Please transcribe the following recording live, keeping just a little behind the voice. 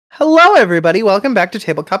Hello, everybody. Welcome back to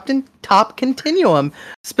Tabletop Top Continuum.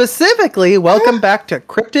 Specifically, welcome back to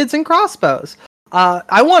Cryptids and Crossbows.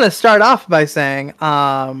 I want to start off by saying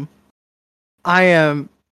I am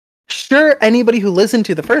sure anybody who listened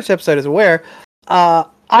to the first episode is aware.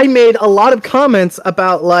 I made a lot of comments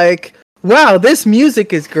about like, wow, this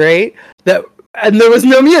music is great, and there was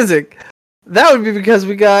no music. That would be because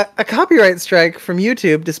we got a copyright strike from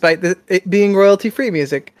YouTube, despite it being royalty-free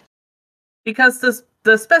music. Because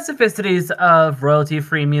the specificities of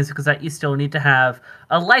royalty-free music is that you still need to have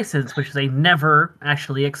a license, which they never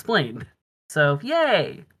actually explained. So,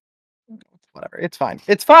 yay! Whatever, it's fine.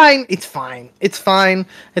 It's fine. It's fine. It's fine.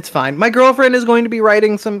 It's fine. My girlfriend is going to be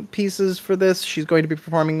writing some pieces for this. She's going to be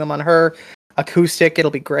performing them on her acoustic. It'll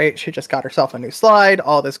be great. She just got herself a new slide.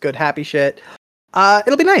 All this good, happy shit.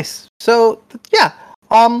 It'll be nice. So, yeah.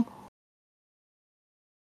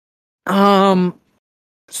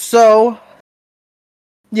 So,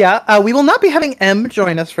 yeah, we will not be having M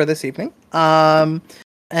join us for this evening. M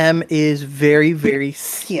is very, very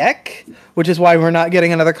sick, which is why we're not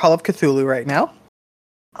getting another Call of Cthulhu right now.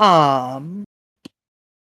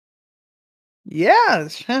 Yeah,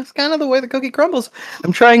 that's kind of the way the cookie crumbles.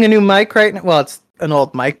 I'm trying a new mic right now. Well, it's an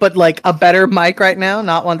old mic, but like a better mic right now,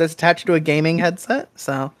 not one that's attached to a gaming headset.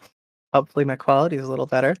 So hopefully my quality is a little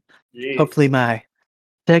better. Jeez. Hopefully my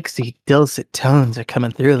sexy, dulcet tones are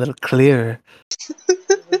coming through a little clearer.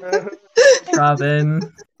 Robin.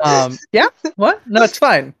 Yeah? What? No, it's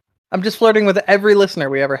fine. I'm just flirting with every listener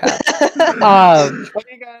we ever had. Yeah,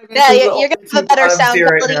 you're going to have a better sound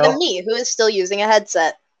quality than me, who is still using a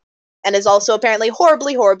headset. And is also apparently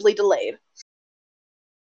horribly, horribly delayed.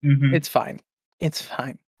 Mm-hmm. It's fine. It's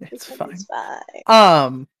fine. It's fine. It's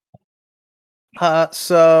fine.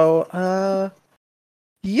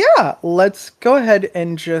 Yeah, let's go ahead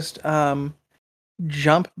and just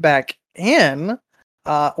jump back in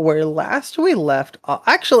where last we left.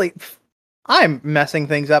 Actually, I'm messing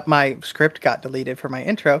things up. My script got deleted for my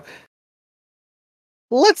intro.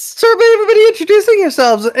 Let's start with everybody introducing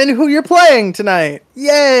yourselves and who you're playing tonight.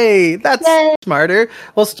 Yay! That's smarter.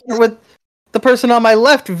 We'll start with the person on my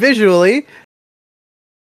left visually.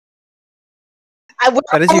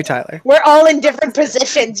 That is you, Tyler. We're all in different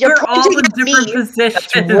positions. We're all in different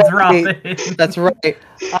positions, Robin. That's right.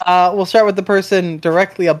 We'll start with the person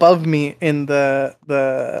directly above me in the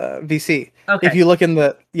VC. Okay. If you look in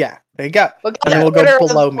the... Yeah, there you go. And then we'll go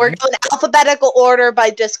below me. We're going alphabetical order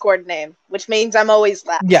by Discord name, which means I'm always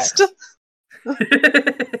last. Yes.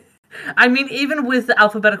 I mean, even with the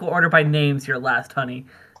alphabetical order by names, you're last, honey.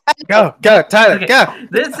 Go, Tyler, okay. Go.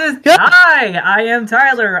 This is Ty. I am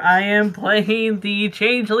Tyler. I am playing the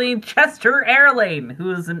changeling Chester Airlane,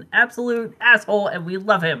 who is an absolute asshole, and we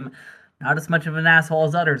love him. Not as much of an asshole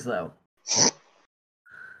as others, though.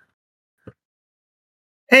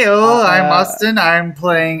 Heyo, I'm Austin. I'm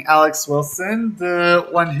playing Alex Wilson, the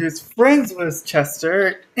one who's friends with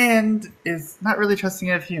Chester and is not really trusting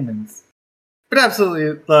of humans, but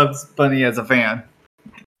absolutely loves Bunny as a fan.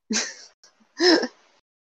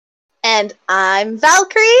 And I'm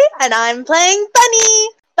Valkyrie, and I'm playing Bunny!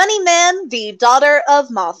 Bunnyman, the daughter of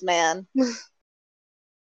Mothman.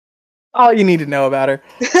 All you need to know about her.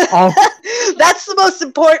 That's the most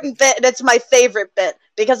important bit, and it's my favorite bit,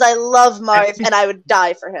 because I love Marth, and I would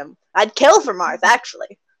die for him. I'd kill for Marth,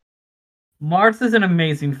 actually. Marth is an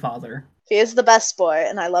amazing father. He is the best boy,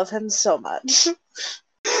 and I love him so much.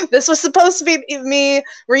 This was supposed to be me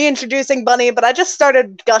reintroducing Bunny, but I just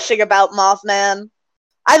started gushing about Mothman.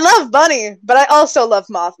 I love Bunny, but I also love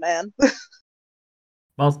Mothman.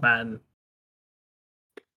 Mothman.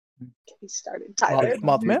 He started Tyler.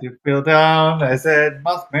 Mothman? You feel down, I said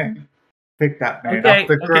Mothman. Pick that man off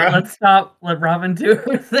the ground. Let's stop. Let Robin do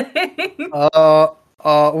her thing.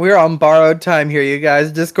 We're on borrowed time here, you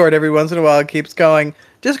guys. Discord every once in a while keeps going.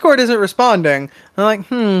 Discord isn't responding. I'm like,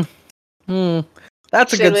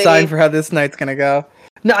 That's a good sign for how this night's gonna go.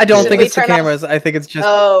 No, I don't think it's the cameras. I think it's just...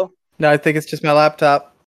 Oh. No, I think it's just my laptop.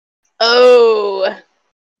 Oh.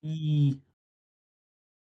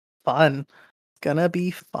 Fun. It's gonna be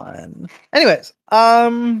fun. Anyways,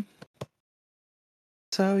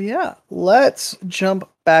 so yeah, let's jump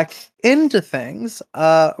back into things.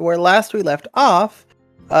 Where last we left off,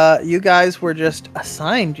 you guys were just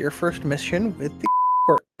assigned your first mission with the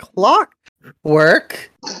Clockwork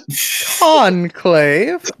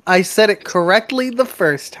Conclave. I said it correctly the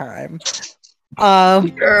first time.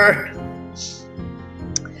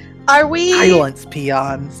 Are we... Silence,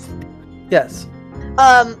 peons. Yes.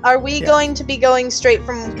 Are we going to be going straight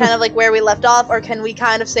from kind of like where we left off, or can we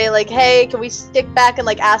kind of say like, hey, can we stick back and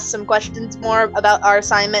like ask some questions more about our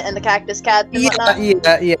assignment and the Cactus Cat and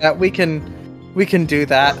whatnot? Yeah, we can We can do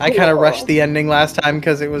that. I kind of rushed the ending last time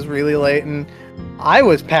because it was really late and I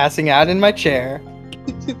was passing out in my chair.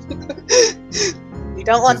 You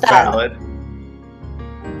don't want It's that. valid.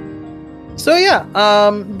 So yeah,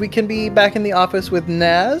 we can be back in the office with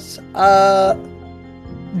Naz.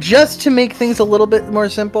 Just to make things a little bit more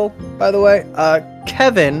simple, by the way,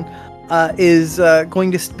 Kevin is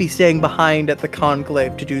going to be staying behind at the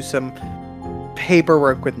conclave to do some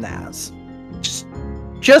paperwork with Naz.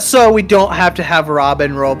 Just so we don't have to have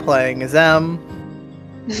Robin role-playing as M.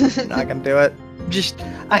 I'm not gonna do it.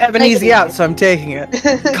 I have an easy out, so I'm taking it.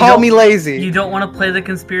 Call me lazy. You don't want to play the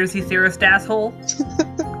conspiracy theorist asshole?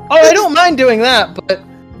 Oh, I don't mind doing that,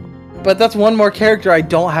 but that's one more character I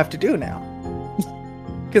don't have to do now.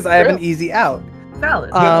 Because I have an easy out.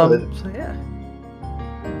 Valid. So yeah.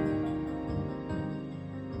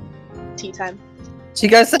 Tea time. So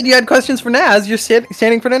you guys said you had questions for Naz. You're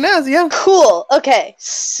standing for the Naz, yeah. Cool. Okay.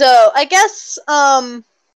 So I guess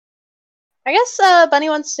Bunny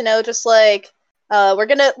wants to know just like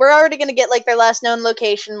we're already gonna get like their last known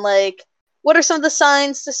location. Like, what are some of the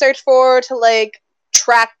signs to search for to like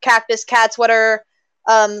track cactus cats? What are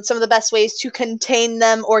some of the best ways to contain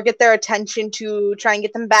them or get their attention to try and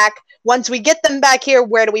get them back? Once we get them back here,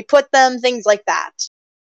 where do we put them? Things like that.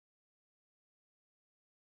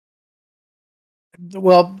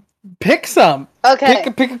 Well, pick some. Okay.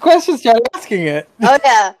 Pick a question, start asking it. Oh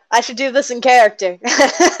yeah, I should do this in character. Okay,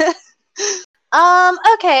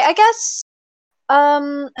 I guess.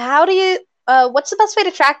 How do you? What's the best way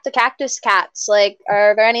to track the cactus cats? Like,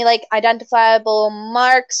 are there any like identifiable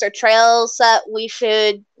marks or trails that we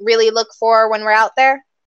should really look for when we're out there?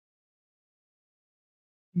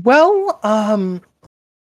 Well,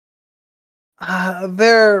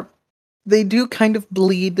 they do kind of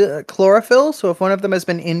bleed chlorophyll, so if one of them has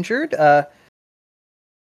been injured,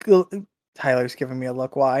 Tyler's giving me a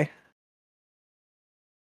look. Why?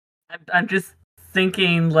 I'm just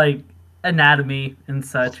thinking like anatomy and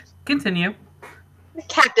such. Continue.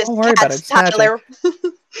 Cactus Don't worry about cats, it, it's magic. Tyler.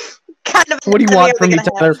 Kind of What do you anatomy want are from we me,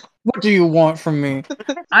 gonna Tyler? have? What do you want from me?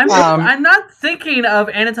 I'm not thinking of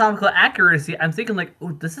anatomical accuracy. I'm thinking like,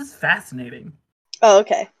 oh, this is fascinating. Oh,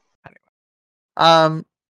 okay.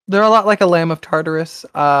 They're a lot like a lamb of Tartarus.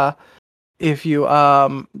 If you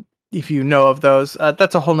know of those,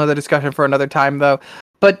 that's a whole nother discussion for another time, though.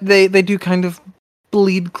 But they do kind of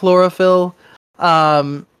bleed chlorophyll.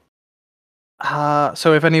 So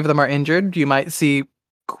if any of them are injured, you might see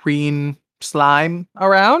green slime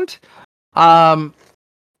around. When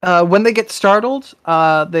they get startled,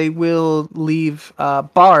 they will leave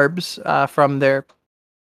barbs from their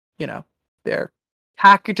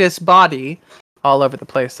cactus body all over the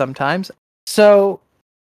place sometimes. So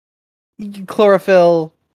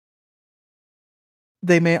chlorophyll,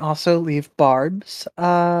 they may also leave barbs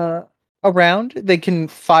around. They can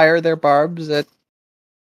fire their barbs at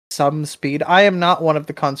some speed. I am not one of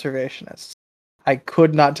the conservationists. I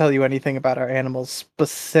could not tell you anything about our animals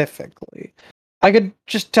specifically. I could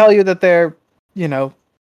just tell you that they're,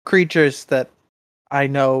 creatures that I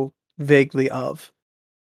know vaguely of.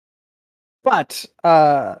 But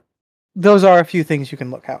those are a few things you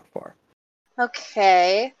can look out for.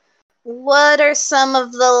 Okay. What are some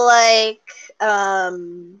of the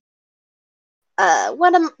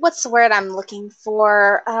what's the word I'm looking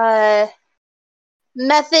for?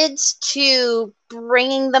 Methods to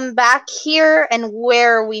bringing them back here, and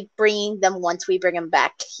where are we bringing them once we bring them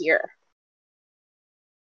back here?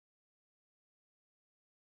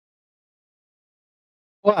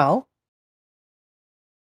 Well,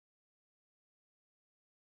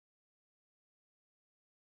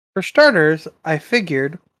 for starters, I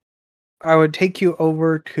figured I would take you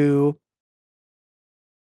over to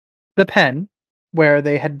the pen where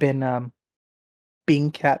they had been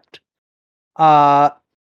being kept. I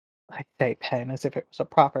say pen as if it was a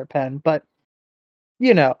proper pen, but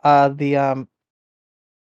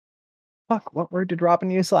fuck, what word did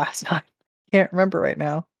Robin use last time? Can't remember right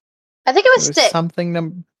now. I think it was stick. Something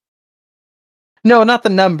number. No, not the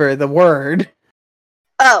number, the word.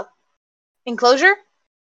 Oh. Enclosure?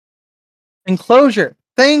 Enclosure.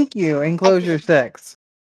 Thank you. Enclosure 6.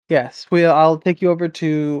 Yes, I'll take you over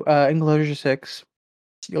to Enclosure 6.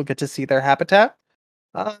 You'll get to see their habitat.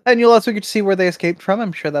 And you'll also get to see where they escaped from.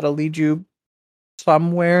 I'm sure that'll lead you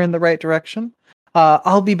somewhere in the right direction.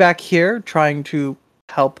 I'll be back here trying to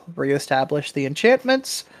help reestablish the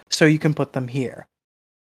enchantments so you can put them here.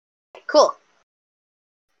 Cool.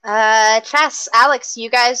 Chess, Alex, you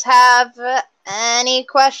guys have any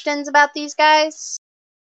questions about these guys?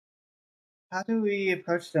 How do we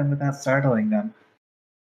approach them without startling them?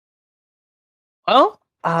 Well,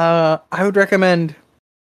 I would recommend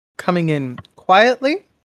coming in quietly,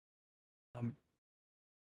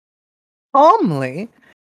 calmly,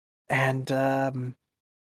 and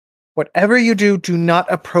whatever you do, do not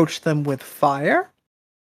approach them with fire.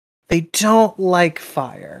 They don't like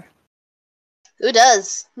fire. Who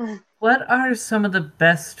does? What are some of the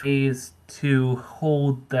best ways to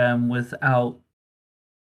hold them without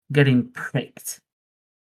getting pricked?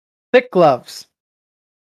 Thick gloves.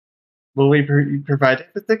 Will we provide it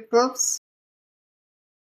with thick gloves?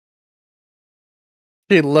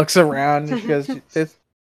 She looks around and she goes,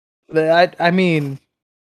 I mean,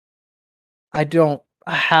 I don't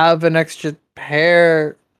have an extra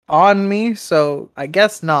pair on me, so I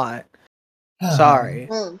guess not. Sorry.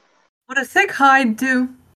 Hmm. Would a thick hide do?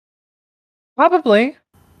 Probably.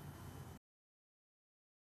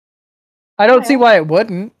 I don't see why it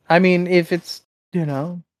wouldn't. I mean, if it's,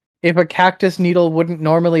 if a cactus needle wouldn't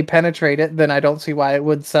normally penetrate it, then I don't see why it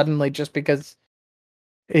would suddenly just because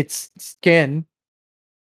it's skin.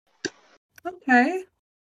 Okay.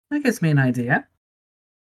 That gives me an idea.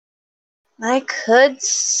 I could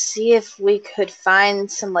see if we could find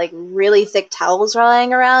some like really thick towels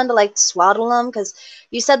lying around to like swaddle them, because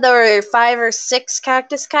you said there were 5 or 6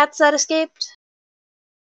 cactus cats that escaped.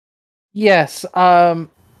 Yes,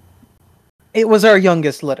 it was our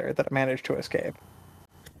youngest litter that managed to escape.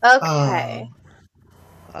 Okay.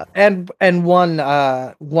 And one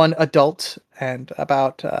adult and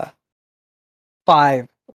about 5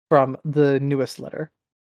 from the newest litter.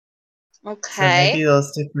 So Okay. maybe they'll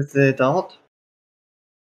stick with the adult.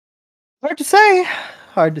 Hard to say.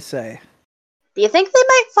 Hard to say. Do you think they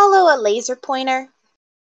might follow a laser pointer?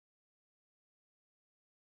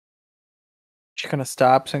 She kind of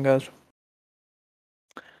stops and goes,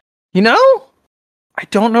 I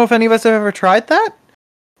don't know if any of us have ever tried that.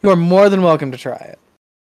 You are more than welcome to try it.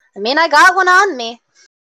 I mean, I got one on me.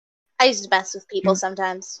 I used to mess with people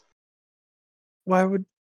sometimes. Why would...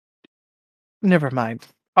 Never mind.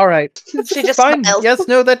 All right. She just Fine. smiled. Yes,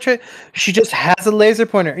 no, she just has a laser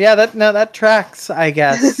pointer. Yeah, that tracks, I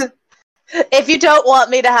guess. If you don't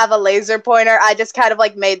want me to have a laser pointer, I just kind of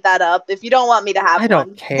like made that up. If you don't want me to have I don't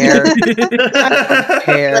one. care. I don't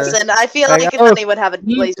care. Listen, I feel Like, like oh, Bunny would have a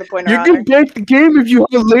laser pointer You on can her. break the game if you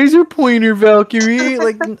have a laser pointer, Valkyrie.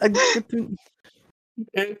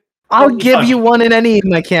 I'll give you one in any of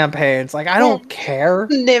my campaigns. Like, I don't care.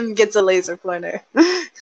 Nim gets a laser pointer.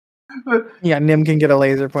 Yeah, Nim can get a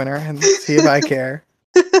laser pointer and see if I care.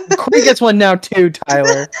 Corey gets one now too,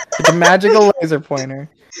 Tyler. It's a magical laser pointer.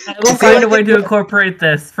 I will find a way to incorporate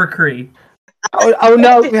this for Kree. Oh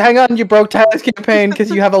no, hang on, you broke Tyler's campaign because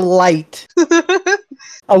you have a light.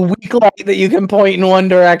 A weak light that you can point in one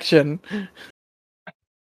direction.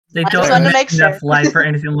 They I don't just wanted to emit make enough sure. light for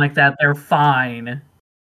anything like that. They're fine.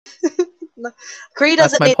 Kree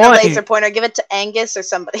That's doesn't my need point. a laser pointer. Give it to Angus or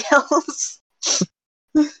somebody else.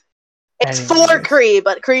 It's for Anyways. Kree,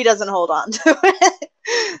 but Kree doesn't hold on to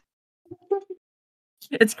it.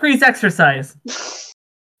 It's Kree's exercise.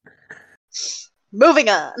 Moving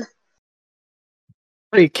on.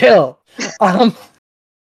 Free kill.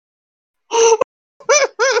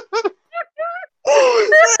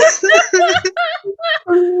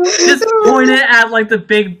 Just point it at like the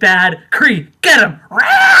big bad Kree. Get him!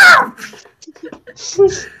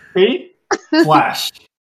 Kree? Flash.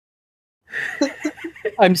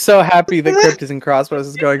 I'm so happy that Cryptids and Crossbows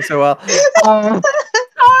is going so well. Sorry.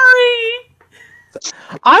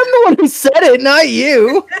 I'm the one who said it, not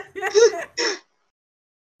you.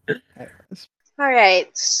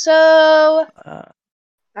 Alright, so Uh,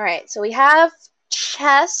 we have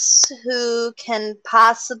Chess, who can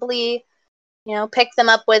possibly, pick them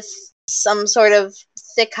up with some sort of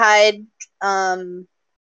thick hide,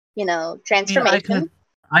 transformation.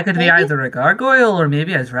 I could be Maybe? either a gargoyle or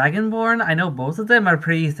maybe a dragonborn. I know both of them are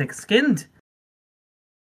pretty thick-skinned.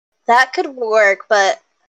 That could work, but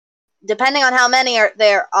depending on how many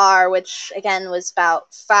there are, which again was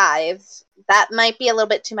about 5, that might be a little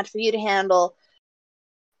bit too much for you to handle.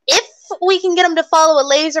 If we can get them to follow a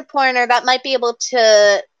laser pointer, that might be able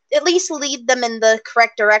to at least lead them in the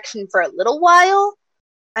correct direction for a little while.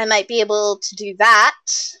 I might be able to do that.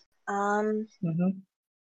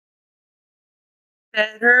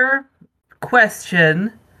 Better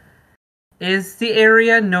question. Is the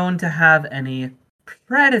area known to have any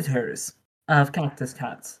predators of cactus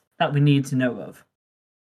cats that we need to know of?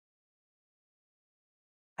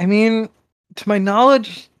 I mean, to my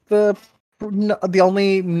knowledge, the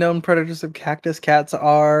only known predators of cactus cats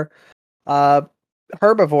are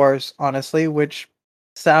herbivores, honestly, which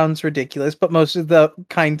sounds ridiculous, but most of the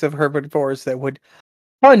kinds of herbivores that would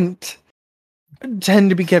hunt tend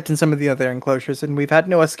to be kept in some of the other enclosures, and we've had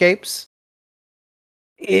no escapes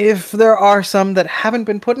If there are some that haven't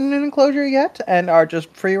been put in an enclosure yet and are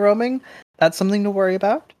just free roaming, that's something to worry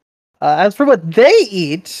about. As for what they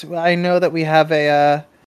eat, I know that we have a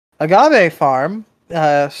agave farm,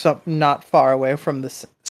 not far away from the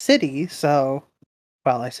city. So,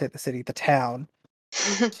 well, I say the city, the town.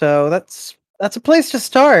 So that's a place to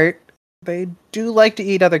start. They do like to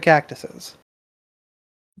eat other cactuses.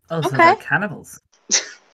 Oh, so Okay. they're cannibals.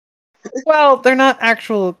 Well, they're not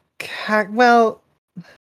actual well,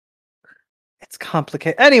 it's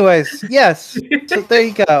complicated. Anyways, yes. So there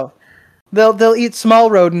you go. They'll eat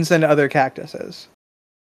small rodents and other cactuses.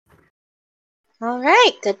 All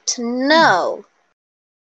right, good to know.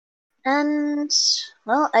 And,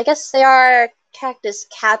 well, I guess they are cactus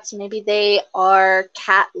cats. Maybe they are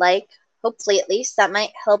cat-like. Hopefully, at least. That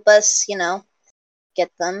might help us,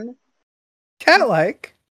 get them.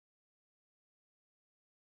 Cat-like.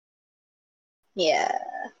 Yeah,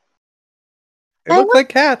 They look like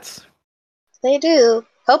cats. they do.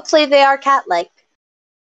 Hopefully, they are cat-like.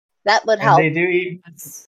 That would And help. they do eat.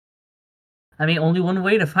 I mean, only one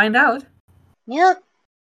way to find out. Yep.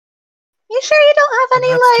 You sure you don't have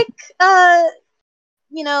any,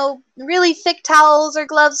 really thick towels or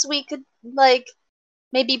gloves we could,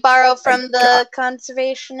 maybe borrow from the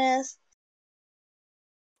conservationist?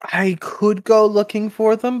 I could go looking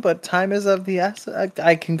for them, but time is of the essence.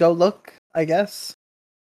 I can go look, I guess.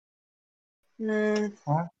 Huh?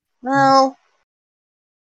 Well,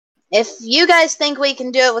 if you guys think we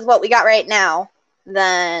can do it with what we got right now,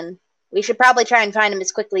 then we should probably try and find them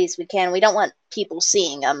as quickly as we can. We don't want people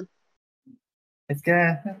seeing them. It's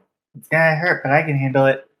gonna hurt, but I can handle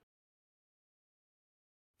it.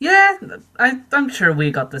 Yeah, I'm sure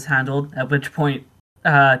we got this handled. At which point,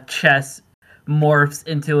 Chess morphs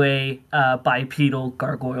into a bipedal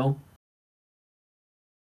gargoyle.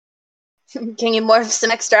 Can you morph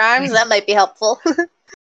some extra arms? That might be helpful.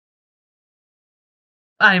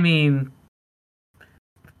 I mean,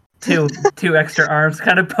 two extra arms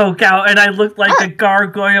kind of poke out, and I look like a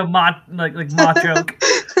gargoyle macho.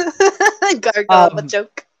 Gargoyle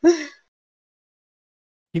joke.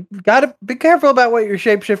 You gotta be careful about what you're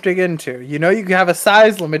shapeshifting into. You know you have a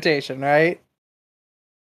size limitation, right?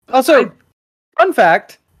 Also, fun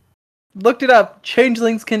fact, looked it up,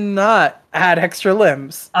 changelings cannot add extra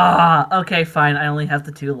limbs. Okay, fine. I only have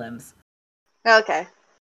the 2 limbs. Okay.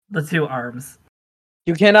 The 2 arms.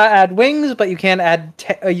 You cannot add wings, but you can add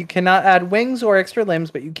you cannot add wings or extra limbs,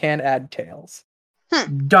 but you can add tails.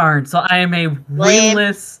 Darn, so I am a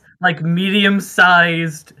wingless,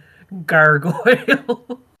 medium-sized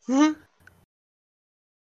gargoyle.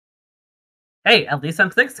 Hey, at least I'm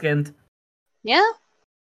thick-skinned. Yeah.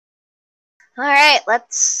 All right,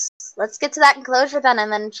 let's get to that enclosure then,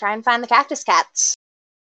 and then try and find the cactus cats.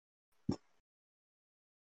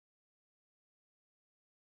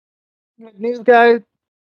 Good news, guys.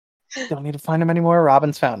 Don't need to find them anymore.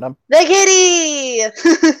 Robin's found them. The kitty!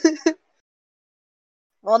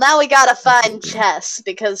 Well, now we gotta find Chess,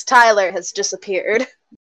 because Tyler has disappeared.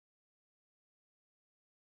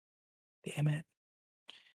 Damn it.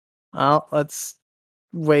 Well, let's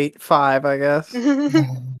wait 5, I guess. You're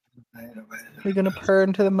gonna purr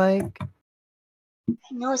into the mic. My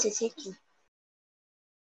nose is itchy.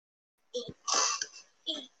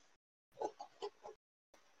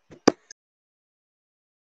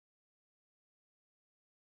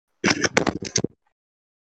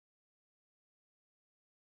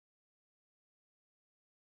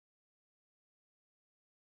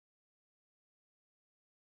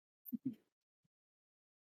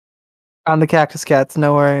 On the cactus cats,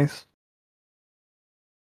 no worries.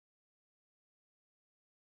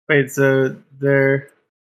 Wait, so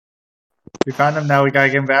we found them. Now we gotta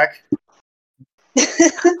get them back.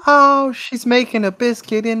 Oh, she's making a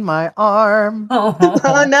biscuit in my arm. Oh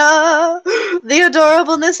no! The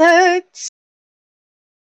adorableness hurts!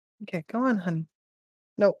 Okay, go on, honey.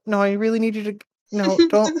 No, I really need you to... No,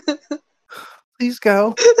 don't. Please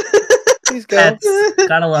go. Please go. Pets.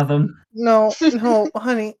 Gotta love them. No,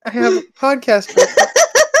 honey. I have a podcast.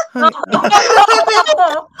 Honey.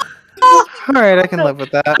 Alright, I can live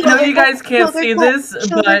with that. I know you guys can't see this,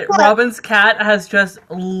 Shoulder but cut. Robin's cat has just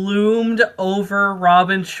loomed over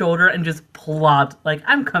Robin's shoulder and just plopped. Like,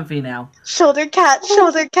 I'm comfy now. Shoulder cat,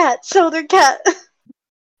 shoulder cat, shoulder cat.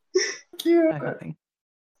 Hi, honey.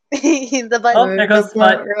 The Oh, button. there goes the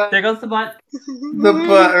butt. right. There goes the butt. The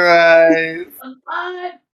butt rise. The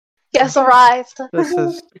butt. Guess arrived.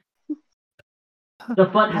 The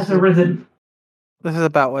butt has arisen. This is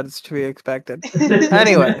about what's to be expected.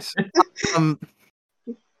 Anyways,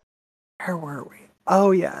 where were we?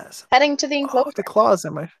 Oh yes. Heading to the Oh, enclosure. the claws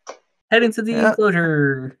in my... Heading to the Yeah.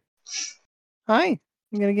 enclosure. Hi.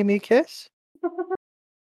 You gonna give me a kiss?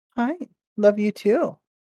 Hi. Love you too.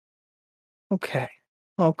 Okay.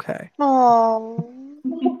 Okay. Oh.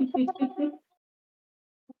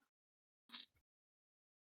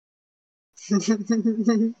 Okay.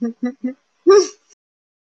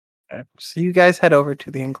 So you guys head over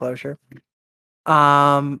to the enclosure.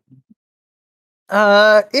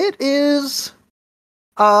 It is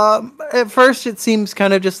at first it seems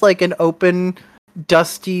kind of just like an open,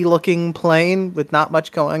 dusty looking plain with not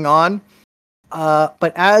much going on.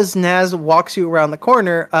 But as Naz walks you around the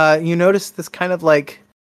corner, you notice this kind of like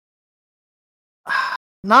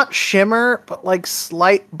not shimmer, but like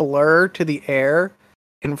slight blur to the air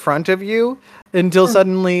in front of you until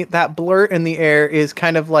suddenly that blur in the air is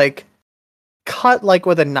kind of like cut like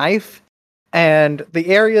with a knife, and the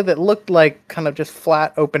area that looked like kind of just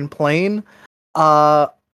flat open plain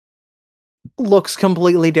looks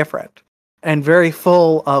completely different and very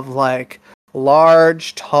full of like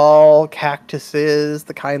large tall cactuses,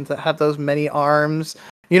 the kinds that have those many arms,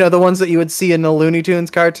 you know, the ones that you would see in the Looney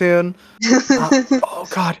Tunes cartoon. Oh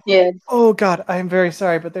god, Yeah. oh god, I am very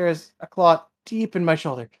sorry, but there is a claw deep in my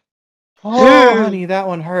shoulder. Oh honey, that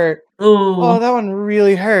one hurt. Oh, Ooh. that one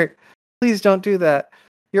really hurt. Please don't do that.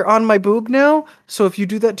 You're on my boob now, so if you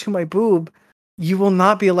do that to my boob, you will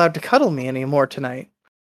not be allowed to cuddle me anymore tonight.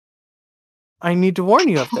 I need to warn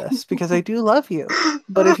you of this because I do love you.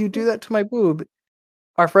 But if you do that to my boob,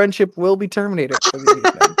 our friendship will be terminated for the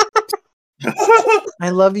evening. I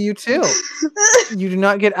love you too. You do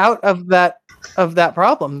not get out of that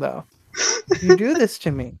problem though. If you do this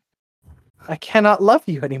to me, I cannot love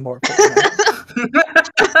you anymore for tonight.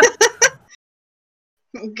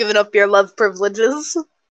 Giving up your love privileges.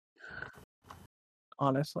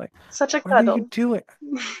 Honestly. Such a What are you cuddle. doing?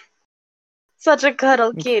 Such a cuddle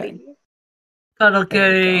Okay. kitty. Cuddle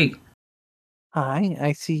There we kitty. Hi,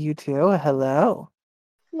 I see you too. Hello.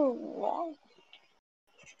 Aw.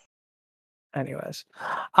 Anyways,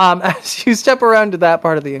 as you step around to that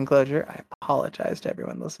part of the enclosure, I apologize to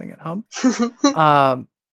everyone listening at home.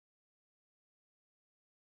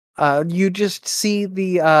 You just see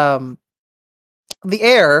the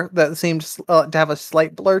air that seems to have a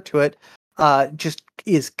slight blur to it, just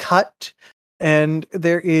is cut, and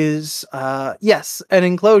there is yes, an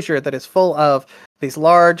enclosure that is full of these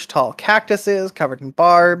large, tall cactuses covered in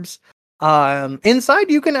barbs.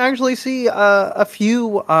 Inside, you can actually see a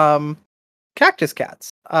few cactus cats,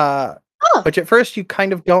 which at first you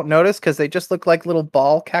kind of don't notice because they just look like little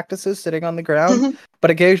ball cactuses sitting on the ground.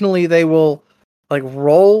 But occasionally they will like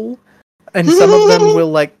roll, and some of them will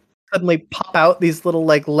like suddenly pop out these little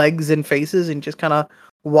like legs and faces and just kind of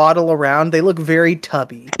waddle around. They look very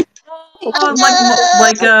tubby.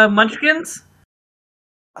 Like munchkins?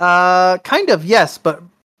 Kind of, yes, but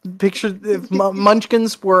picture if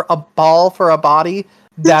munchkins were a ball for a body,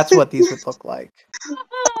 that's what these would look like.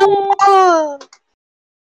 Oh.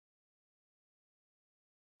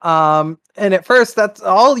 And at first that's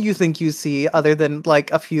all you think you see, other than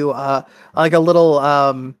like a few like a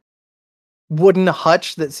little wooden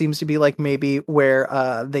hutch that seems to be like maybe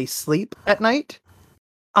where they sleep at night.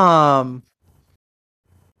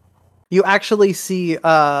 You actually see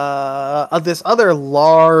this other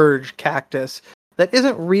large cactus that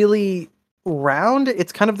isn't really round.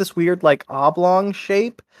 It's kind of this weird like oblong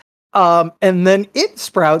shape. And then it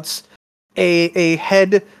sprouts a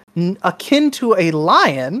head akin to a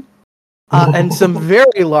lion, and some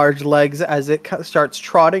very large legs as it starts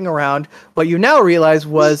trotting around. What you now realize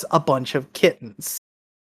was a bunch of kittens.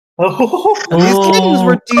 And these kittens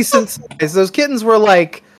were decent size. Those kittens were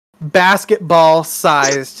like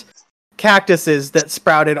basketball-sized cactuses that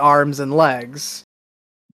sprouted arms and legs.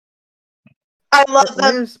 I love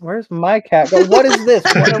them. Where's my cat? But what is this?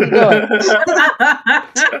 What are we doing?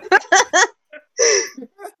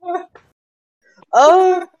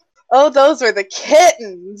 Oh, those were the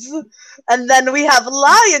kittens. And then we have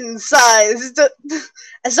lion-sized.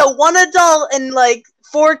 And so one adult and like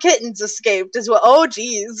 4 kittens escaped is what. Oh,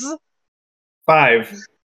 geez. 5.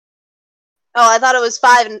 Oh, I thought it was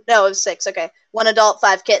 5. No, it was 6. Okay. 1 adult,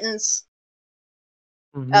 5 kittens.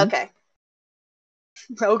 Mhm. Okay.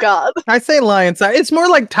 Oh, God. I say lion size. It's more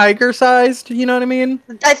like tiger sized. You know what I mean?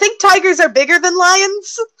 I think tigers are bigger than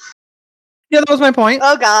lions. Yeah, that was my point.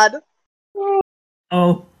 Oh, God.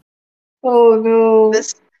 Oh. Oh no.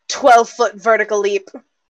 This 12-foot vertical leap.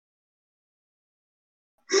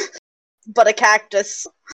 But a cactus.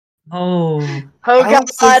 Oh. Oh,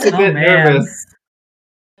 Alex God. looks a bit Oh, man. nervous.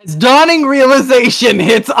 It's dawning realization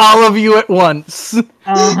hits all of you at once.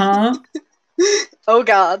 Uh-huh. Oh,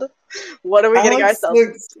 God. What are we getting ourselves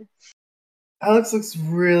into? Alex looks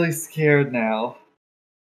really scared now.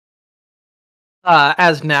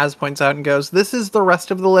 as Naz points out and goes, this is the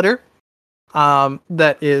rest of the litter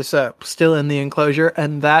that is still in the enclosure,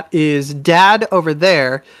 and that is Dad over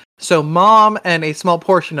there. So Mom and a small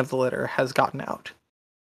portion of the litter has gotten out.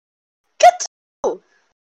 Good to know.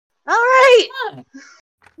 All right. Huh.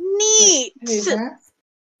 Neat. Hey,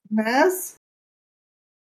 Naz?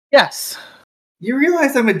 Yes. You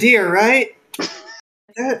realize I'm a deer, right?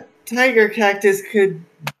 That tiger cactus could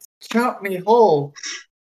chomp me whole.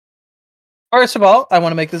 First of all, I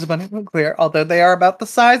want to make this abundantly clear. Although they are about the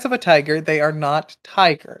size of a tiger, they are not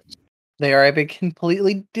tigers. They are a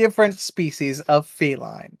completely different species of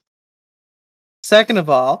feline. Second of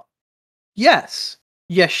all, yes,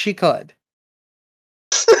 she could.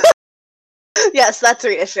 Yes, that's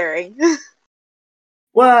reassuring.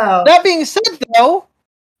 Wow. That being said, though,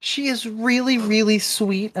 she is really, really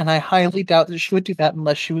sweet, and I highly doubt that she would do that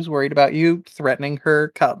unless she was worried about you threatening her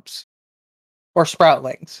cubs. Or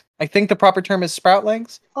sproutlings. I think the proper term is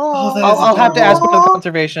sproutlings. Oh, that is I'll have to ask one of the adorable.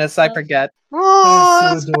 conservationists, I forget. Oh,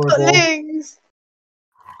 That's so adorable. sproutlings.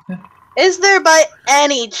 Is there by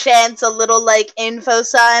any chance a little like info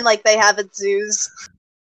sign like they have at zoos?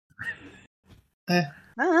 Eh.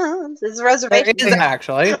 This is a There reservation. is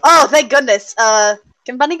actually. Oh, thank goodness.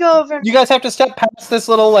 Can Bunny go over? You guys have to step past this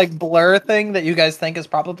little like blur thing that you guys think is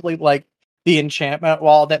probably like the enchantment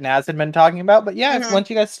wall that Naz had been talking about. But yeah, Mhm. once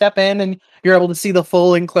you guys step in and you're able to see the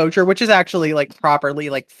full enclosure, which is actually like properly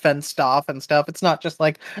like fenced off and stuff. It's not just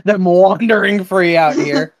like them wandering free out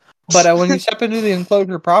here. But when you step into the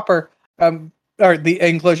enclosure proper, or the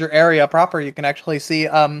enclosure area proper, you can actually see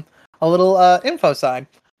a little info sign.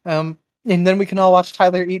 And then we can all watch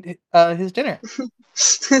Tyler eat his dinner.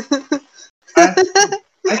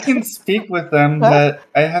 I can speak with them, but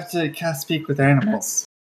I have to cast speak with animals.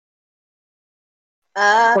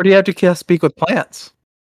 Or do you have to speak with plants?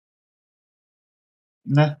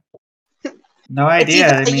 No, no It's idea.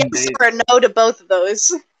 either I a mean, yes or a no to both of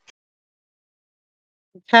those.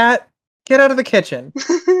 Cat, get out of the kitchen.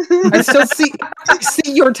 I still see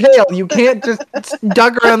your tail. You can't just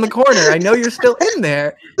dug around the corner. I know you're still in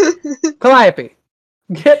there. Calliope,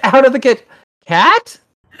 get out of the kitchen. Cat?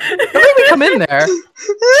 Don't make me come in there.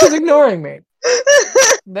 She's ignoring me.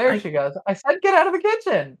 There she goes. I said get out of the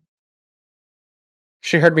kitchen.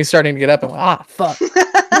 She heard me starting to get up and went, fuck.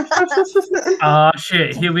 Oh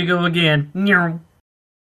shit, here we go again. Meow.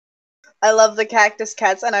 I love the cactus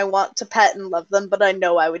cats and I want to pet and love them, but I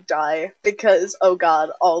know I would die because, oh god,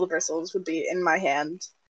 all the bristles would be in my hand.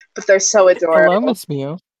 But they're so adorable. Hello, Miss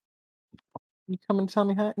Mew. You come and tell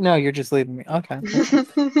me hi? No, you're just leaving me. Okay.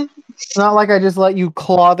 It's not like I just let you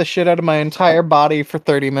claw the shit out of my entire body for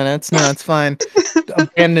 30 minutes. No, it's fine.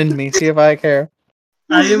 Abandon me. See if I care.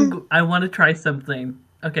 I want to try something.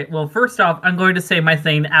 Okay, well, first off, I'm going to say my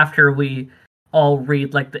thing after we all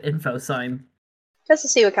read like the info sign. Just to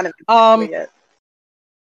see what kind of we get.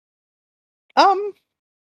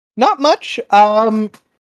 Not much.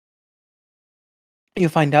 You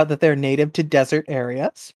find out that they're native to desert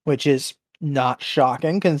areas, which is not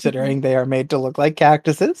shocking considering they are made to look like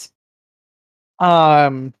cactuses.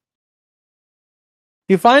 You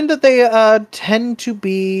find that they tend to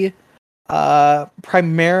be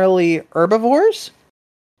primarily herbivores,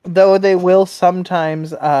 though they will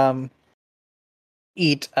sometimes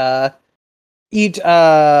eat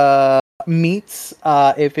meats.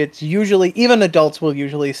 If it's usually, even adults will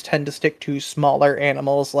usually tend to stick to smaller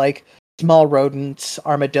animals like small rodents,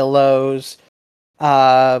 armadillos,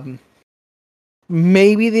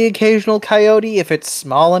 maybe the occasional coyote if it's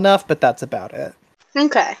small enough, but that's about it.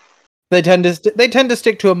 Okay. They tend to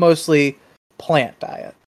stick to a mostly plant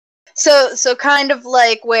diet. So kind of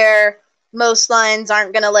like where most lions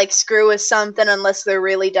aren't gonna like screw with something unless they're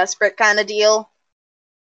really desperate kind of deal.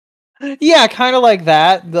 Yeah, kind of like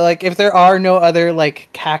that. Like if there are no other like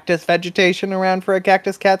cactus vegetation around for a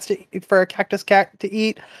cactus cat to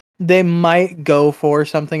eat, they might go for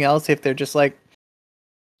something else if they're just like,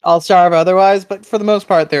 I'll starve otherwise. But for the most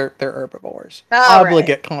part, they're herbivores.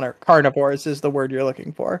 Obligate carnivores is the word you're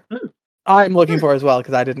looking for. I'm looking for as well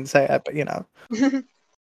because I didn't say it, but you know.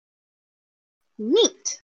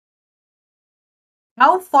 Neat.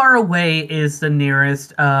 How far away is the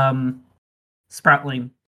nearest sproutling?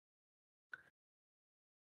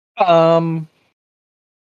 Well,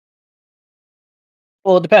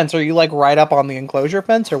 it depends. Are you like right up on the enclosure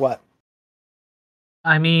fence or what?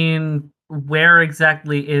 I mean, where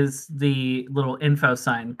exactly is the little info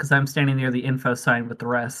sign? Because I'm standing near the info sign with the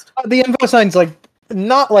rest. The info sign's like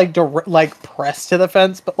not like like pressed to the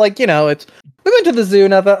fence, but like we went to the zoo.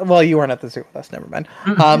 Well, you weren't at the zoo with us. Never mind.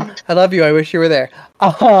 I love you. I wish you were there.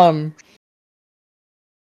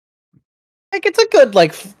 Like it's a good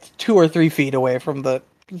 2 or 3 feet away from the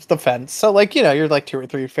fence. So you're 2 or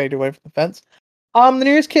 3 feet away from the fence. The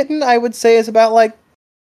nearest kitten I would say is about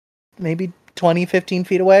maybe 20, 15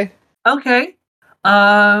 feet away. Okay.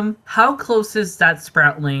 How close is that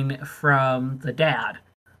Sproutling from the dad?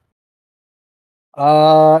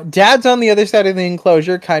 Dad's on the other side of the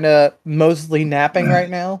enclosure, kind of mostly napping right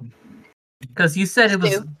now. Because you said it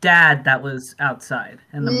was Two. Dad that was outside,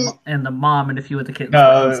 and the mom and a few of the kittens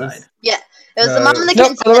No, were it was- inside. Yeah, it was the No. mom and the Nope,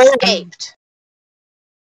 kids other way that around. escaped.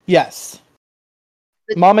 Yes.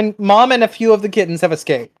 The- Mom and a few of the kittens have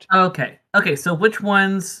escaped. Okay. Okay. So which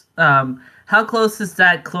ones? How close is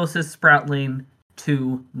that closest Sproutling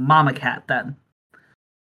to Mama Cat then?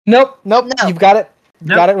 Nope. No. You've got it. You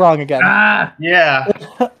Nope. got it wrong again. Ah. Yeah.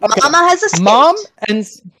 Okay. Mama has escaped. Mom Yeah,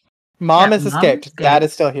 has Mom escaped. escaped. Dad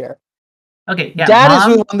is still here. Okay. Yeah. Dad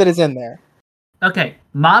Mom, is the one that is in there. Okay.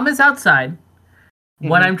 Mom is outside.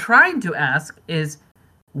 What Mhm. I'm trying to ask is,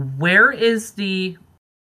 where is the?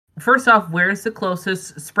 First off, where is the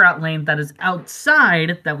closest Sproutling that is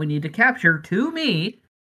outside that we need to capture to me?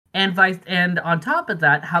 And on top of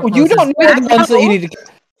that, how close You don't is know the that ones that you couple? need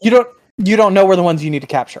to. You don't know where the ones you need to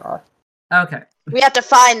capture are. Okay. We have to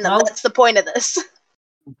find them. Well- That's the point of this.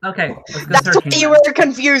 Okay. Let's go That's why searching. you then. were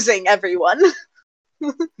confusing everyone.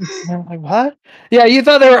 I'm like, what? Yeah, you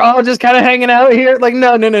thought they were all just kind of hanging out here?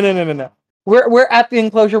 No. We're at the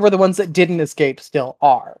enclosure where the ones that didn't escape still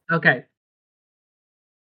are. Okay.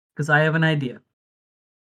 Because I have an idea.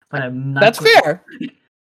 But I'm not. That's quick- fair.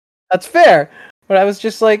 That's fair. But I was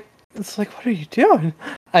just like, what are you doing?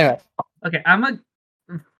 Anyway, Okay,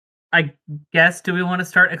 I guess, do we want to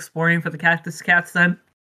start exploring for the cactus cats then?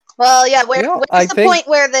 Well, yeah. Yeah, I Where's the think- point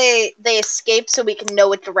where they escape so we can know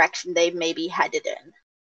what direction they may be headed in?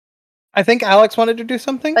 I think Alex wanted to do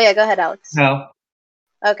something. Oh yeah, go ahead, Alex. No.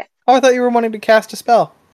 Okay. Oh, I thought you were wanting to cast a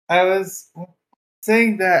spell. I was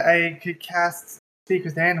saying that I could cast Speak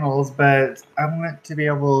with Animals, but I want to be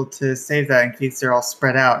able to save that in case they're all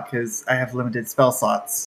spread out because I have limited spell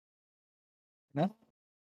slots.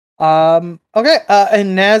 Okay.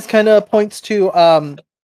 And Naz kind of points to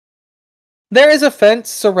there is a fence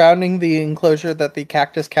surrounding the enclosure that the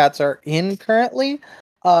cactus cats are in currently.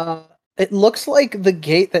 It looks like the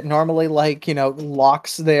gate that normally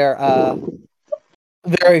locks their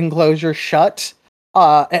enclosure shut.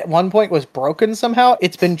 At one point was broken somehow.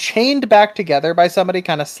 It's been chained back together by somebody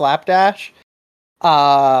kind of slapdash.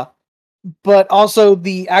 But also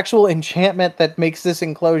the actual enchantment that makes this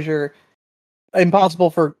enclosure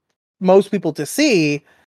impossible for most people to see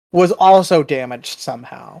was also damaged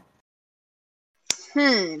somehow.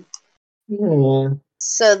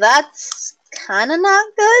 So that's kind of not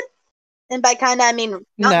good. And by kind of, I mean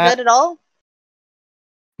not Nah. good at all.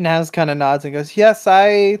 Naz kind of nods and goes, "Yes,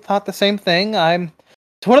 I thought the same thing.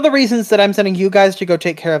 It's one of the reasons that I'm sending you guys to go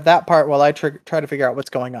take care of that part while I try to figure out what's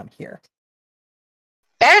going on here.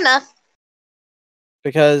 Fair enough.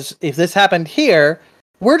 Because if this happened here,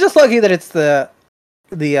 we're just lucky that it's the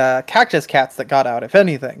cactus cats that got out, if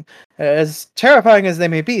anything. As terrifying as they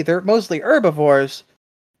may be, they're mostly herbivores,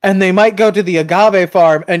 and they might go to the agave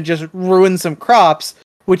farm and just ruin some crops,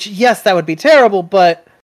 which, yes, that would be terrible, but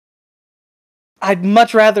I'd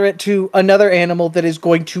much rather it to another animal that is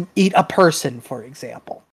going to eat a person, for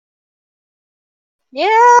example.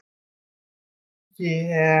 Yeah.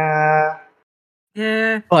 Yeah.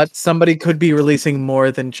 Yeah. But somebody could be releasing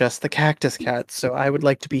more than just the cactus cats, so I would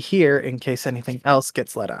like to be here in case anything else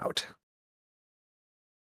gets let out.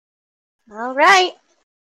 All right.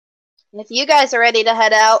 If you guys are ready to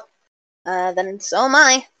head out, then so am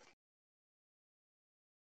I.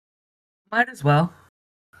 Might as well.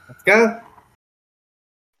 Let's go.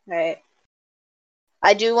 Right.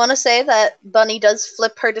 I do want to say that Bunny does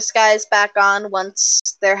flip her disguise back on once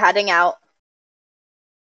they're heading out.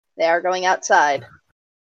 They are going outside.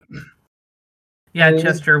 Yeah,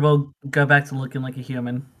 Chester will go back to looking like a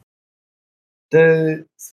human. Do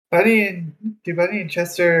Bunny and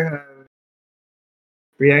Chester have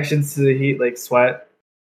reactions to the heat like sweat?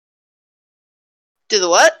 Do the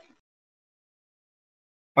what?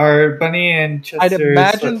 Are Bunny and Chester I'd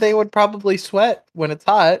imagine sweat- they would probably sweat when it's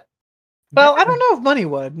hot. Well, I don't know if Bunny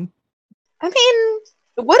would. I mean,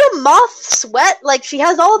 would a moth sweat? Like, she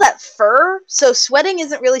has all that fur, so sweating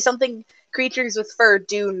isn't really something creatures with fur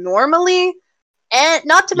do normally. And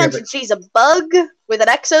not to Yeah, mention, she's a bug with an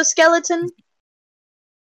exoskeleton.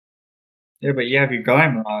 Yeah, but you have your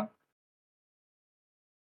going wrong.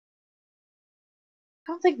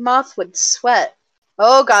 I don't think moth would sweat.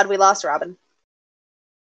 Oh god, we lost Robin.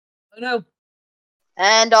 Oh no.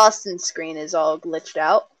 And Austin's screen is all glitched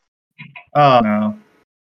out. Oh no.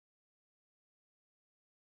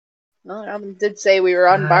 Well, Robin did say we were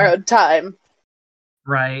on borrowed time.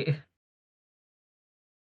 Right.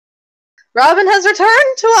 Robin has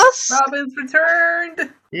returned to us! Robin's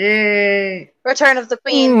returned! Yay! Return of the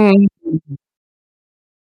Queen.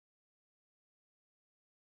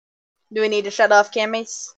 Do we need to shut off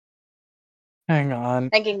camis? Hang on.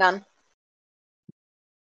 Thinking done.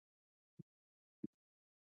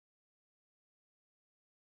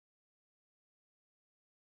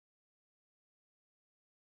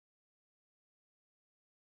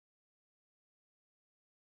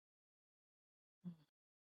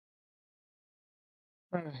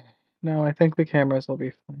 No, I think the cameras will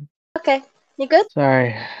be fine. Okay. You good?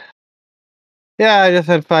 Sorry. Yeah, I just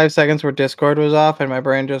had 5 seconds where Discord was off, and my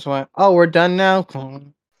brain just went, "Oh, we're done now."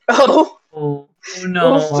 Oh. Oh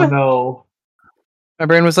no. Oh no. My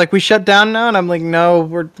brain was like, "We shut down now," and I'm like, "No,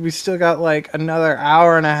 we still got like another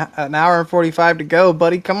hour and an hour and 45 to go,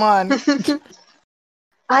 buddy. Come on."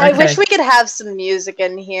 I Okay. wish we could have some music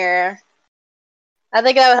in here. I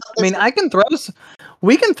think that would help us. I mean, I can throw.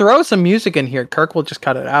 We can throw some music in here. Kirk will just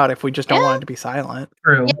cut it out if we just don't Yeah. want it to be silent.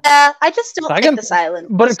 True. Yeah, I just don't I like can- the silence.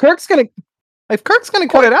 But if Kirk's gonna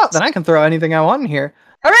cut it out, then I can throw anything I want in here.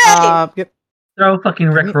 Hooray! Yep. Throw a fucking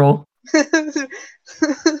Rickroll.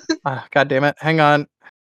 God damn it! Hang on.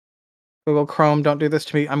 Google Chrome, don't do this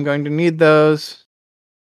to me. I'm going to need those.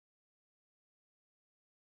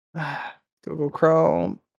 Google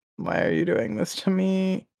Chrome, why are you doing this to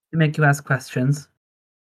me? To make you ask questions.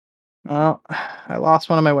 Oh, I lost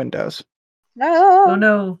one of my windows. No. Oh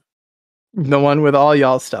no. The one with all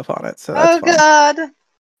y'all's stuff on it. So that's Oh fine. god.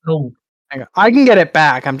 Oh. Hang on. I can get it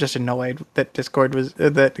back. I'm just annoyed that Discord was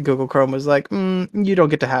that Google Chrome was like, you don't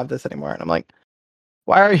get to have this anymore. And I'm like,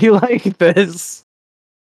 why are you like this?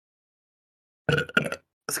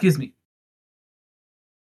 Excuse me.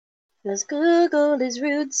 Because Google is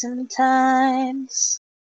rude sometimes.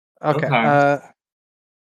 Okay. Okay.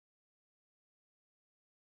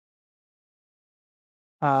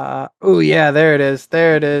 Oh yeah, there it is.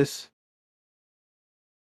 There it is.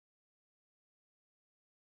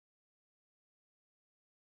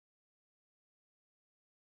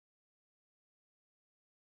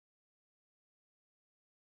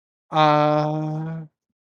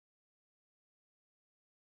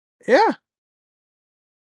 Yeah.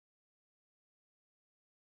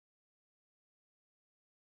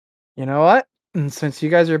 You know what? And since you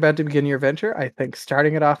guys are about to begin your venture, I think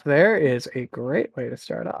starting it off there is a great way to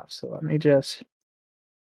start off. So let me just.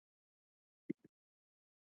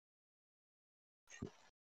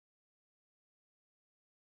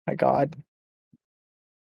 My God.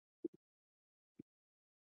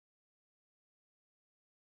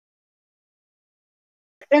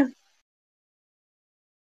 Yeah.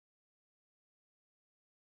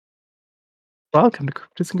 Welcome to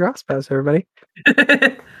Cryptids and Crossbows, everybody.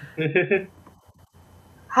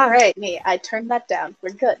 Alright, me. I turned that down.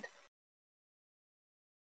 We're good.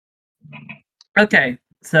 Okay,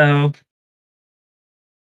 so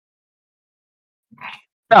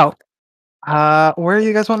So, where are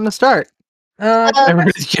you guys wanting to start?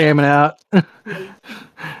 Everybody's jamming out.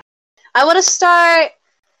 I want to start.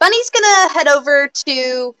 Bunny's gonna head over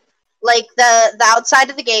to like the outside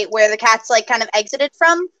of the gate where the cat's like kind of exited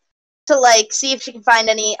from, to like see if she can find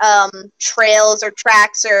any trails or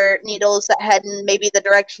tracks or needles that head in maybe the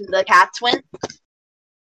direction the cats went.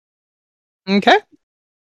 Okay.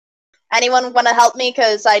 Anyone want to help me?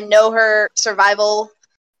 Because I know her survival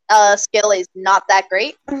skill is not that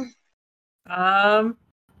great.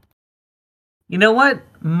 you know what?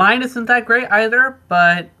 Mine isn't that great either,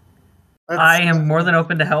 but I am more than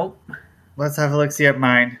open to help. Let's have a look see at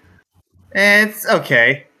mine. It's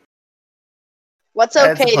okay. What's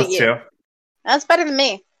It's a okay to +2. you? That's better than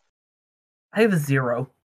me. I have a 0.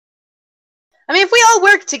 I mean, if we all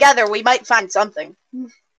work together, we might find something.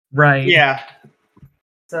 Right. Yeah.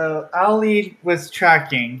 So I'll lead with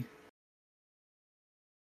tracking.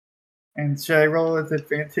 And should I roll with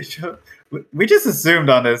advantage? We just assumed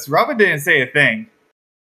on this. Robin didn't say a thing.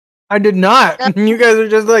 I did not. You guys are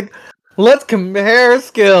just like, let's compare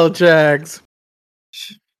skill checks.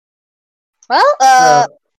 Well,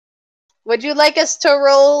 would you like us to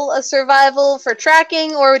roll a survival for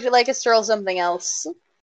tracking, or would you like us to roll something else?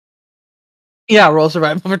 Yeah, roll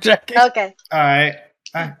survival for checking. Okay. All right.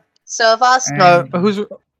 So if Austin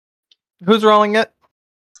Who's rolling it?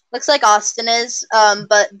 looks like Austin is,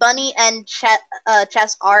 but Bunny and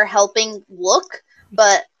Chess are helping look,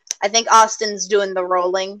 but I think Austin's doing the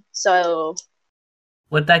rolling. So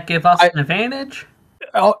Would that give us an advantage?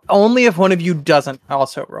 Only if one of you doesn't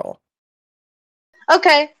also roll.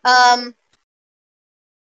 okay, I'll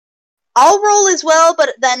roll as well, but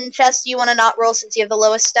then Chess, you want to not roll since you have the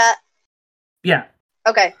lowest stat? Yeah.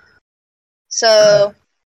 Okay. So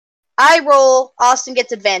I roll. Austin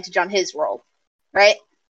gets advantage on his roll, right?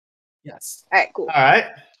 Yes. All right, cool. All right.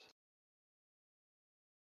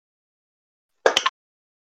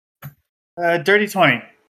 Dirty 20.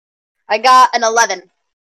 I got an 11.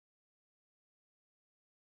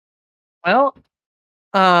 Well,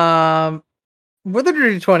 with a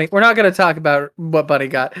dirty 20, we're not going to talk about what Buddy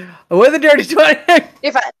got. With a dirty 20,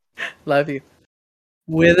 You're fine. love you.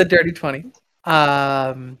 With a dirty 20,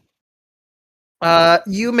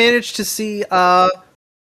 you managed to see paw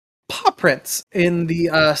prints in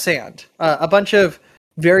the sand. A bunch of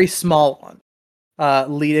very small ones,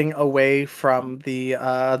 leading away from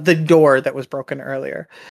the door that was broken earlier,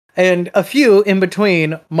 and a few in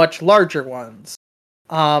between, much larger ones.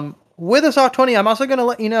 With a soft 20, I'm also going to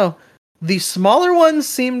let you know the smaller ones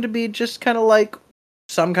seem to be just kind of like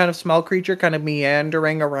some kind of small creature kind of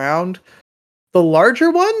meandering around. The larger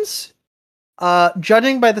ones,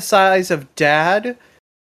 judging by the size of Dad,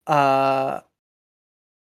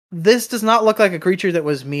 this does not look like a creature that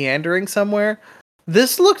was meandering somewhere.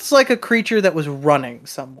 This looks like a creature that was running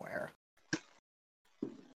somewhere. I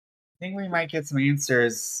think we might get some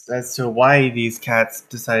answers as to why these cats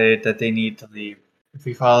decided that they need to leave if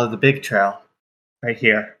we follow the big trail right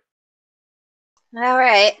here. All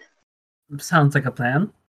right. Sounds like a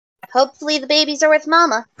plan. Hopefully the babies are with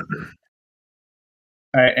Mama.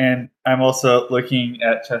 All right, and I'm also looking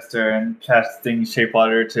at Chester and casting Shape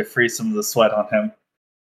Water to freeze some of the sweat on him.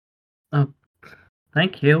 Oh,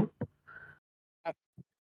 thank you.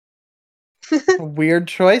 Weird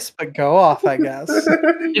choice, but go off, I guess.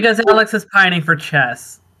 Because Alex is pining for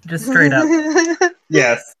chess. Just straight up.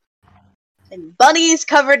 Yes. And Bunny's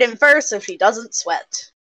covered in fur so she doesn't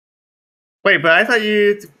sweat. Wait, but I thought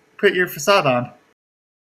you put your facade on.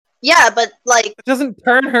 Yeah, but like It doesn't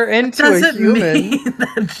turn her into a Doesn't human. mean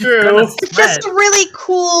that she's True. gonna it's just sweat. a really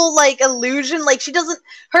cool like illusion. Like she doesn't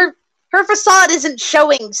her facade isn't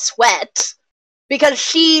showing sweat because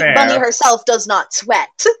Fair. Bunny herself does not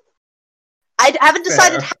sweat. I haven't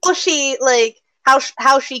decided Fair. how she like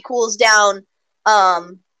how she cools down.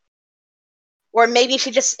 Or maybe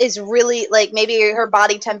she just is really like maybe her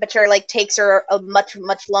body temperature like takes her a much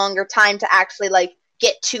longer time to actually like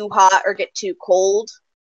get too hot or get too cold.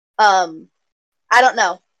 I don't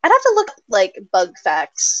know. I'd have to look up, like bug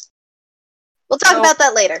facts. We'll talk Well, about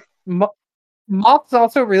that later. Moths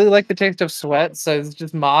also really like the taste of sweat, so it's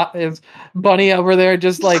just is Bunny over there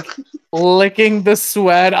just like licking the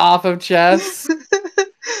sweat off of Chess.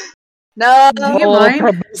 No. Do you All mind?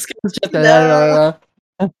 proboscis just- No.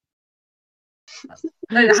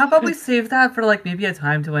 How about we save that for like maybe a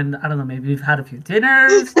time to when I don't know, maybe we've had a few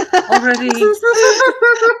dinners already.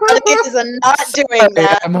 Bunny is not doing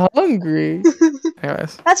that. I'm hungry.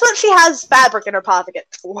 Anyways, That's what she has fabric in her pocket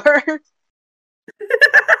for.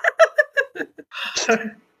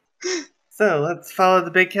 So let's follow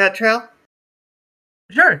the big cat trail.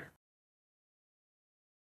 Sure.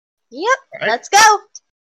 Yep, All right. let's go.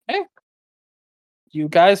 you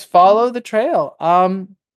guys follow the trail.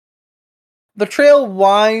 The trail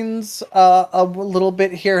winds a little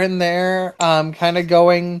bit here and there, kind of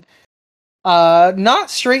going not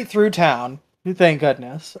straight through town, thank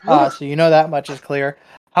goodness. So you know that much is clear.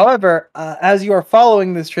 However, as you are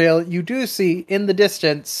following this trail, you do see in the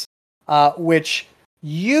distance, which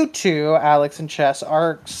you two, Alex and Chess,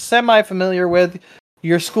 are semi-familiar with.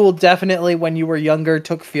 Your school definitely, when you were younger,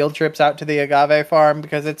 took field trips out to the agave farm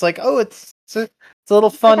because it's like, oh, it's a little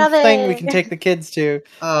fun Agave. thing we can take the kids to.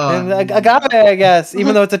 Oh, And agave, I guess,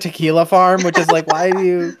 even though it's a tequila farm, which is like, why do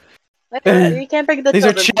you? Whatever, you can't bring the These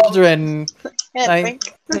are children. children. Can't I-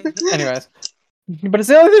 bring- Anyways, but it's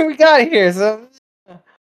the only thing we got here. So,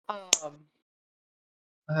 oh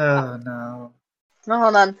no. Oh,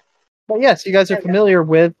 hold on. but yes, you guys are There we go. familiar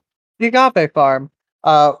with the agave farm,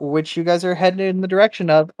 which you guys are headed in the direction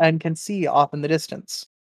of and can see off in the distance.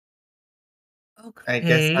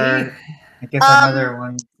 Okay. I guess another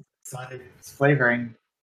one exotic flavoring.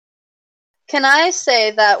 Can I say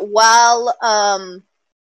that while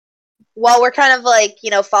we're kind of like,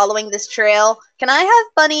 following this trail, can I have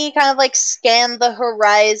Bunny kind of like scan the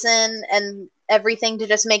horizon and everything to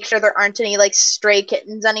just make sure there aren't any like stray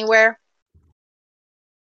kittens anywhere?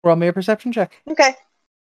 Roll me a perception check. Okay.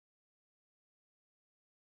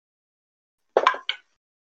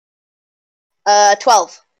 Uh,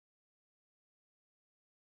 12.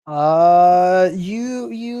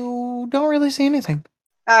 You don't really see anything.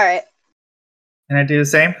 All right. Can I do the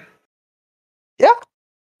same?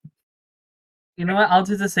 You know what? I'll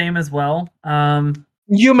do the same as well.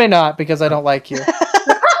 You may not because I don't like you.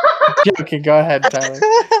 Joking. Go ahead, Tyler.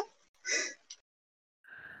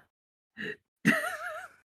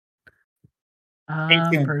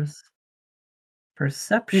 18.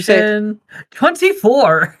 Perception.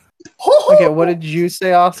 24. Okay, what did you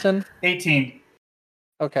say, Austin? 18.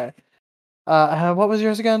 Okay. What was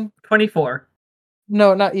yours again? 24.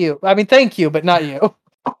 No, not you. I mean, thank you, but not you.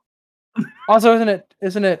 Also,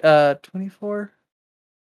 isn't it 24?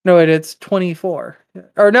 No, it's 24.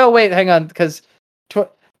 Or no, wait, hang on, because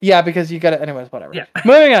because you got it. Anyways, whatever. Yeah.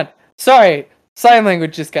 Moving on. Sorry, sign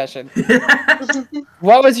language discussion.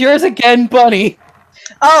 What was yours again, Bunny?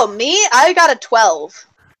 Oh, me? I got a 12.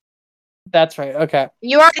 That's right. Okay.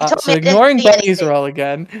 You already told So me I didn't ignoring see Bunny's anything. roll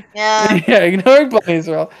again. Yeah. Yeah, ignoring Bunny's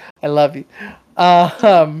roll. I love you.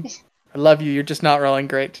 I love you. You're just not rolling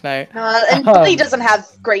great tonight. And Bunny doesn't have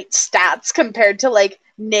great stats compared to like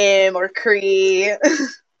Nim or Kree.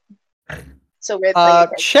 So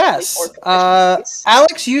weirdly, Chess.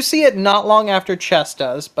 Alex, you see it not long after Chess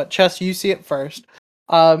does, but Chess, you see it first.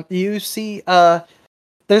 You see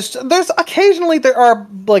there's occasionally there are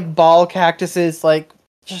like ball cactuses like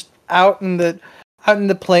just out in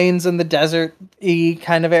the plains and the desert y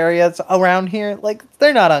kind of areas around here. Like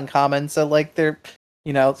they're not uncommon, so like they're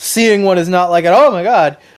seeing one is not like oh my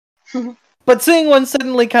god. But seeing one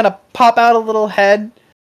suddenly kind of pop out a little head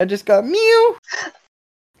and just go mew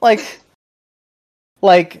like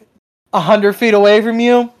 100 feet away from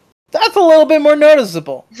you, that's a little bit more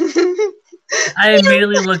noticeable. I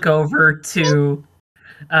immediately look over to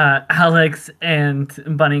Alex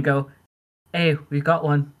and Bunny and go, hey, we got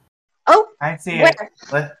one. Oh, I see where? it.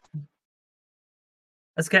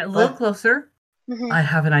 Let's get a little closer. Mhm. I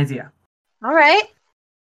have an idea. All right.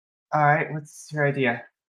 Alright, what's your idea?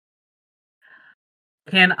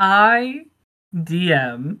 Can I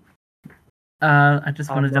DM? I just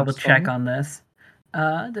want to double check Awesome. on this.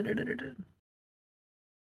 I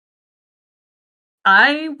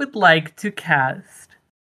would like to cast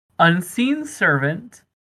Unseen Servant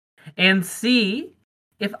and see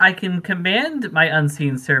if I can command my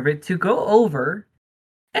Unseen Servant to go over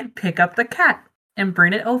and pick up the cat and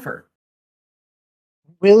bring it over.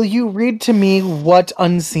 Will you read to me what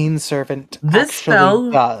Unseen Servant This actually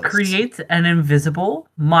spell does? creates an invisible,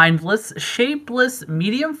 mindless, shapeless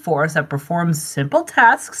medium force that performs simple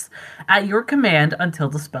tasks at your command until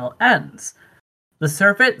the spell ends. The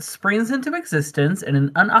serpent springs into existence in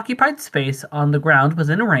an unoccupied space on the ground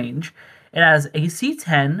within range. It has AC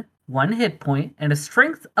 10, 1 hit point, and a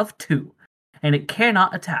strength of 2, and it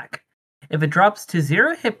cannot attack. If it drops to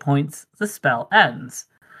 0 hit points, the spell ends.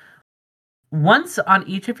 Once on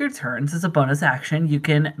each of your turns, as a bonus action, you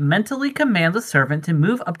can mentally command the servant to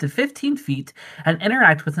move up to 15 feet and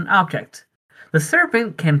interact with an object. The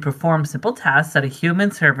servant can perform simple tasks that a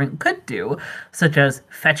human servant could do, such as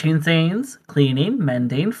fetching things, cleaning,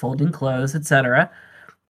 mending, folding clothes, etc.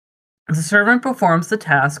 The servant performs the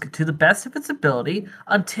task to the best of its ability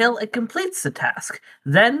until it completes the task,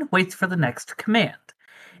 then waits for the next command.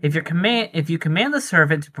 If you command the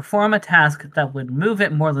servant to perform a task that would move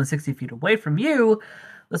it more than 60 feet away from you,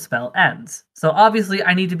 the spell ends. So obviously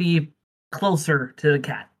I need to be closer to the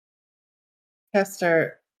cat.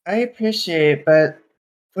 Chester, I appreciate, but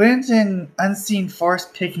wouldn't an unseen force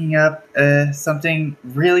picking up something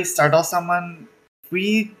really startle someone?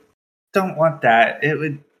 We don't want that. It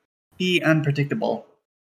would be unpredictable.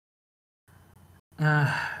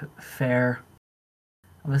 Fair.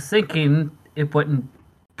 I was thinking it wouldn't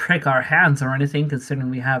prick our hands or anything, considering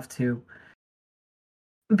we have to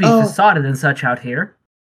be facaded and such out here.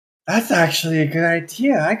 That's actually a good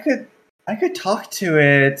idea. I could talk to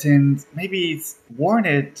it and maybe warn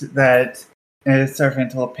it that a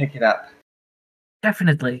servant will pick it up.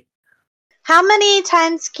 Definitely. How many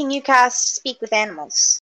times can you cast Speak with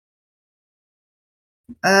Animals?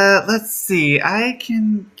 Let's see. I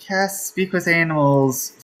can cast Speak with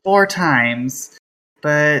Animals 4 times,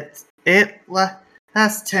 but it lasts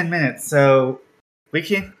 10 minutes, so we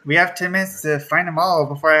have 10 minutes to find them all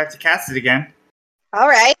before I have to cast it again. All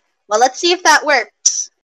right. Well, let's see if that works.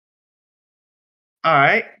 All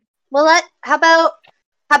right. Well, how about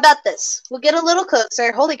this? We'll get a little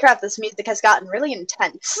closer. Holy crap, this music has gotten really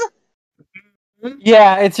intense.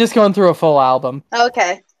 Yeah, it's just going through a full album.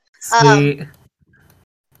 Okay. Sweet.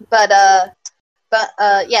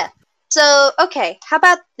 Yeah. So, okay, how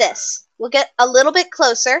about this? We'll get a little bit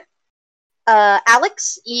closer.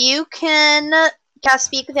 Alex, you can cast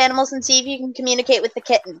Speak with Animals and see if you can communicate with the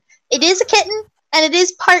kitten. It is a kitten, and it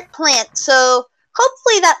is part plant, so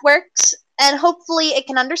hopefully that works, and hopefully it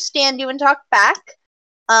can understand you and talk back.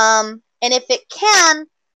 And if it can,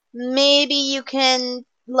 maybe you can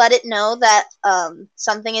let it know that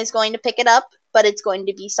something is going to pick it up, but it's going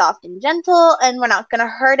to be soft and gentle, and we're not going to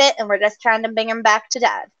hurt it, and we're just trying to bring him back to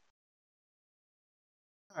Dad.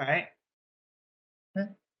 All right.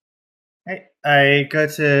 I go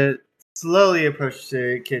to slowly approach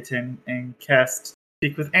the kitten and cast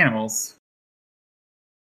Speak with Animals.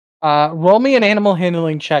 Roll me an animal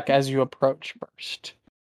handling check as you approach first.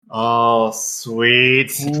 Oh,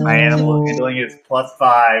 sweet. My animal Ooh. handling is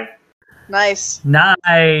 +5. Nice.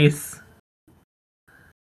 Nice.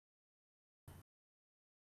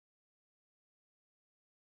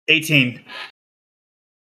 18.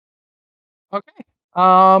 Okay.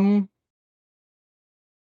 The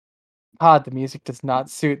music does not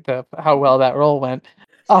suit how well that roll went.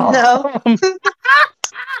 No.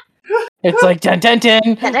 It's like dun dun dun.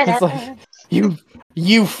 It's like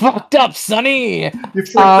you fucked up, Sonny. You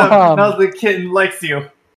fucked up. Um, Now the kitten likes you.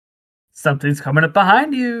 Something's coming up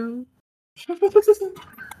behind you.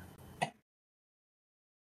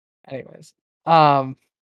 Anyways, the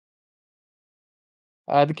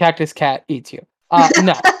cactus cat eats you.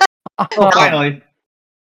 No. Oh, finally.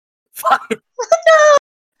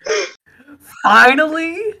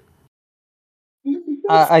 Finally?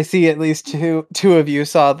 I see at least two of you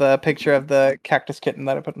saw the picture of the cactus kitten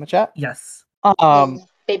that I put in the chat. Yes. Oh,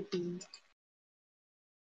 baby.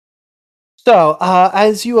 So,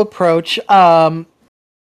 as you approach, the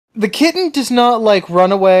kitten does not like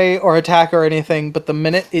run away or attack or anything, but the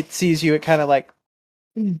minute it sees you, it kind of like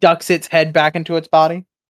ducks its head back into its body.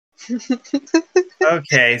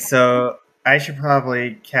 Okay, so I should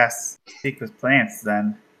probably cast Speak with Plants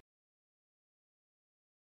then.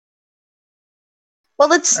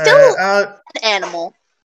 Well, it's still Uh, an animal.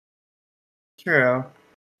 true.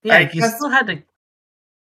 Yeah, I you guess- still had to.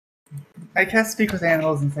 I cast Speak with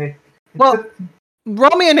Animals and say, Well,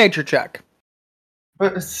 roll me a nature check.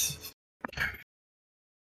 but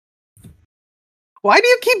Why do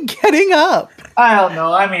you keep getting up? I don't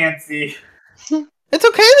know. I'm antsy. It's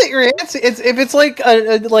okay that you're antsy. If it's like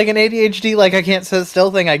like an ADHD, like I can't sit still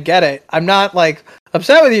thing, I get it. I'm not like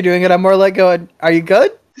upset with you doing it. I'm more like going, "Are you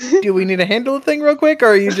good? Do we need to handle the thing real quick, or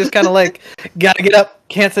are you just kind of like gotta get up,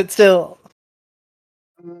 can't sit still?"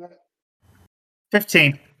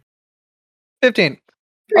 15. 15.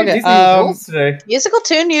 Pretty Okay, decent rolls today. Musical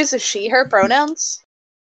Tune uses she, her pronouns.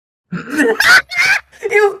 You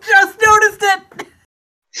just noticed it!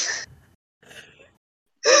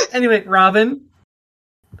 Anyway, Robin.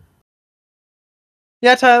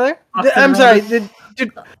 Yeah, Tyler. Austin I'm rolled sorry.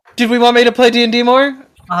 Did we want me to play D&D more?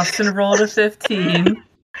 Austin rolled a 15.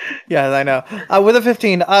 Yeah, I know. With a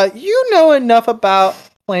 15, you know enough about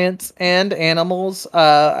plants and animals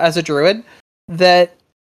as a druid that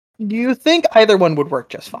you think either one would work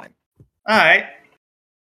just fine. Alright.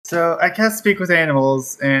 So I cast Speak with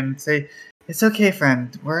Animals and say, "It's okay,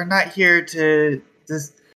 friend. We're not here to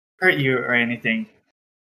just hurt you or anything."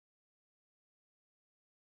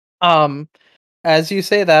 As you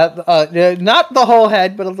say that, not the whole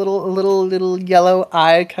head, but a little yellow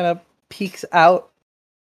eye kind of peeks out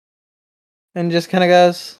and just kind of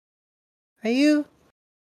goes, "Are you?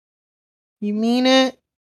 You mean it?"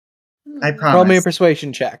 I promise. Roll me a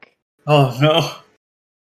persuasion check. Oh no.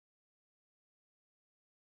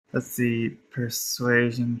 Let's see.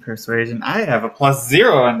 Persuasion. I have a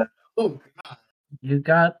 +0 on that. Oh, You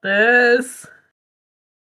got this.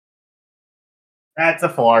 that's a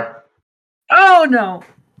 4. Oh no!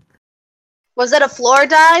 Was it a floor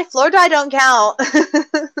die? Floor die don't count.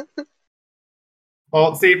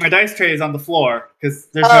 Well, see, my dice tray is on the floor because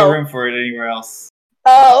there's Oh. no room for it anywhere else.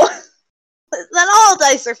 Oh. Then all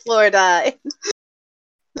dice are floor die.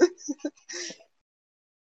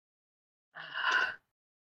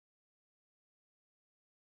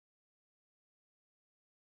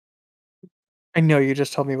 I know you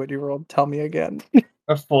just told me what you rolled. Tell me again.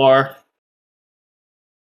 A 4.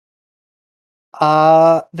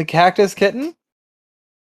 The cactus kitten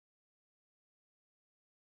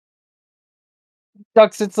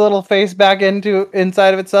ducks its little face back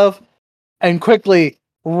inside of itself and quickly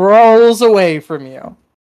rolls away from you.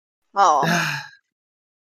 Oh.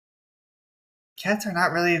 Cats are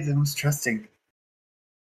not really the most trusting.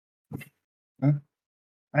 Huh?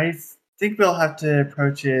 I think we'll have to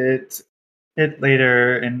approach it a bit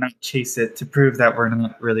later and not chase it to prove that we're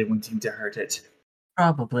not really wanting to hurt it.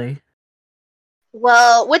 Probably.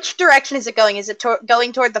 Well, which direction is it going? Is it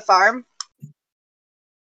going toward the farm?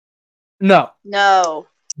 No, No.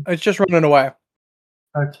 it's just running away.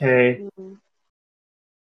 Okay, Mm.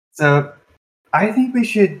 so I think we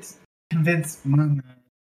should convince Mama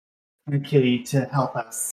and Kitty to help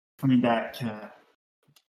us find that cat.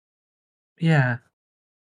 Yeah.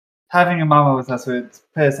 Having a mama with us would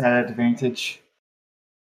put us at an advantage.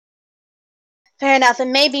 Fair enough,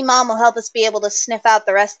 and maybe Mom will help us be able to sniff out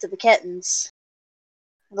the rest of the kittens.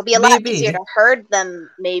 It'll be a lot Maybe. easier to herd them,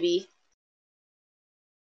 maybe.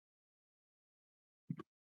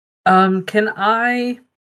 Can I?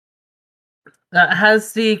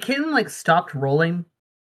 Has the kitten like stopped rolling?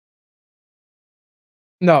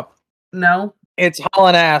 No, No. it's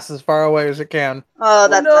hauling ass as far away as it can. Oh, Oh,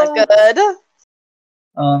 that's no. not good.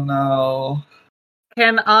 Oh no.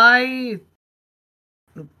 Can I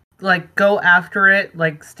like go after it,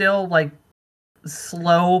 like still like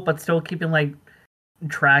slow, but still keeping like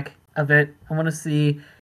track of it? I want to see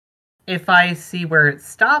if I see where it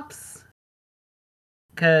stops,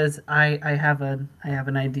 because I have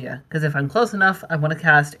an idea. Because if I'm close enough, I want to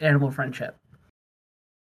cast Animal Friendship.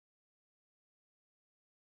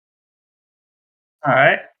 All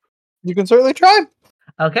right. You can certainly try.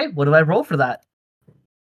 Okay, what do I roll for that?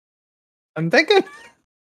 I'm thinking.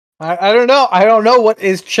 I don't know. I don't know what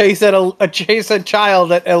is chase a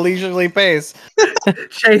child at a leisurely pace.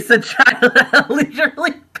 Chase a child at a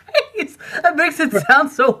leisurely pace. That makes it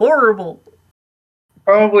sound so horrible.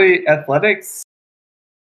 Probably athletics.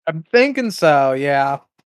 I'm thinking so. Yeah.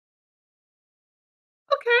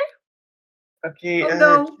 Okay. Okay. Oh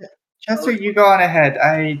no. Chester, you go on ahead.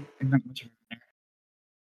 I am not much of a-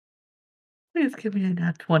 Please give me a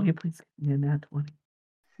nat 20. Please give me a nat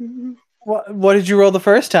 20. What did you roll the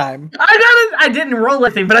first time? I didn't roll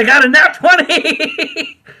anything, but I got a nat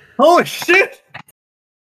 20! Holy shit!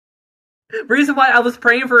 Reason why I was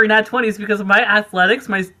praying for a nat 20 is because of my athletics.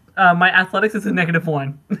 My athletics is a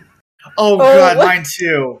 -1. Oh god, mine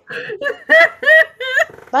too.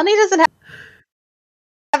 Bunny doesn't have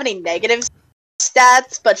any negative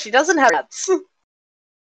stats, but she doesn't have stats.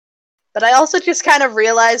 But I also just kind of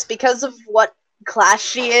realized because of what class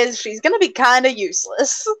she is, she's gonna be kind of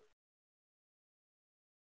useless.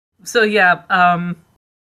 So yeah,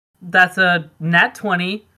 that's a nat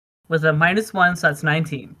 20 with a -1, so that's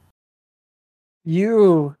 19.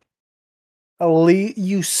 You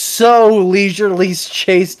so leisurely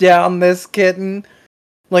chase down this kitten,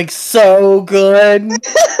 like so good.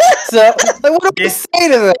 So, like, what do I say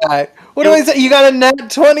to that? What do I say? You got a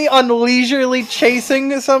nat 20 on leisurely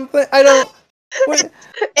chasing something? I don't. What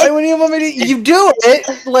do you want me to? You do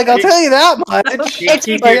it. Like, I'll tell you that much. It's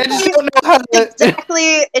Like, I just don't know how to.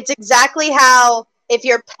 it's exactly how if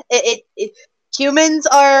you're humans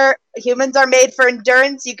are made for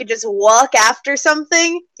endurance. You could just walk after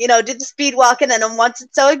something, do the speed walking, and then once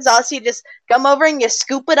it's so exhausted, you just come over and you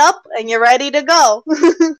scoop it up and you're ready to go.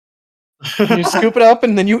 You scoop it up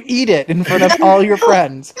and then you eat it in front of all your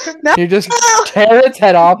friends. No. You just tear its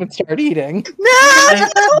head off and start eating. No!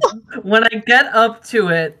 When I get up to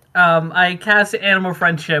it, I cast Animal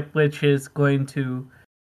Friendship, which is going to,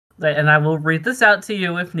 and I will read this out to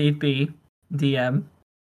you if need be, DM.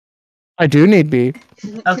 I do need be.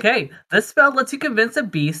 Okay, this spell lets you convince a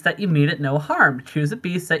beast that you mean it no harm. Choose a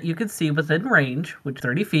beast that you can see within range, which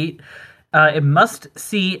 30 feet. It must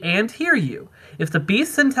see and hear you. If the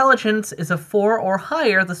beast's intelligence is a 4 or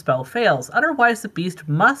higher, the spell fails. Otherwise, the beast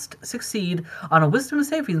must succeed on a wisdom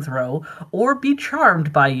saving throw or be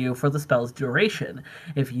charmed by you for the spell's duration.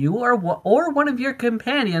 If you or one of your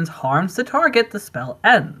companions harms the target, the spell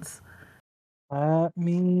ends.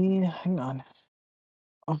 Hang on.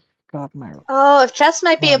 Oh God, my. Oh, if Chess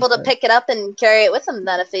might be able to Okay. pick it up and carry it with him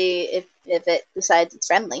then if it decides it's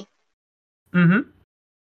friendly. Mm-hmm.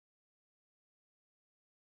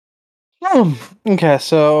 Okay,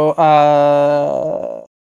 so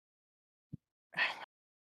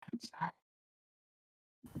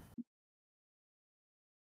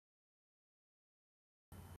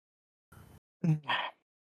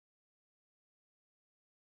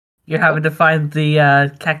You're having to find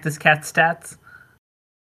the Cactus Cat stats.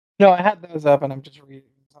 no, I had those up and I'm just reading.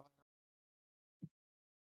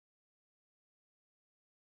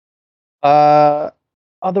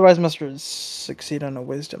 Otherwise must succeed on a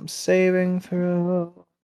wisdom saving throw.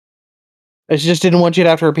 I just didn't want you to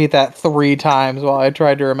have to repeat that 3 times while I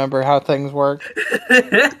tried to remember how things work.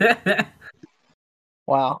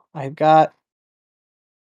 Wow, I've got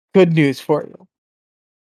good news for you.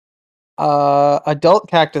 Adult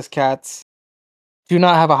cactus cats do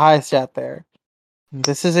not have a high stat there.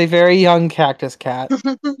 This is a very young cactus cat,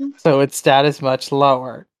 so its stat is much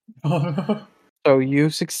lower. So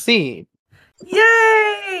you succeed.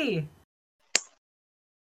 Yay!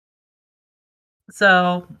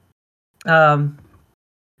 So,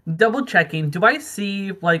 double checking. Do I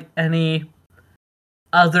see like any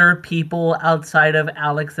other people outside of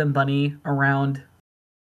Alex and Bunny around?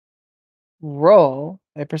 Roll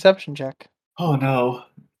a perception check. Oh no.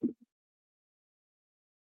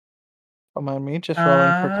 Don't mind me just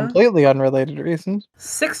rolling for completely unrelated reasons.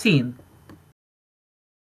 16.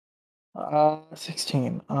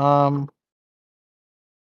 16.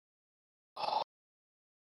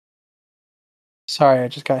 Sorry, I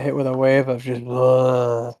just got hit with a wave of just.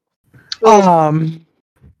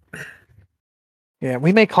 Yeah,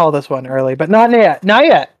 we may call this one early, but not yet. Not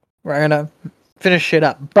yet. We're gonna finish shit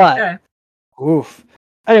up, but Okay. oof.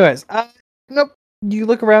 Anyways, nope. You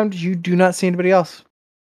look around. You do not see anybody else.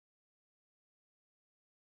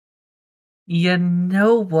 You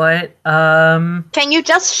know what? Can you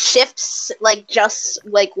just shift just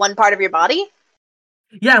one part of your body?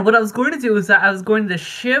 Yeah, what I was going to do is that I was going to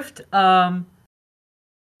shift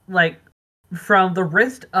like from the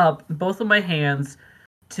wrist up, both of my hands,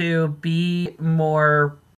 to be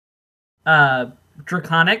more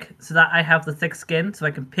draconic, so that I have the thick skin, so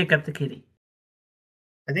I can pick up the kitty.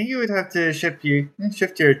 I think you would have to shift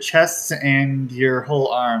your chest and your whole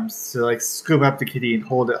arms to scoop up the kitty and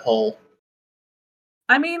hold it whole.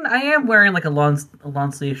 I mean, I am wearing a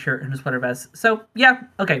long sleeve shirt and a sweater vest, so yeah,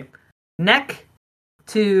 okay. Neck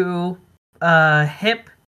to hip,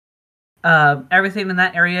 everything in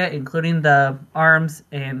that area, including the arms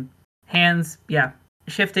and hands, yeah,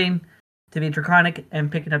 shifting to be draconic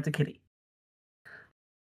and picking up the kitty.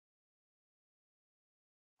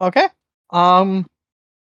 Okay. Oh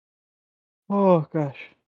gosh.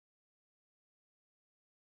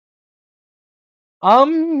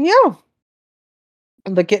 Yeah.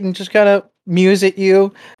 The kitten just kind of mews at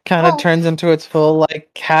you, kind of turns into its full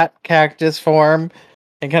cat cactus form,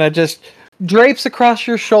 and kind of just drapes across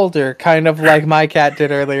your shoulder, kind of like my cat did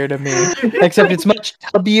earlier to me. Except it's much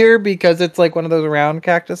tubbier because it's one of those round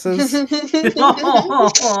cactuses.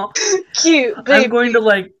 Cute, baby.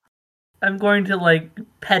 I'm going to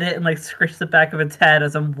pet it and scratch the back of its head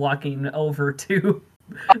as I'm walking over to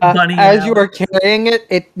Bunny. As you are carrying it,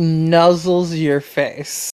 it nuzzles your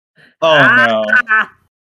face. Oh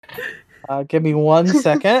no. Give me 1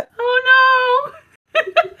 second. Oh no!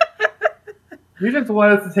 You just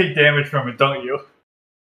want us to take damage from it, don't you?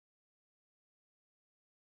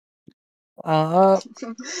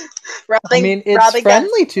 It's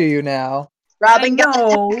friendly to you now. Robin got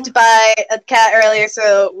attacked by a cat earlier,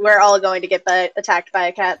 so we're all going to get attacked by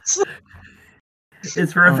a cat.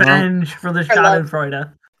 It's revenge for the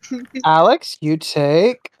Schadenfreude. Alex, you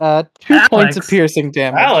take 2 points of piercing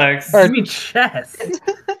damage. Alex? You mean Chess?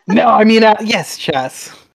 No, I mean, yes,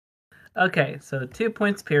 Chess. Okay, so 2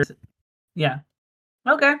 points piercing. Yeah.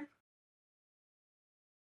 Okay.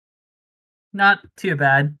 Not too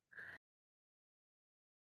bad.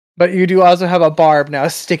 But you do also have a barb now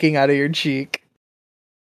sticking out of your cheek.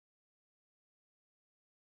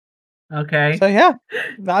 Okay. So yeah,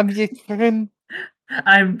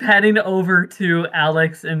 I'm heading over to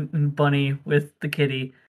Alex and Bunny with the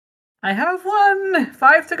kitty. I have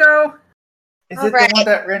 5 to go. Is it the one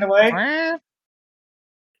that ran away?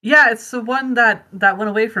 Yeah, it's the one that went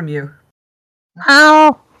away from you.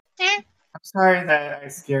 Ow! I'm sorry that I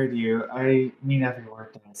scared you. I mean every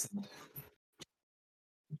word that I said.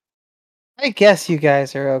 I guess you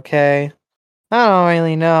guys are okay. I don't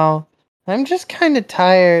really know. I'm just kind of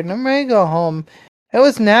tired and I'm ready to go home. It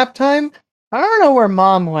was nap time. I don't know where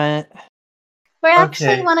Mom went. We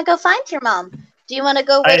actually want to go find your mom. Do you want to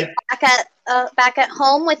go wait back at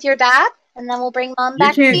home with your dad, and then we'll bring Mom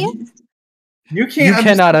back to you? You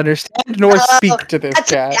cannot understand nor speak to this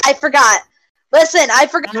cat. I forgot. Listen, I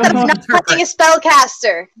forgot that I'm not playing a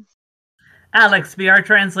spellcaster. Alex, be our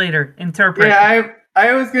translator. Interpret. Yeah,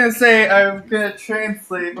 I was gonna say I'm gonna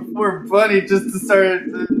translate before Bunny just started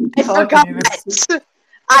talking.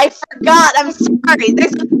 I forgot. I'm sorry.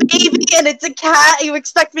 There's a baby and it's a cat. You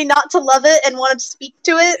expect me not to love it and want to speak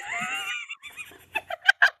to it?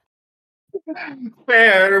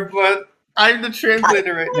 Fair, but I'm the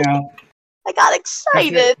translator right now. I got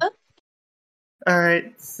excited.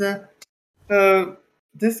 Alright, so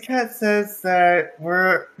this cat says that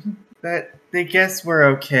they guess we're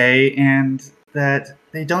okay and that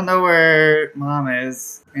they don't know where Mom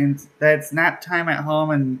is and that it's nap time at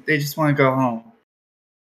home and they just want to go home.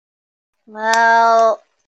 Well,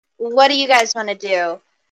 what do you guys want to do?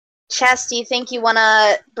 Chess, do you think you want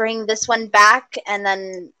to bring this one back and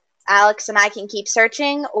then Alex and I can keep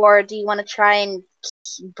searching? Or do you want to try and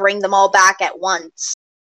bring them all back at once?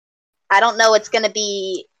 I don't know what's going to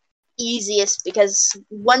be easiest because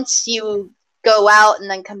once you go out and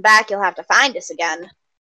then come back, you'll have to find us again.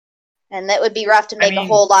 And that would be rough to make a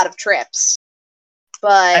whole lot of trips.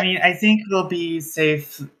 But I think we'll be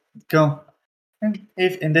safe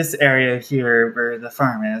if in this area here where the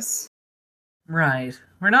farm is. Right.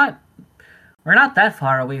 We're not that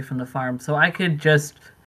far away from the farm, so I could just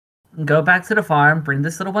go back to the farm, bring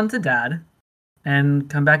this little one to Dad, and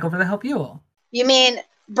come back over to help you all. You mean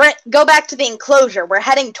go back to the enclosure? We're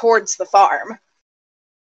heading towards the farm.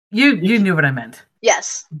 You knew what I meant.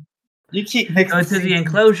 Yes. You keep mixing. Go to the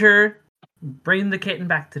enclosure, bring the kitten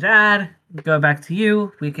back to Dad, go back to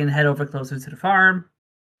you. We can head over closer to the farm.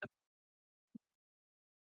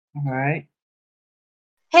 All right.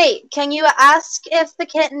 Hey, can you ask if the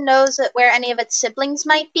kitten knows where any of its siblings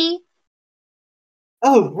might be?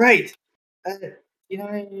 Oh, right. You know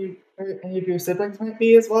where any of your siblings might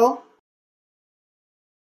be as well?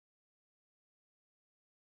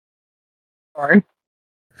 Sorry.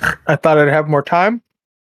 I thought I'd have more time.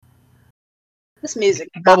 This music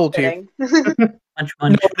is Bubble not tea. fitting. Munch, No,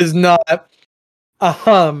 munch, it is not.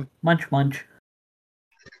 munch, munch.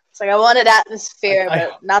 It's like I wanted atmosphere, I-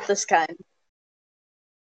 but not this kind.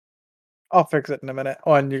 I'll fix it in a minute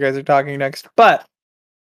when you guys are talking next. But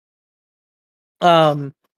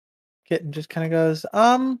Kitten just kind of goes,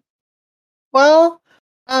 well,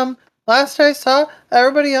 last I saw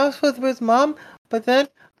everybody else with Mom, but then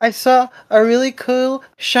I saw a really cool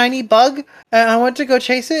shiny bug, and I went to go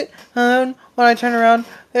chase it, and when I turned around,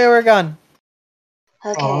 they were gone.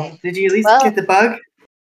 Okay. Oh, did you at least Well- get the bug?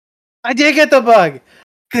 I did get the bug.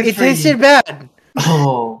 Good It for you. tasted bad.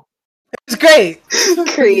 Oh. It was great.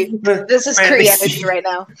 Cree. But This is at Cree least- energy right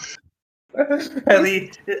now. at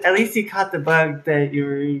least you caught the bug that you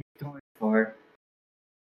were going for.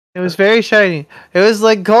 It was very shiny. It was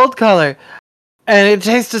like gold color, and it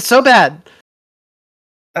tasted so bad.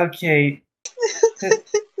 Okay, This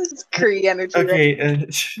is Cree energy. right okay,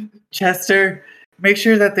 Chester, make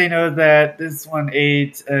sure that they know that this one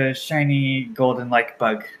ate a shiny golden-like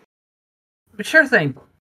bug. Sure thing.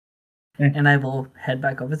 Yeah. And I will head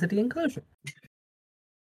back over to the enclosure.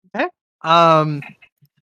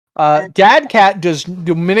 Dad Cat does.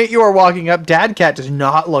 The minute you are walking up, Dad Cat does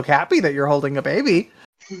not look happy that you're holding a baby.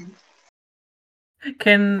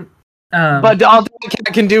 Can But all Dad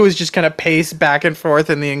Cat can do is just kind of pace back and forth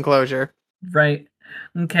in the enclosure. right.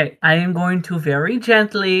 Okay, I am going to very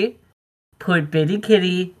gently put Bitty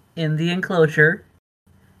Kitty in the enclosure,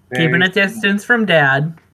 keeping Very a distance from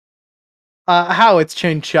Dad. How it's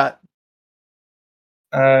chained shut.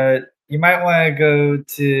 You might want to go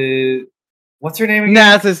to what's her name again?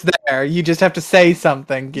 Naz is there. You just have to say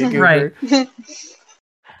something, Gigoober. Right.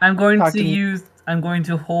 I'm going Talk to to me. use. I'm going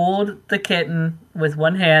to hold the kitten with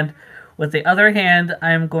one hand. With the other hand,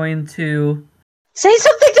 I'm going to. Say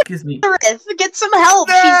something to Excuse me. Riff. Get some help.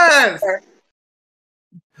 Naz!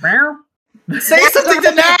 Meow. Say something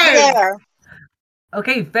to Naz! There.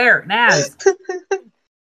 Okay, fair. Naz.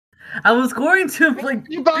 I was going to like.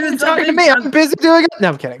 You're do talking to me. something- I'm busy doing it. No,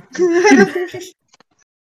 I'm kidding. Could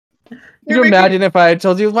you imagine if I had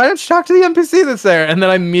told you, why don't you talk to the NPC that's there? And then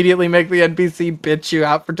I immediately make the NPC bitch you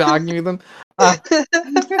out for talking to them. Naz,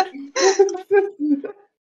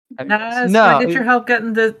 can No. I get your help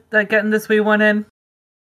getting this wee one in?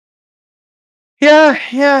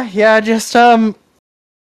 Yeah. Just I'm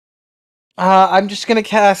just gonna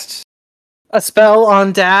cast a spell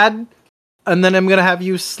on Dad, and then I'm gonna have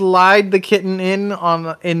you slide the kitten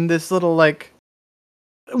in this little like.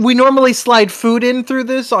 We normally slide food in through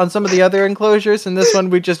this on some of the other enclosures, and this one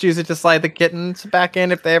we just use it to slide the kittens back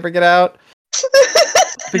in if they ever get out.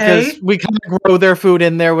 Because Okay. we kind of grow their food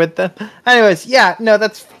in there with them. Anyways, yeah.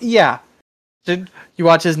 Did you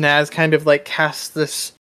watch as Naz kind of like casts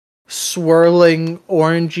this swirling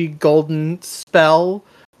orangey golden spell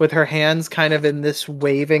with her hands kind of in this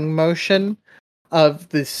waving motion of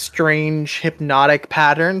this strange hypnotic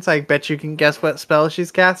patterns? I bet you can guess what spell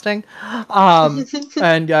she's casting. And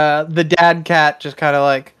the Dad Cat just kind of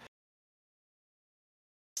like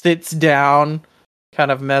sits down,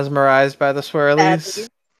 kind of mesmerized by the swirlies.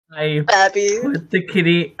 I Babby. put the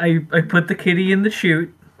kitty. I put the kitty in the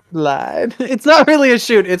chute. Lied. It's not really a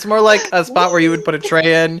chute. It's more like a spot where you would put a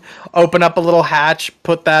tray in, open up a little hatch,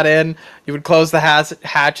 put that in. You would close the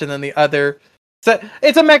hatch, and then the other. So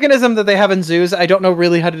it's a mechanism that they have in zoos. I don't know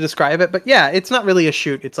really how to describe it, but yeah, it's not really a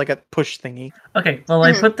chute. It's like a push thingy, Okay, well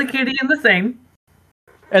I put the kitty in the thing.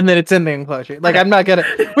 and then it's in the enclosure. Like I'm not gonna.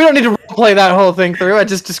 We don't need to play that whole thing through. I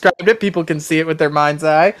just described it. People can see it with their mind's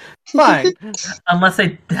eye. Fine. Unless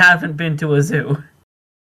I haven't been to a zoo.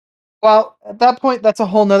 Well, at that point, that's a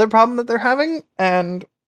whole nother problem that they're having, and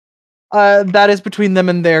that is between them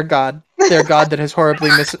and their god that has horribly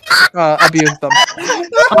abused them.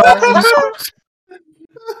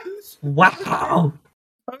 Wow.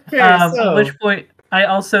 Okay, At so which point, I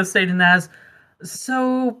also say to Naz,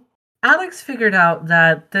 so Alex figured out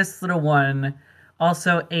that this little one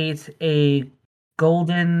also ate a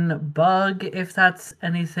golden bug, if that's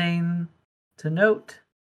anything to note.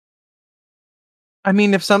 I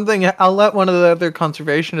mean, if something, I'll let one of the other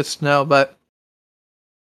conservationists know, but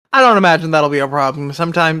I don't imagine that'll be a problem.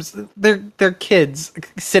 Sometimes they're kids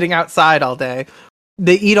sitting outside all day.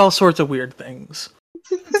 they eat all sorts of weird things.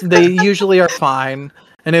 They usually are fine,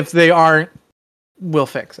 and if they aren't, we'll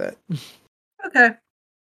fix it. Okay.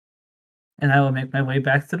 And I will make my way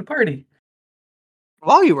back to the party.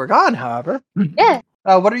 While you were gone, however, Yeah.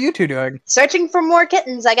 what are you two doing? Searching for more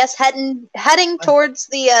kittens, I guess. Heading towards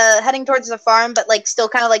the farm, but like still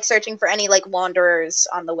kind of like searching for any like wanderers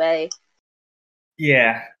on the way.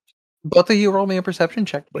 Yeah. Both of you roll me a perception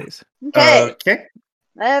check, please. Okay. Okay.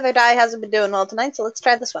 My other die hasn't been doing well tonight, so let's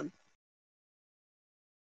try this one.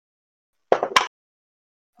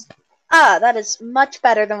 That is much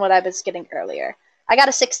better than what I was getting earlier. I got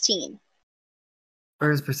a 16.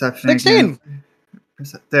 Where's perception? 16. again?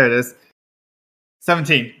 There it is.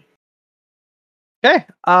 17. Okay.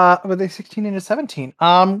 Were they 16 into 17?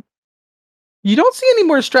 You don't see any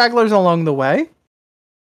more stragglers along the way.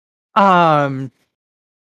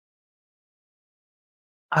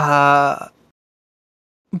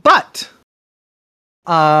 But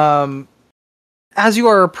as you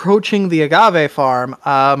are approaching the agave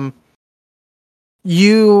farm,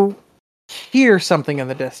 you hear something in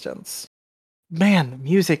the distance. Man, the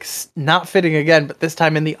music's not fitting again, but this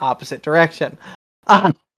time in the opposite direction.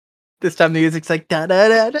 This time the music's like da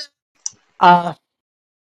da da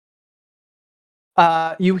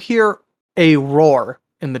da. You hear a roar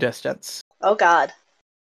in the distance, Oh God.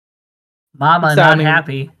 Mama Sounding- not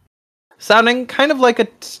happy. sounding kind of like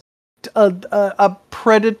a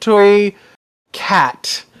predatory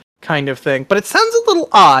cat kind of thing, but it sounds a little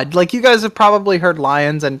odd. Like, you guys have probably heard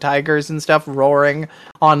lions and tigers and stuff roaring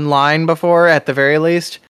online before, at the very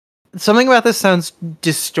least. Something about this sounds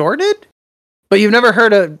distorted, but you've never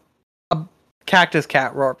heard a cactus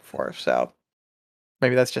cat roar before, so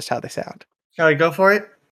maybe that's just how they sound. Shall I go for it?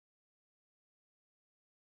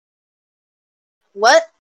 What?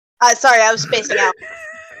 Sorry, I was spacing out.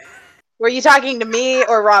 Were you talking to me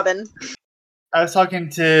or Robin? I was talking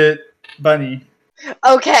to Bunny.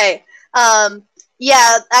 Okay.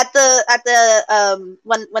 Yeah, at the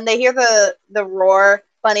when they hear the roar,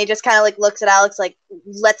 Bunny just kind of like looks at Alex like,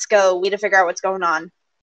 "Let's go. We need to figure out what's going on."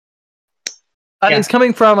 Yeah. It's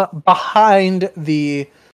coming from behind the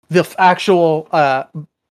actual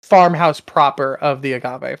farmhouse proper of the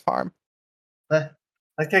agave farm.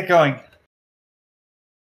 Let's get going.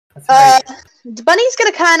 That's Uh, right. Bunny's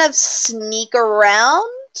gonna kind of sneak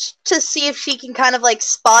around to see if she can kind of like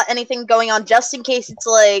spot anything going on, just in case it's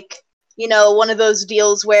like, you know, one of those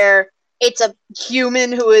deals where it's a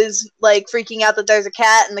human who is like freaking out that there's a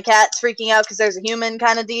cat, and the cat's freaking out because there's a human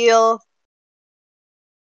kind of deal.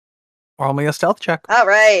 Roll me a stealth check. All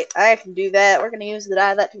right, I can do that. We're gonna use the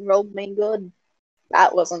die that rolled me good.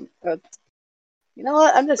 That wasn't good. You know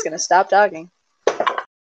what? I'm just gonna stop talking.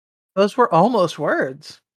 Those were almost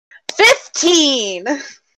words. 15.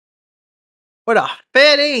 What a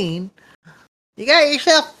 15! You got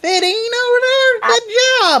yourself 15 over there? Good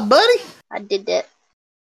job, buddy! I did that.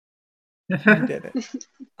 You did it.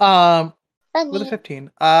 With a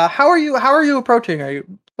 15. How are you approaching? Are you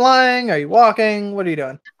flying? Are you walking? What are you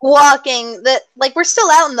doing? Walking. That like we're still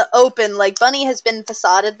out in the open. Like Bunny has been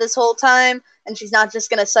facaded this whole time, and she's not just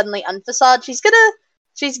gonna suddenly unfacade. She's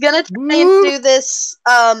gonna try and do this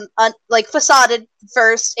like facaded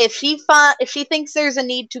first. If she thinks there's a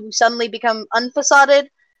need to suddenly become unfacaded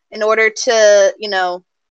in order to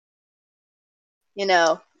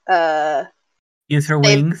Use her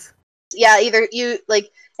They- wings. yeah, either you like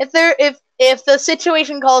if the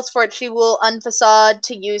situation calls for it, she will unfacade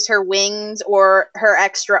to use her wings or her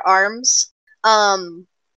extra arms,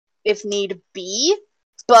 if need be.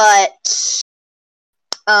 But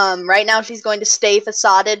right now she's going to stay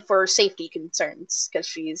facaded for safety concerns because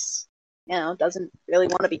she's doesn't really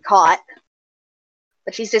want to be caught.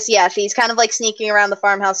 But she's kind of like sneaking around the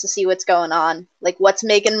farmhouse to see what's going on, like what's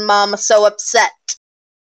making Mama so upset.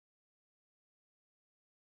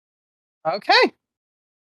 Okay.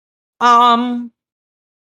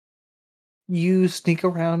 You sneak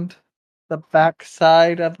around the back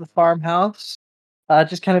side of the farmhouse,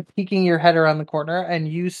 just kind of peeking your head around the corner, and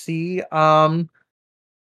you see a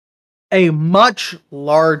much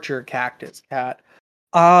larger cactus cat.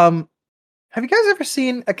 Have you guys ever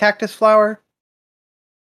seen a cactus flower?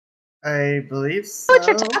 I believe so. What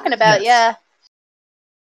you're talking about, Yes. yeah.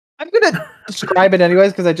 I'm gonna describe it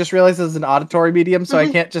anyways because I just realized this is an auditory medium, so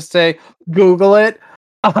I can't just say Google it.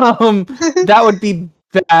 That would be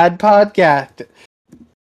bad podcast.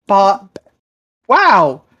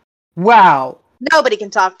 Wow. Nobody can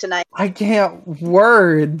talk tonight. I can't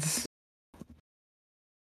words.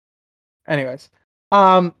 Anyways,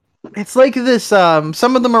 it's like this.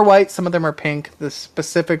 Some of them are white, some of them are pink. The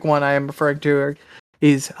specific one I am referring to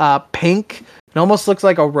is pink. It almost looks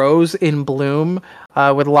like a rose in bloom,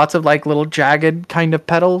 with lots of like little jagged kind of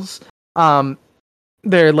petals.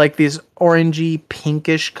 They're like these orangey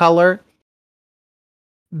pinkish color.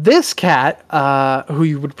 This cat, who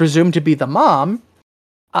you would presume to be the mom,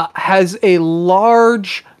 has a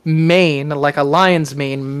large mane, like a lion's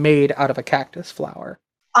mane, made out of a cactus flower.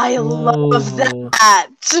 I love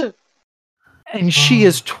that. And she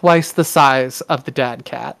is twice the size of the dad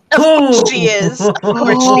cat. Of course she is. Of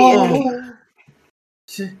course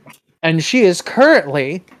she is. And she is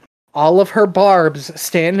currently, all of her barbs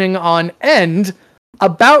standing on end,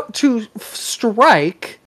 about to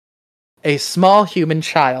strike a small human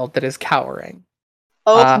child that is cowering.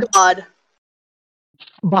 Oh God.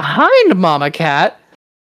 Behind Mama Cat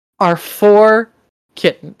are 4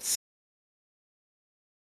 kittens.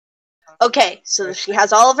 Okay, so she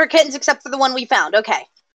has all of her kittens except for the one we found. Okay.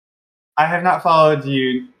 I have not followed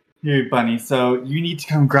you, Bunny, so you need to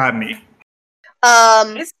come grab me.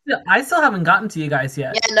 I still haven't gotten to you guys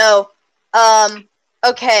yet. Yeah, no.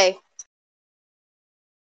 Okay.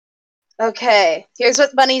 Okay, here's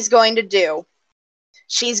what Bunny's going to do.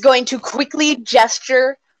 She's going to quickly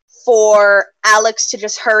gesture for Alex to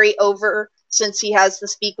just hurry over since he has to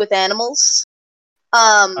speak with animals.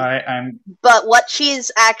 But what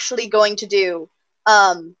she's actually going to do,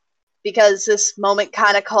 because this moment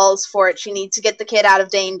kind of calls for it, she needs to get the kid out of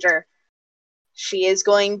danger. She is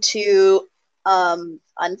going to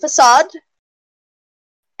unfacade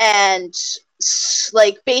and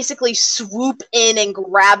like basically swoop in and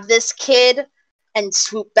grab this kid and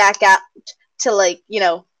swoop back out to like, you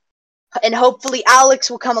know, and hopefully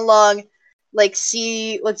Alex will come along, like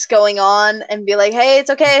see what's going on and be like, hey,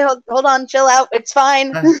 it's okay, hold on, chill out, it's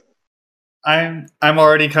fine. I'm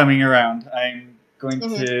already coming around. I'm going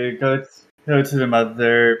to go to the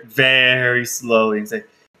mother very slowly and say,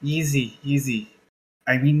 easy.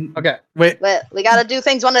 I mean, okay, wait. We gotta do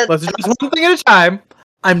things one at a time. Let's do just one thing at a time.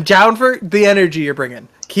 I'm down for the energy you're bringing.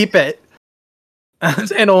 Keep it.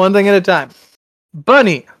 Let's handle one thing at a time.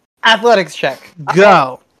 Bunny, athletics check.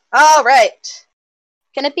 Go. All right.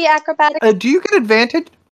 Can it be acrobatic? Do you get advantage?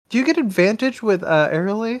 Do you get advantage with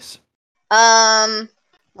aerial ace? Hold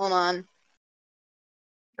on.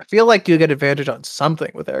 I feel like you get advantage on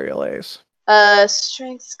something with aerial ace.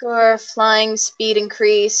 Strength score, flying speed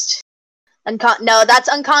increased. No, that's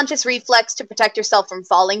unconscious reflex to protect yourself from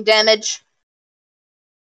falling damage.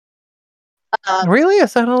 Really?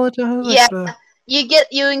 Is that all it does? Yeah.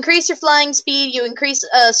 You increase your flying speed, you increase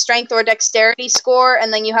strength or dexterity score,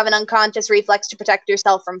 and then you have an unconscious reflex to protect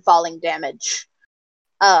yourself from falling damage.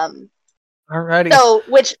 Alrighty. So,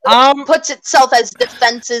 which puts itself as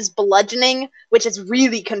defenses bludgeoning, which is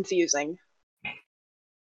really confusing.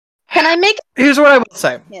 Can I make? Here's what I will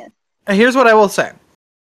say. Yeah. Here's what I will say.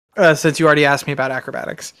 Since you already asked me about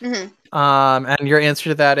acrobatics, and your answer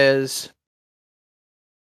to that is.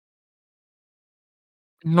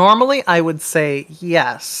 Normally, I would say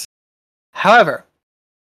yes. However,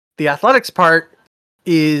 the athletics part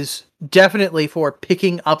is definitely for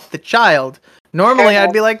picking up the child. Normally,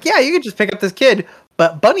 I'd be like, yeah, you could just pick up this kid,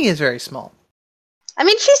 but Bunny is very small. I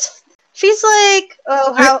mean, she's like,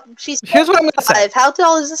 Here's what I'm gonna say. How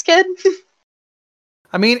tall is this kid?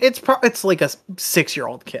 I mean, it's like a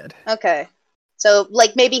 6-year-old kid. Okay, so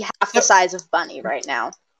like maybe half the size of Bunny right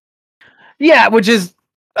now. Yeah, which is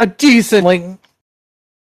a decent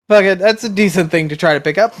Fuck it, that's a decent thing to try to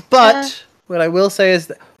pick up. But what I will say is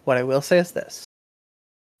this: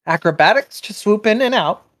 acrobatics to swoop in and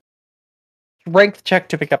out. Strength check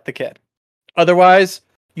to pick up the kid. Otherwise,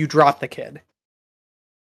 you drop the kid.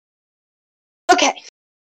 Okay.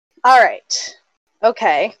 All right.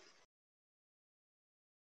 Okay.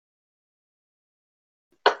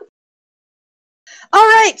 All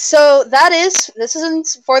right. So this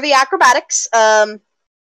is for the acrobatics.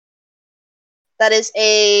 That is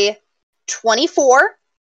a 24.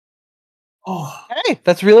 Oh, hey,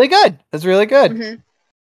 that's really good. That's really good. Mm-hmm.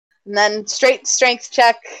 And then straight strength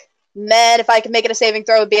check. Man, if I could make it a saving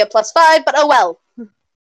throw, it would be a +5. But oh well.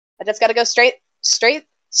 I just got to go straight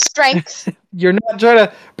strength. You're not trying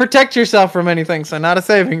to protect yourself from anything, so not a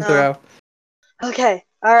saving throw. Okay.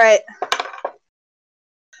 All right.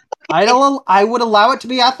 I would allow it to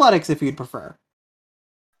be athletics if you'd prefer.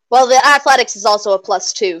 Well, the athletics is also a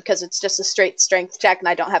 +2 because it's just a straight strength check, and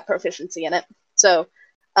I don't have proficiency in it. So,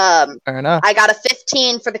 fair enough. I got a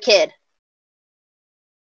 15 for the kid.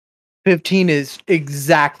 15 is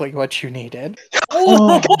exactly what you needed.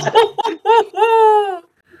 Oh,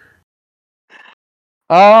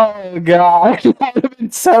 Oh god, that would have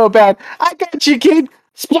been so bad. I got you, kid.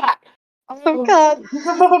 Splat. Oh god.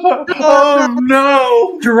 Oh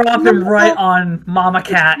no! Drop him right on Mama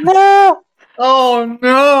Cat. No. Oh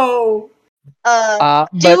no!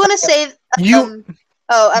 Do you But want to say? you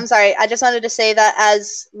Oh, I'm sorry. I just wanted to say that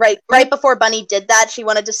as right before Bunny did that, she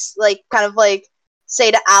wanted to kind of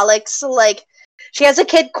say to Alex she has a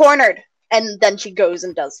kid cornered, and then she goes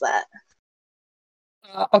and does that.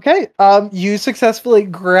 okay. You successfully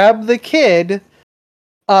grab the kid.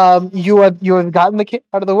 You have gotten the kid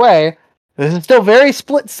out of the way. This is still very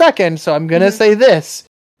split second, so I'm gonna say this: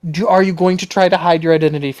 are you going to try to hide your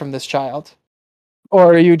identity from this child,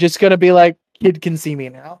 or are you just gonna be like, "Kid can see me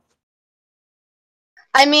now"?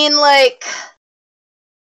 I mean, I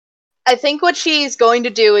think what she's going to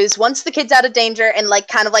do is once the kid's out of danger and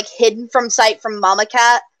kind of hidden from sight from Mama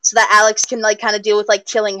Cat, so that Alex can kind of deal with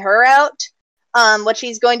chilling her out. What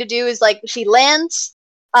she's going to do is she lands,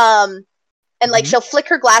 and she'll flick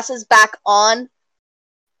her glasses back on.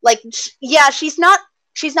 She's gonna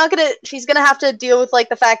have to deal with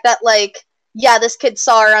the fact that this kid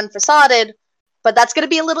saw her unfacaded, but that's gonna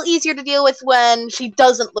be a little easier to deal with when she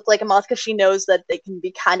doesn't look like a moth because she knows that they can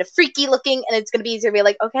be kind of freaky looking, and it's gonna be easier to be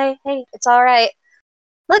like, okay, hey, it's all right.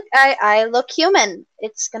 Look, I look human.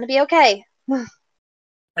 It's gonna be okay.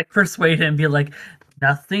 Persuade him, be like,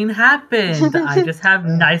 nothing happened. I just have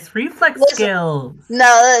nice reflex skills.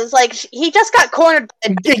 No, it's he just got cornered by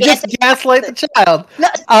a Just gaslight the child. No,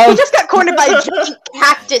 he just got cornered by a giant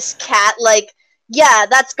cactus cat. Yeah,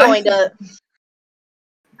 that's going to.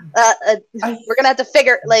 We're gonna have to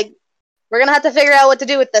figure out what to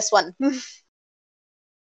do with this one.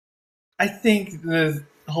 I think the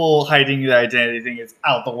whole hiding the identity thing is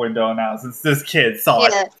out the window now since this kid saw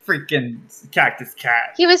a freaking cactus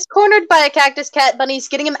cat. He was cornered by a cactus cat. Bunny's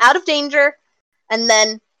getting him out of danger, and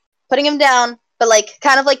then putting him down, but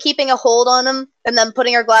kind of keeping a hold on him, and then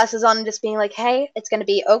putting her glasses on and just being like, "Hey, it's gonna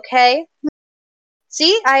be okay."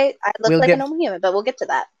 See, I look like a normal human, but we'll get to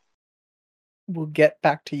that. We'll get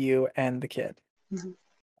back to you and the kid. Mm-hmm.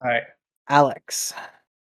 All right, Alex.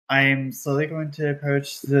 I'm slowly going to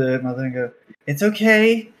approach the mother and go, "It's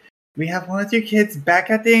okay. We have one of your kids back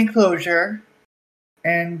at the enclosure,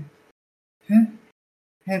 and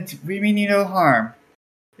we mean you no harm.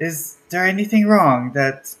 Is there anything wrong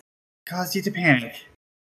that caused you to panic?"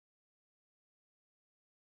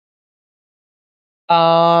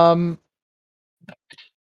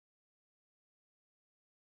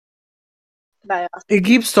 It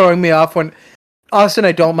keeps throwing me off when Austin,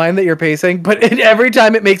 I don't mind that you're pacing, but every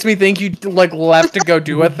time it makes me think you left to go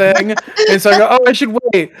do a thing, and so I go, "Oh, I should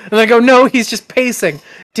wait," and I go, "No, he's just pacing."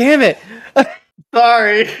 Damn it!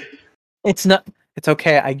 Sorry. It's not. It's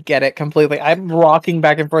okay. I get it completely. I'm rocking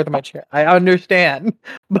back and forth in my chair. I understand,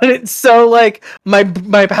 but it's so my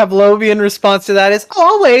Pavlovian response to that is, "Oh,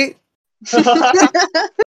 I'll wait."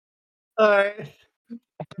 Alright.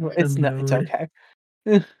 It's not. It's okay.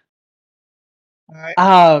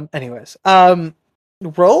 Alright. Anyways.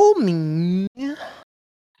 Roll me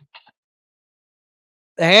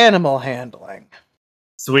animal handling.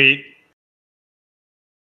 Sweet.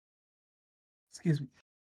 Excuse me.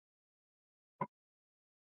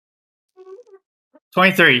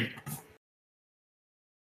 23.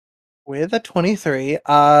 With a 23,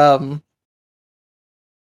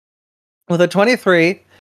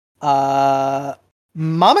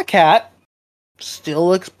 Mama Cat still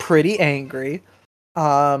looks pretty angry.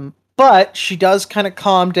 But she does kind of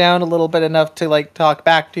calm down a little bit enough to talk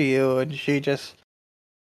back to you, and she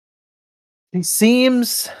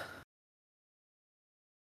seems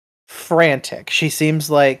frantic. She seems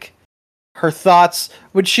like her thoughts,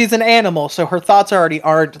 which she's an animal, so her thoughts already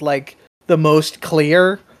aren't the most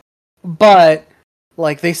clear, but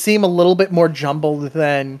they seem a little bit more jumbled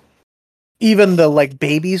than even the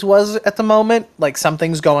baby's was at the moment.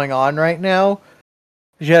 Something's going on right now.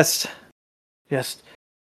 Just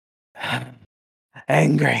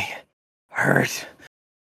angry, hurt.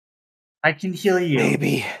 I can heal you.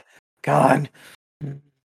 Baby, gone.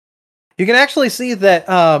 You can actually see that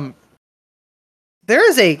there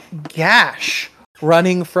is a gash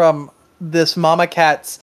running from this Mama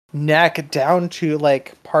Cat's neck down to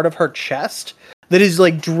part of her chest that is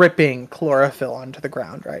dripping chlorophyll onto the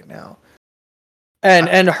ground right now.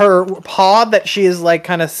 And her paw that she is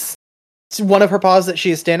kind of one of her paws that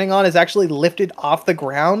she is standing on is actually lifted off the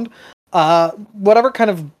ground. Whatever kind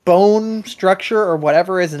of bone structure or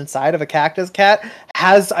whatever is inside of a cactus cat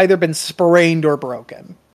has either been sprained or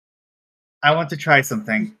broken. I want to try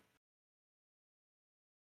something.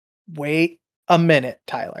 Wait a minute,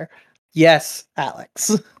 Tyler. Yes,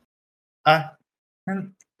 Alex.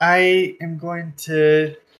 And I am going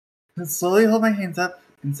to slowly hold my hands up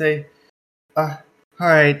and say,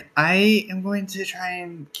 Alright, I am going to try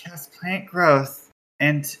and cast Plant Growth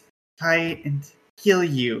and try and heal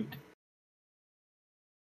you.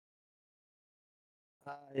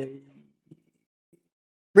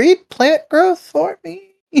 Read plant growth for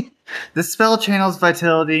me. The spell channels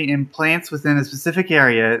vitality in plants within a specific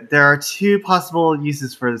area. There are 2 possible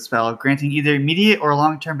uses for the spell, granting either immediate or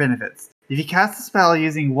long-term benefits. If you cast the spell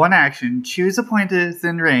using one action, choose a point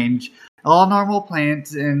within range. All normal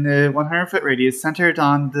plants in the 100-foot radius centered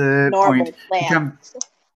on the Normal point plants.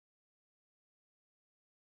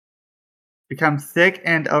 become thick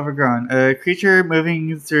and overgrown. A creature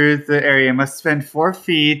moving through the area must spend 4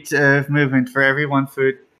 feet of movement for every 1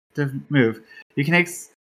 foot to move. You can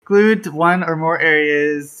exclude 1 or more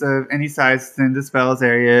areas of any size within the spell's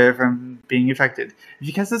area from being affected. If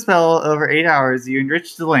you cast the spell over 8 hours, you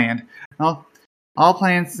enrich the land. All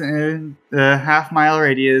plants in the half-mile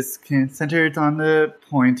radius centered on the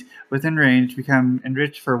point within range become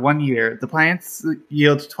enriched for 1 year. The plants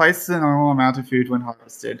yield twice the normal amount of food when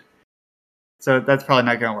harvested. So that's probably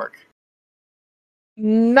not going to work.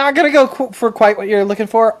 Not gonna go for quite what you're looking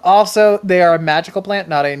for. Also, they are a magical plant,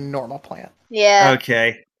 not a normal plant. Yeah.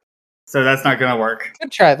 Okay. So that's not going to work.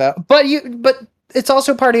 Good try though. But it's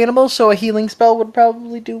also part animal, so a healing spell would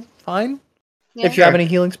probably do fine. Yeah. If you have any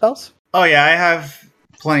healing spells. Oh yeah, I have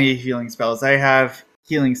plenty of healing spells. I have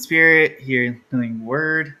Healing Spirit, Healing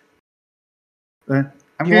Word. If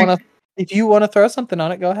you want to throw something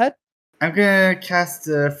on it, go ahead. I'm gonna cast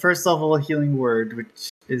a first level Healing Word, which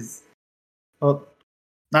is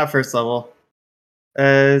not first level.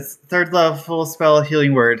 Third level spell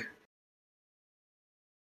Healing Word,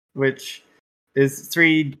 which is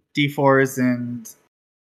 3 d4s and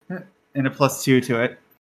a +2 to it.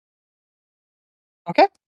 Okay.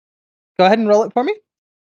 Go ahead and roll it for me.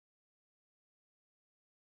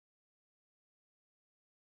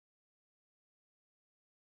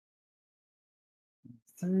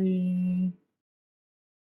 Three,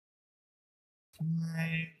 5,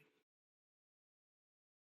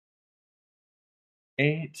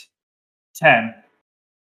 8, 10.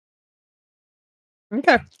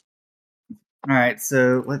 Okay. Alright,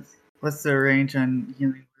 so what's the range on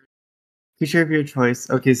Healing Word? Creature of your choice.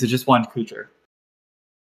 Okay, so just one creature.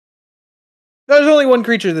 There's only one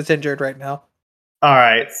creature that's injured right now.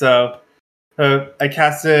 Alright, so I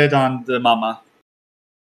cast it on the mama.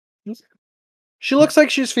 She looks like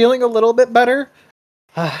she's feeling a little bit better.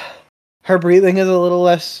 Her breathing is a little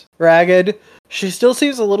less ragged. She still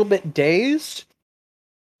seems a little bit dazed.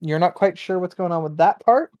 You're not quite sure what's going on with that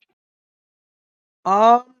part.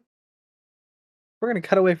 We're gonna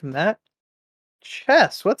cut away from that.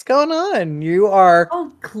 Chess, what's going on? You are How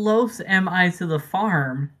close am I to the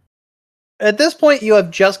farm? at this point you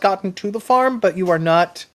have just gotten to the farm, but you are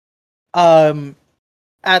not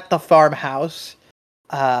at the farmhouse.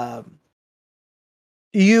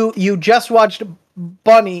 You just watched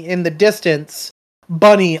Bunny in the distance.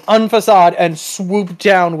 Bunny unfacade and swoop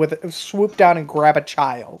down and grab a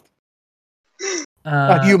child,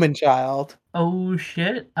 a human child, Oh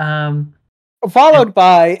shit. followed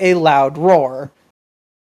by a loud roar.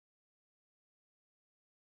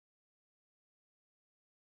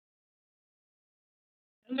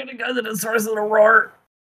 I'm gonna go to the source of the roar.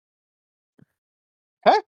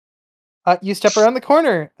 You step around the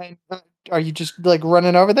corner. And, are you just like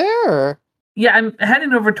running over there? Or? Yeah, I'm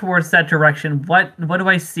heading over towards that direction. What do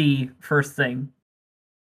I see first thing?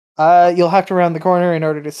 You'll have to round the corner in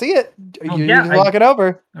order to see it. You just walk it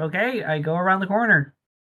over. Okay, I go around the corner.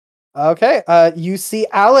 Okay. You see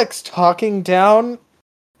Alex talking down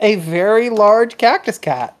a very large cactus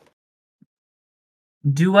cat.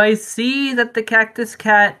 Do I see that the cactus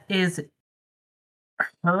cat is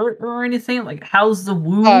hurt or anything? Like, how's the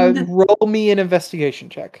wound? Roll me an investigation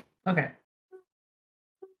check. Okay.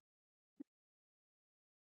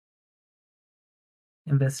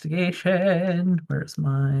 Investigation. Where's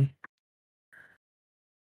my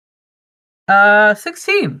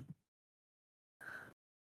 16.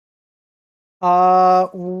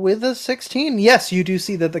 With a 16, yes, you do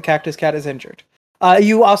see that the cactus cat is injured.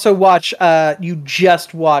 You also you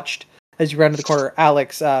just watched, as you ran to the corner,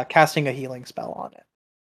 Alex casting a healing spell on it.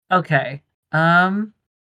 Okay. And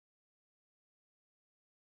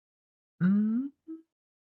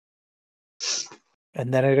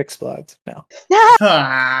then it explodes. No.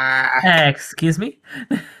 Excuse me?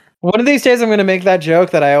 One of these days I'm going to make that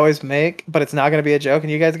joke that I always make, but it's not going to be a joke,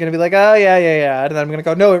 and you guys are going to be like, oh, yeah. And then I'm going to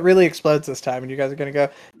go, no, it really explodes this time. And you guys are going to go,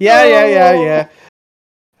 yeah.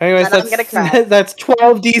 Anyways, that's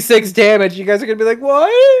 12d6 damage. You guys are going to be like,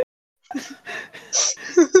 what?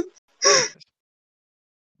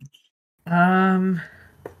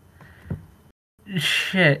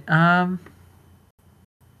 Shit. Because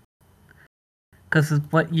it's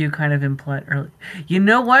what you kind of implied earlier. You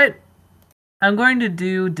know what? I'm going to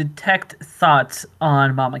do detect thoughts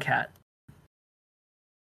on Mama Cat.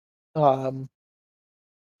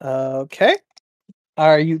 Okay.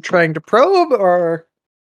 Are you trying to probe or?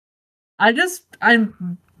 I don't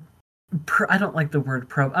like the word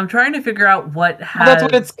probe. I'm trying to figure out what has. That's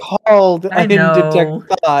what it's called. I in know.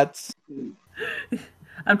 Detect thoughts.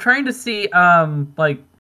 I'm trying to see, like,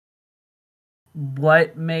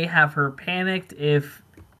 what may have her panicked if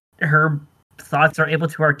her thoughts are able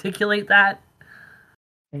to articulate that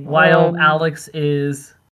while Alex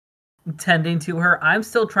is tending to her. I'm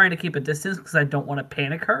still trying to keep a distance because I don't want to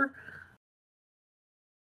panic her.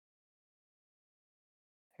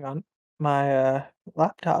 Hang on. My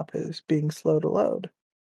laptop is being slow to load.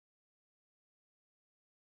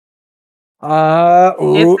 If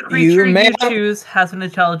the creature you may have... choose has an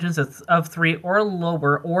intelligence of 3 or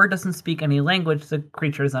lower, or doesn't speak any language, the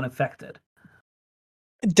creature is unaffected.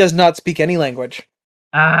 It does not speak any language.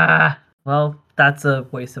 Well, that's a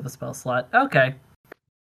waste of a spell slot. Okay.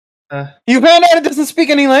 You found out it doesn't speak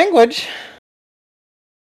any language.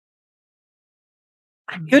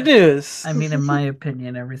 Good news. I mean, in my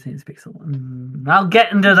opinion, everything speaks. I'll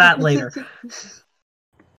get into that later.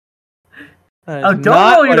 Don't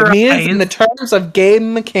roll your eyes. eyes. In the terms of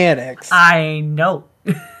game mechanics. I know.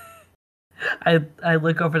 I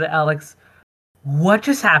look over to Alex. What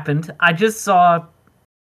just happened? I just saw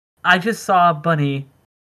Bunny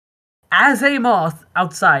as a moth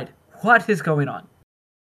outside. What is going on?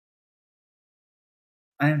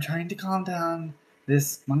 I am trying to calm down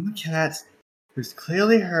this Mama Cat who's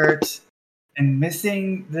clearly hurt and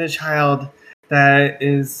missing the child that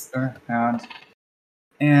is around.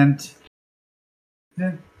 And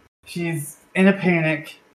she's in a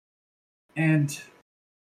panic. And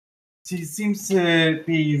she seems to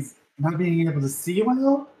be not being able to see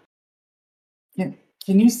well. Can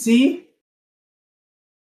you see?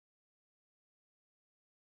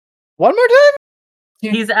 One more time?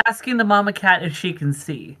 He's asking the Mama Cat if she can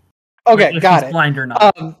see. Okay, like, if got she's it. Blind or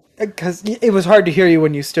not? Because it was hard to hear you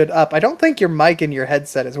when you stood up. I don't think your mic in your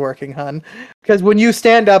headset is working, hun. Because when you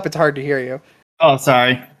stand up, it's hard to hear you. Oh,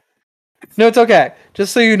 sorry. No, it's okay.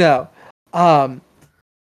 Just so you know.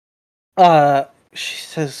 She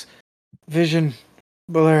says, vision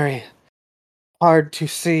blurry, hard to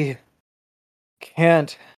see,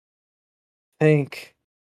 can't think,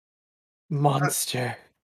 monster.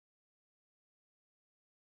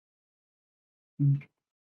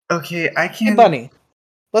 Okay, I can. Hey, Bunny,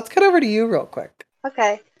 let's cut over to you real quick.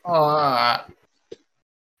 Okay.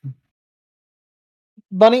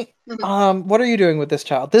 Bunny, what are you doing with this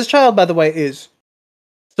child? This child, by the way, is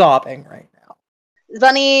sobbing right now.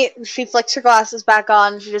 Bunny, she flicks her glasses back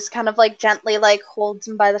on. She just kind of like gently like holds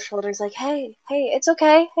him by the shoulders, like, "Hey, it's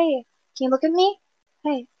okay. Hey, can you look at me?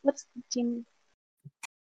 Hey,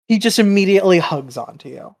 He just immediately hugs onto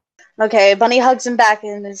you. Okay, Bunny hugs him back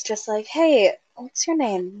and is just like, "Hey, what's your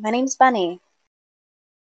name? My name's Bunny."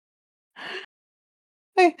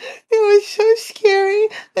 It was so scary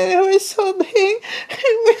and it was so big.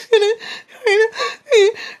 It was gonna.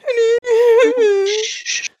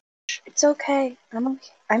 It's okay. I'm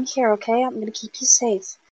here. Okay, I'm gonna keep you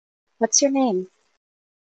safe. What's your name?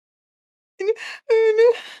 It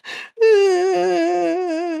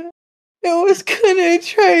was gonna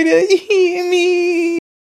try to eat me.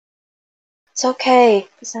 It's okay.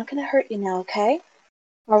 It's not gonna hurt you now. Okay.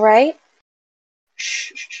 All right.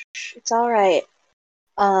 Shh. It's all right.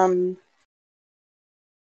 Bunny,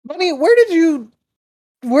 where did you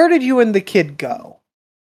and the kid go?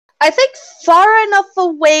 I think far enough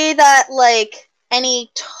away that like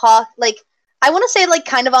any talk, like I want to say like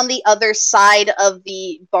kind of on the other side of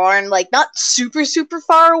the barn, like not super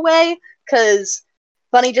far away, because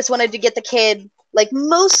Bunny just wanted to get the kid like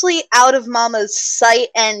mostly out of Mama's sight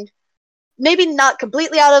and maybe not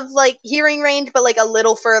completely out of like hearing range, but like a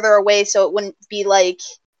little further away so it wouldn't be like,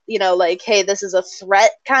 like, hey, this is a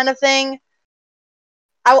threat kind of thing.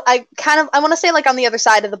 I want to say like on the other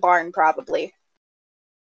side of the barn probably.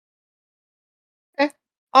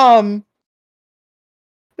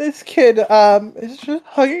 This kid is just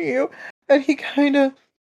hugging you, and he kind of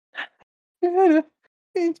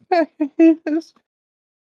he's back and he just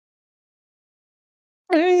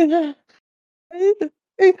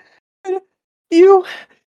you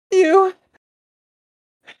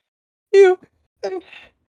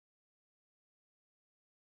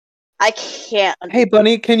I can't. Hey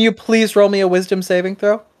Bunny, can you please roll me a wisdom saving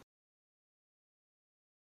throw?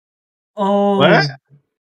 Oh. What?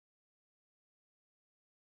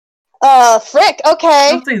 Frick, okay.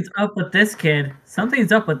 Something's up with this kid.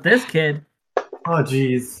 Something's up with this kid. Oh,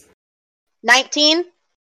 jeez. 19?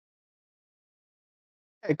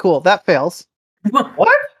 Okay, cool. That fails.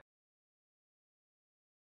 What?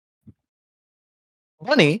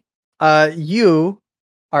 Bunny, you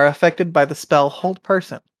are affected by the spell Hold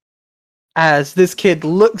Person. As this kid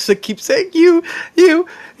keeps saying, you,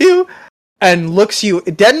 and looks you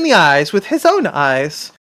dead in the eyes with his own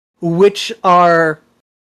eyes, which are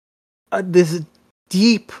this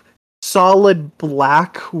deep, solid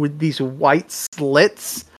black with these white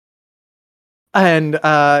slits. And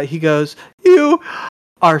he goes, you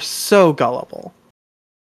are so gullible.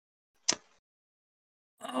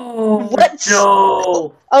 Oh, What?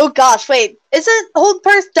 no. Oh gosh, wait. Doesn't Hold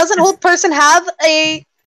Person have a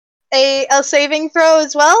saving throw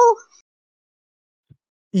as well?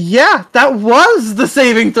 Yeah, that was the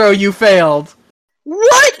saving throw you failed.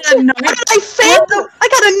 What? A nine- How did I fail? I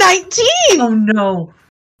got a 19! Oh, no.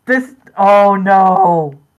 Oh,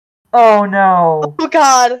 no. Oh, no. Oh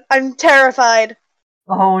god, I'm terrified.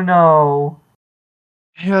 Oh, no.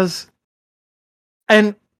 He goes,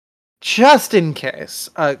 and just in case,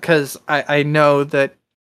 because I know that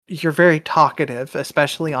you're very talkative,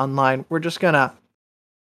 especially online, we're just gonna...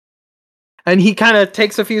 And he kind of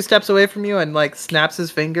takes a few steps away from you and, like, snaps his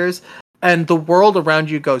fingers, and the world around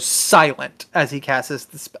you goes silent as he casts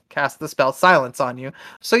the spell Silence on you,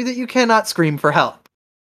 so that you cannot scream for help.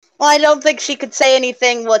 Well, I don't think she could say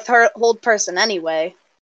anything with her Hold Person anyway.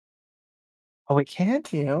 Oh, wait,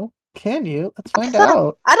 can't you? Can you? Let's find I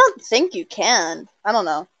out. don't think you can. I don't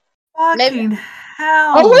know. Fucking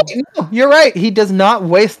hell. Oh, wait, no, you're right. He does not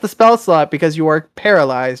waste the spell slot because you are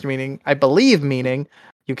paralyzed, meaning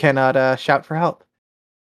you cannot shout for help.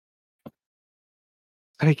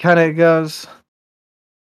 And he kind of goes,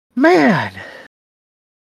 man,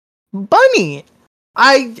 Bunny,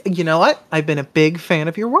 you know what? I've been a big fan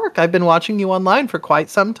of your work. I've been watching you online for quite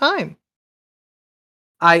some time.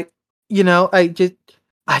 I'm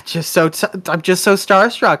just so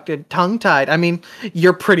starstruck and tongue-tied. I mean,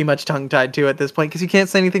 you're pretty much tongue-tied too at this point because you can't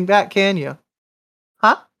say anything back, can you?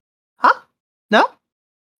 Huh? No?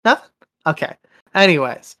 Nothing? Okay.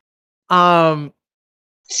 Anyways,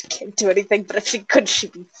 She can't do anything, but if she could,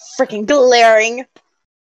 she'd be freaking glaring.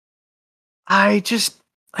 I just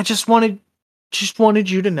wanted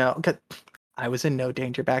you to know. I was in no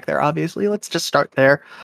danger back there, obviously. Let's just start there.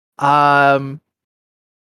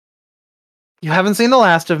 You haven't seen the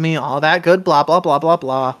last of me, all that good, blah, blah, blah, blah,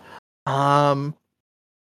 blah. I'm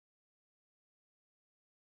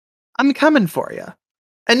coming for you.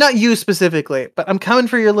 And not you specifically, but I'm coming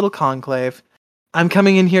for your little conclave. I'm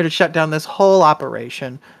coming in here to shut down this whole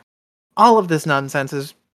operation. All of this nonsense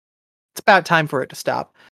it's about time for it to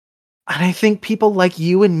stop. And I think people like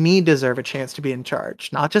you and me deserve a chance to be in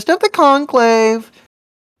charge. Not just of the conclave,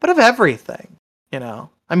 but of everything. You know,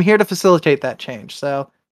 I'm here to facilitate that change.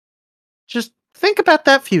 So just think about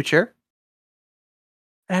that future.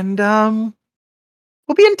 And, we'll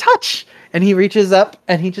be in touch. And he reaches up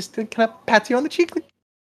and he just kind of pats you on the cheek.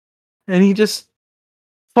 And he just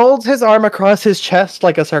folds his arm across his chest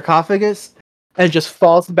like a sarcophagus and just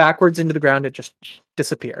falls backwards into the ground and just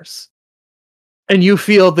disappears. And you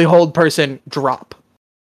feel the Hold Person drop.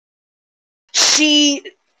 She,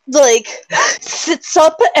 sits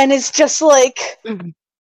up and is just,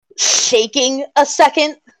 shaking a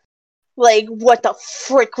second. Like, what the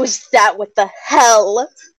frick was that? What the hell?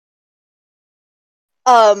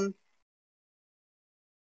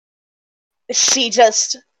 She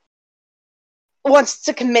just wants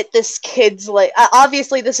to commit this kid's,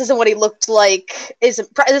 obviously this isn't what he looked like. This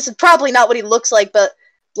is probably not what he looks like, but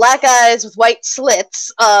black eyes with white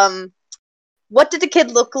slits. What did the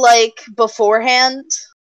kid look like beforehand?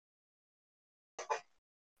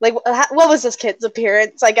 Like, what was this kid's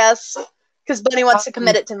appearance, I guess? Because Bunny wants to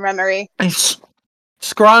commit it to memory.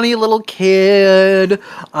 Scrawny little kid,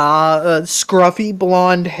 scruffy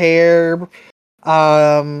blonde hair,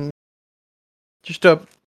 just a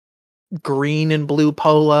green and blue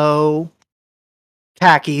polo,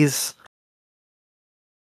 khakis.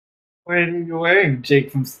 What are you wearing,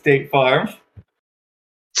 Jake from State Farm?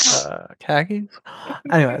 Khakis?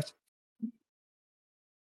 Anyways.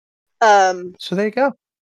 So there you go.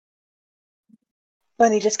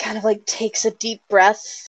 Bunny just kind of takes a deep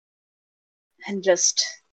breath and just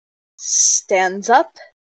stands up,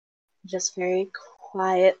 just very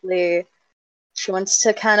quietly. She wants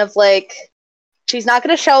to kind of she's not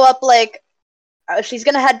gonna show up she's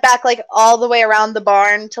gonna head back all the way around the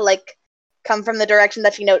barn to come from the direction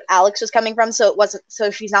that she knew Alex was coming from, so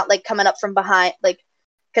she's not coming up from behind,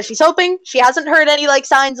 because she's hoping she hasn't heard any like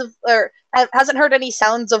signs of or hasn't heard any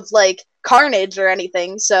sounds of like carnage or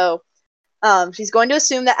anything. So she's going to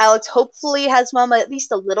assume that Alex hopefully has Mama at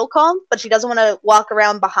least a little calm, but she doesn't want to walk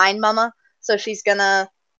around behind Mama, so she's gonna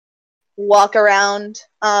walk around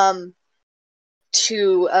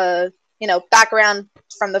to back around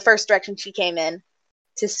from the first direction she came in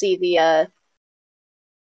to see the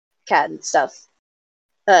cat and stuff,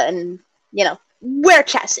 and where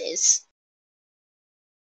Chess is.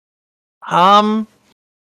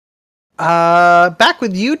 Back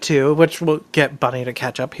with you two, which will get Bunny to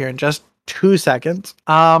catch up here in just 2 seconds.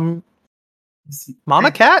 Mama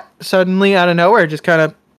Cat suddenly out of nowhere just kind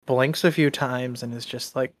of blinks a few times and is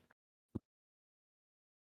just like,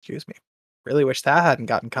 excuse me, really wish that hadn't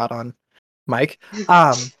gotten caught on mic.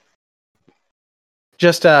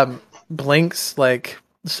 Just blinks like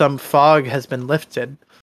some fog has been lifted.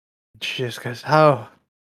 She just goes, oh,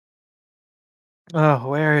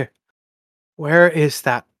 where is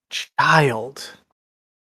that child?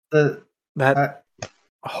 That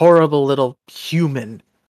horrible little human.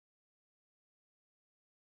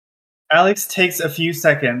 Alex takes a few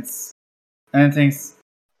seconds and thinks,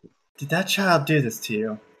 did that child do this to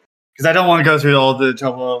you? Because I don't want to go through all the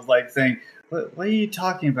trouble of like saying, what are you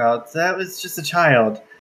talking about? That was just a child.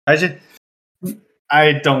 I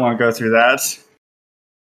don't want to go through that.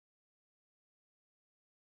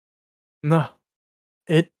 No.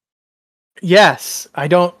 Yes, I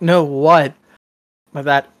don't know what, but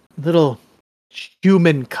that little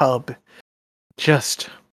human cub just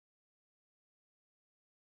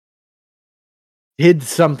did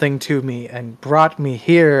something to me and brought me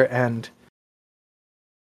here and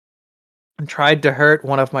tried to hurt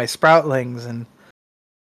one of my sproutlings, and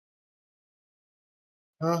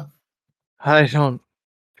I don't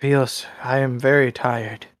feel I am very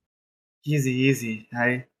tired. Easy.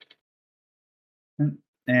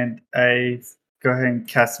 And I go ahead and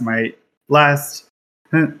cast my last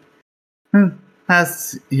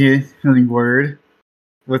healing word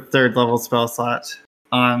with 3rd level spell slot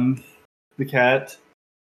on the cat.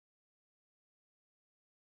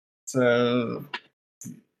 So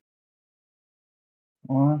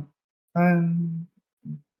I didn't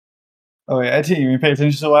even pay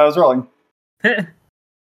attention to what I was rolling.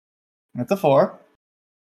 That's a 4.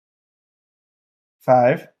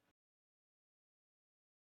 5.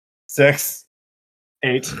 6.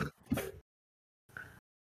 8.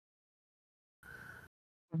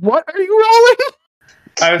 What are you rolling?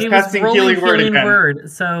 I was casting healing word again. Word,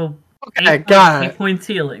 so Okay, got 8 points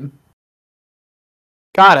healing.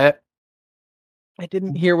 Got it. I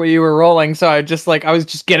didn't hear what you were rolling, so I was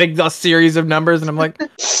just getting a series of numbers, and I'm like,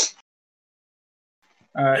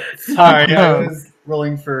 sorry, I was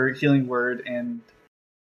rolling for healing word and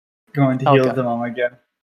going to heal the mom again.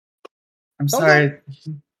 I'm sorry.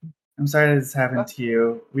 I'm sorry this happened to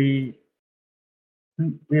you. We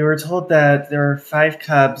were told that there were 5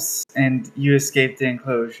 cubs and you escaped the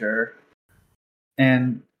enclosure.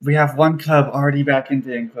 And we have 1 cub already back in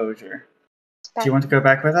the enclosure. Do you want to go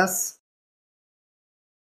back with us?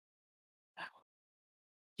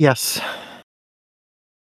 yes.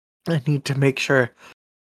 I need to make sure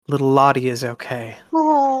little Lottie is okay.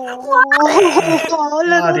 Oh,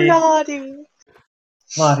 little Lottie.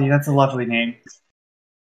 Lottie, that's a lovely name.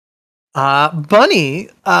 Bunny,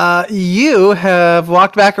 you have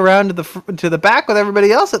walked back around to the back with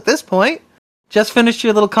everybody else at this point. Just finished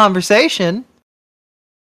your little conversation.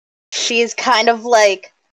 She's kind of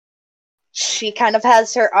like, she kind of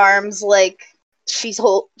has her arms like she's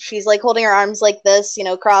like holding her arms like this,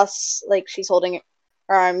 cross, like she's holding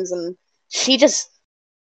her arms, and she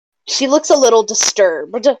looks a little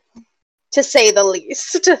disturbed, to say the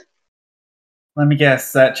least. Let me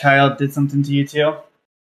guess, that child did something to you too?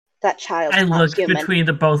 That child. I looked between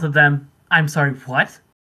the both of them. I'm sorry, what?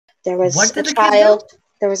 There was a child.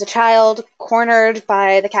 There was a child cornered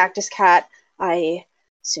by the cactus cat. I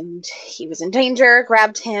assumed he was in danger,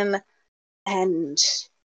 grabbed him, and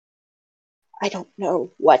I don't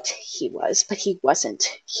know what he was, but he wasn't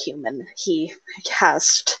human. He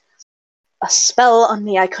cast a spell on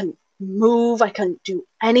me. I couldn't move. I couldn't do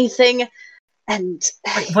anything. And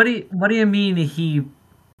what do you mean he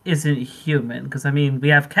isn't human? Because we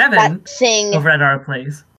have Kevin over at our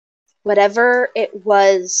place. Whatever it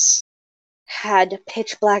was had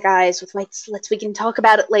pitch black eyes with white slits. We can talk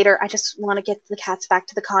about it later. I just want to get the cats back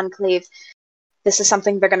to the conclave. This is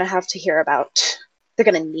something they're going to have to hear about. They're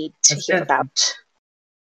going to need to hear about.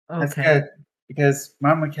 Okay. That's good, because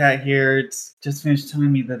Mama Cat here just finished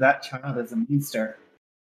telling me that child is a monster.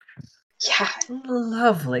 Yeah.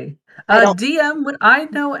 Lovely. DM, would I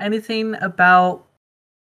know anything about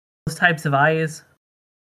those types of eyes?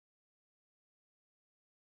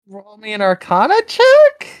 roll me an Arcana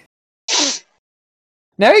check?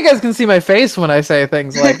 Now you guys can see my face when I say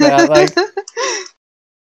things like that. Like,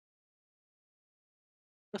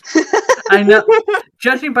 I know.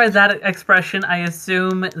 Judging by that expression, I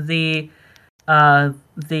assume the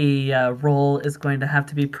roll is going to have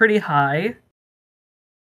to be pretty high.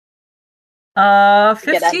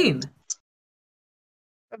 15.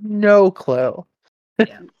 no clue.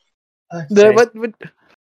 Okay.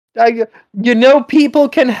 People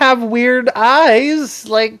can have weird eyes.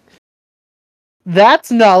 Like,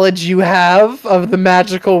 that's knowledge you have of the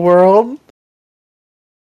magical world.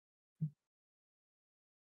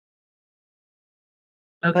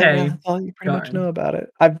 Okay, That's all you pretty much darn. know about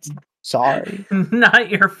it. I'm sorry. Not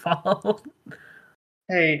your fault.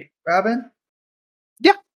 Hey, Robin?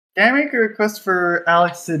 Yeah. Can I make a request for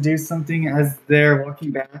Alex to do something as they're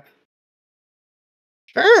walking back?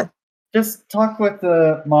 Sure. Just talk with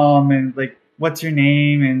the mom and, like, what's your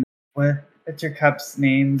name and what's your cup's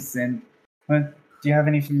names and do you have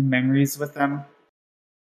any fond memories with them?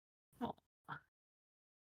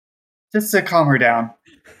 Just to calm her down.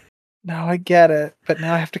 No, I get it, but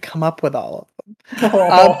now I have to come up with all of them.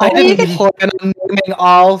 I didn't plan on naming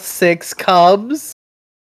all 6 cubs.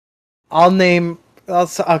 I'll name.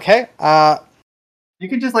 Okay. You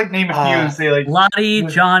can just, like, name a few and say, like, Lottie,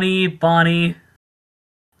 Johnny, Bonnie.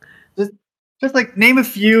 just like name a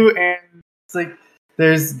few, and it's like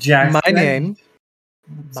there's Jack. My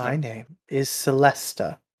name is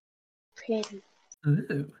Celesta. Pretty.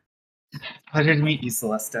 Ooh. Pleasure to meet you,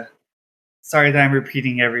 Celesta. Sorry that I'm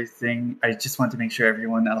repeating everything. I just want to make sure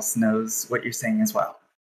everyone else knows what you're saying as well.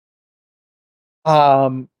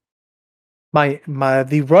 The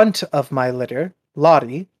runt of my litter,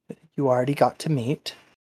 Lottie, you already got to meet.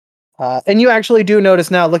 And you actually do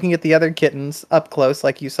notice now, looking at the other kittens up close,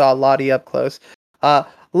 like you saw Lottie up close.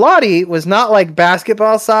 Lottie was not like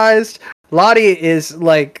basketball sized. Lottie is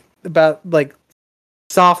like about like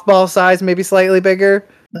softball size, maybe slightly bigger.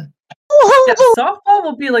 Yeah, softball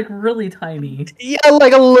will be like really tiny. Yeah,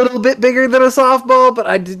 like a little bit bigger than a softball, but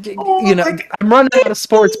I'm running out of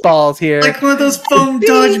sports balls here. Like one of those foam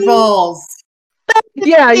dodgeballs.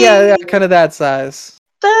 Yeah, kind of that size.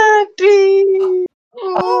 Daddy!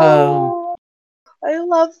 Um, I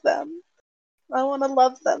love them. I want to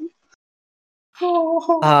love them.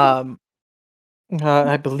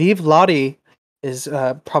 I believe Lottie is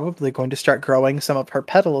probably going to start growing some of her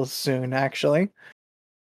petals soon, actually.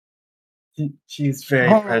 She's very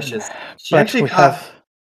precious. She But actually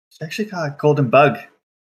caught a golden bug.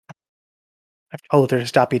 I've told her to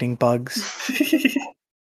stop eating bugs.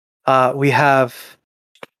 We have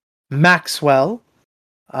Maxwell.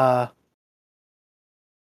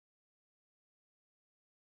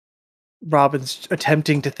 Robin's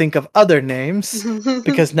attempting to think of other names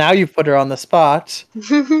because now you've put her on the spot.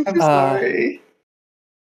 I'm sorry.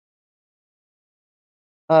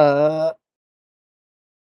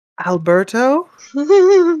 Alberto?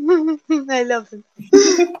 I love him.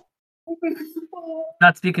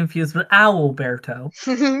 Not to be confused with Owlberto.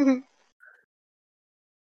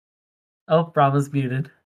 Oh, Bravo's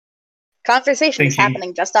muted. Conversation is Thinking.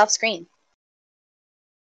 happening just off screen.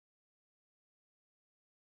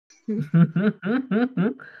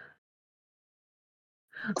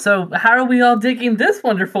 So, how are we all digging this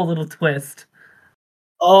wonderful little twist?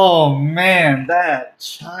 Oh man, that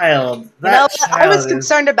child. I was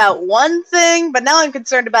concerned about one thing, but now I'm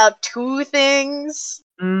concerned about 2 things.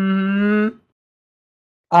 One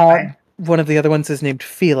of the other ones is named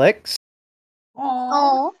Felix.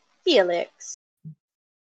 Oh, Felix.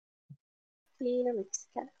 Felix.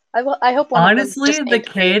 I hope one Honestly, of them the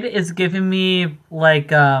kid is giving me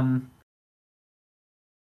like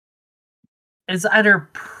it's either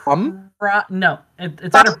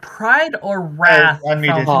it's either pride or wrath from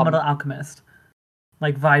Fullmetal Alchemist.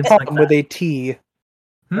 Like vibes like that. With a T.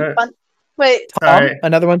 Wait. Tom.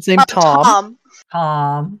 Another one's named Tom.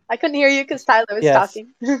 Tom. I couldn't hear you because Tyler was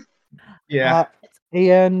talking. Yeah.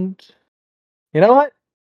 And you know what?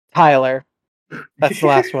 Tyler. That's the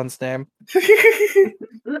last one's name.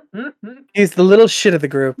 He's the little shit of the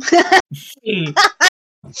group.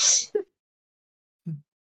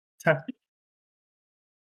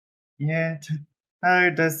 Yeah,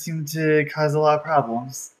 Tyler does seem to cause a lot of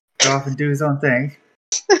problems. Go off and do his own thing.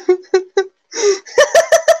 I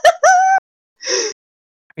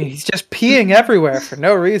mean, he's just peeing everywhere for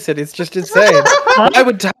no reason. It's just insane. Why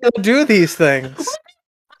would Tyler do these things?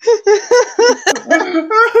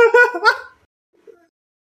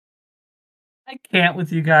 I can't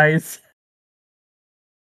with you guys.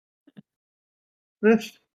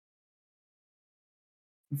 It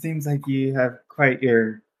seems like you have quite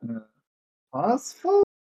your paws full.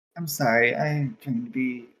 I'm sorry. I'm trying to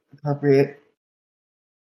be appropriate.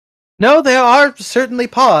 No, they are certainly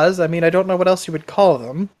paws. I mean, I don't know what else you would call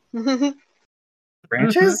them.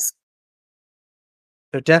 Branches?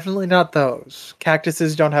 They're definitely not those.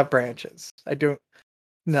 Cactuses don't have branches. I don't.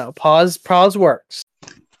 No, paws works.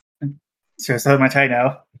 Shows how much I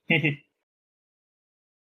know. I'm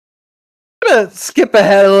gonna skip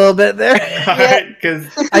ahead a little bit there. Alright, because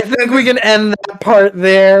I think we can end that part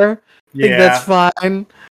there. I think that's fine.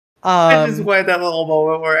 I just wanted that little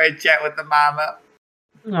moment where I chat with the mama.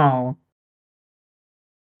 Oh.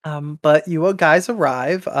 But you guys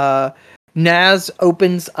arrive. Naz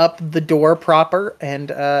opens up the door proper, and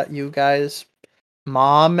you guys,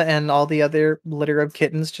 Mom and all the other litter of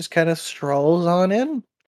kittens, just kind of strolls on in.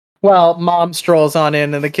 Well, Mom strolls on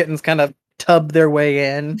in, and the kittens kind of tub their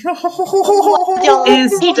way in.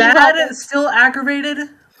 Is Dad still aggravated?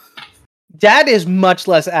 Dad is much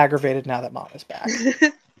less aggravated now that Mom is back.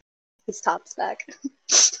 His top's back.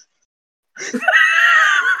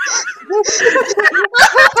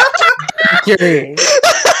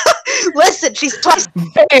 Listen, she's twice Man.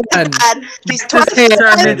 bad. She's twice This is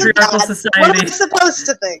our bad. matriarchal What am society. I supposed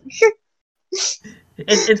to think?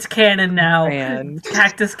 It's canon now. Man.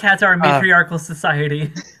 Cactus cats are a matriarchal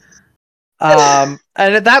society. And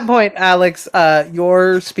at that point, Alex,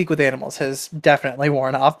 your speak with animals has definitely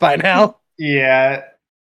worn off by now. Yeah.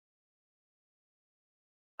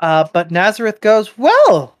 But Nazareth goes,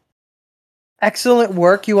 well, excellent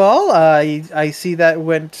work, you all. I see that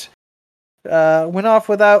went off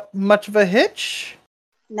without much of a hitch.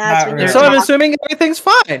 Naz, Not we really. need to So I'm talk. assuming everything's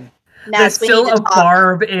fine. There's Naz, we still need to a talk.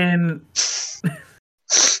 barb in.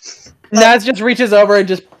 Naz just reaches over and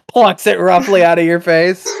just plucks it roughly out of your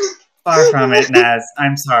face. Far from it, Naz.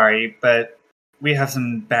 I'm sorry, but we have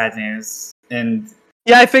some bad news. And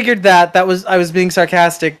Yeah, I figured that. I was being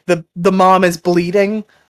sarcastic. The mom is bleeding.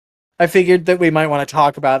 I figured that we might want to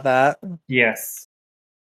talk about that. yes.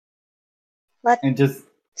 Let's And just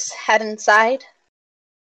head inside.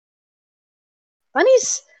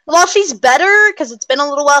 Bunny's, while she's better, because it's been a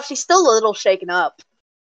little while, she's still a little shaken up.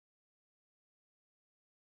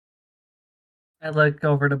 I look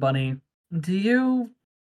over to Bunny. Do you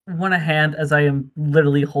want a hand? As I am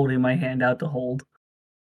literally holding my hand out to hold.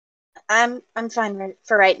 I'm fine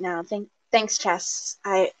for right now. Thanks, Chess.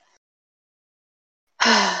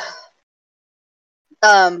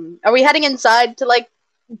 Are we heading inside to like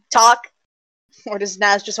talk, or does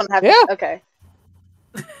Naz just want to have? Yeah. Okay.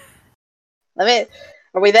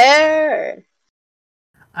 Are we there? Or...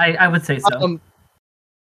 I would say so.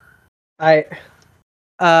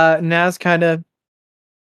 Naz kind of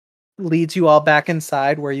leads you all back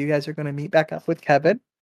inside where you guys are going to meet back up with Kevin.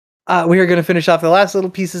 We are going to finish off the last little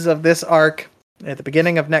pieces of this arc at the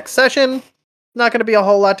beginning of next session. Not going to be a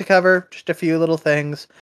whole lot to cover, just a few little things.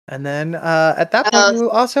 And then at that point, we will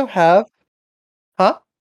also have... Huh?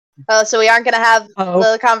 So we aren't gonna have Oh.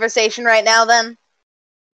 the conversation right now, then?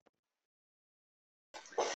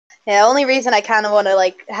 Yeah, the only reason I kind of want to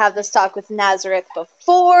like have this talk with Nazareth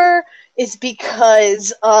before is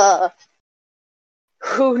because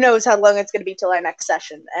who knows how long it's gonna be till our next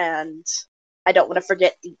session, and I don't want to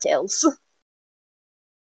forget details.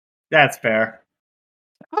 that's fair.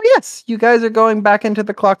 Oh yes, you guys are going back into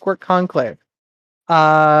the Clockwork Conclave. You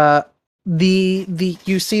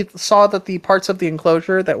saw that the parts of the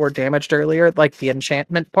enclosure that were damaged earlier, like the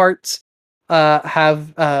enchantment parts,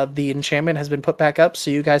 have the enchantment has been put back up,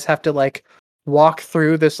 so you guys have to like walk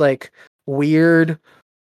through this like weird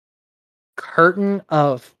curtain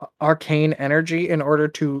of arcane energy in order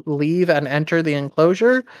to leave and enter the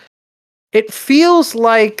enclosure. It feels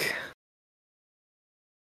like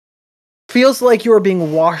you are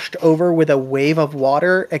being washed over with a wave of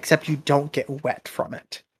water, except you don't get wet from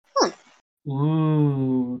it.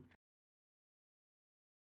 Ooh.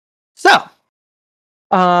 So,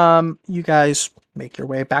 you guys make your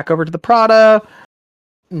way back over to the Prada.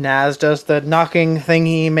 Naz does the knocking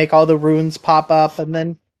thingy, make all the runes pop up, and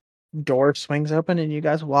then door swings open, and you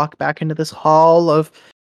guys walk back into this hall of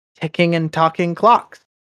ticking and talking clocks.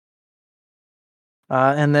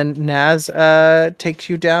 And then Naz takes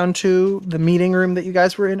you down to the meeting room that you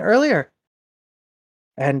guys were in earlier.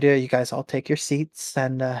 And you guys all take your seats,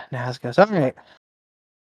 and Naz goes, all right.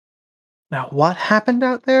 Now, what happened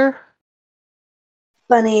out there?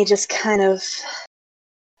 Bunny just kind of...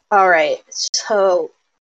 Alright, so...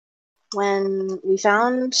 When we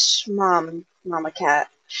found Mama Cat,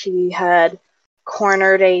 she had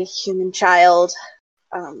cornered a human child.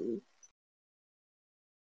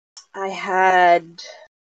 I had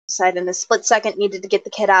decided in a split second needed to get the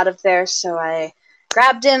kid out of there, so I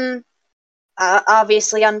grabbed him,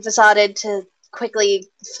 obviously unfacaded, to quickly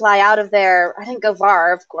fly out of there. I didn't go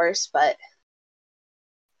far, of course, but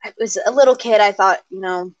I was a little kid. I thought,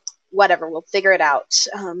 whatever, we'll figure it out.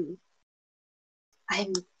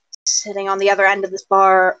 I'm sitting on the other end of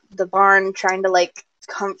the barn, trying to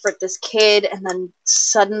comfort this kid, and then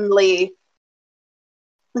suddenly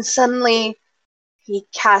he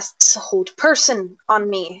casts hold person on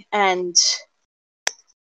me, and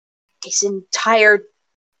his entire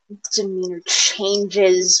demeanor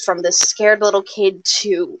changes from the scared little kid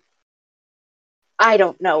to, I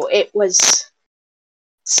don't know, it was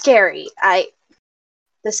scary.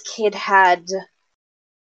 This kid had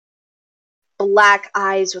black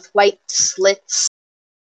eyes with white slits,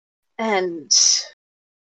 and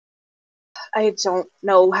I don't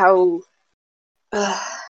know how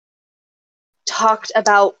talked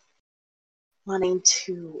about wanting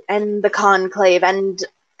to end the conclave and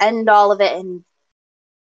end all of it, and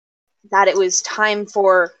that it was time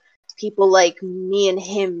for people like me and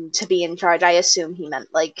him to be in charge. I assume he meant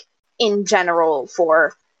in general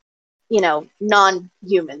for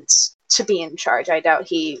non-humans to be in charge. I doubt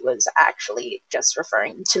he was actually just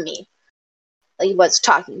referring to me. He was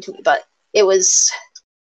talking to me, but it was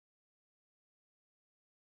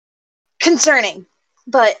concerning.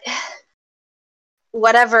 But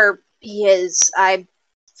whatever he is, I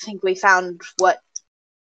think we found what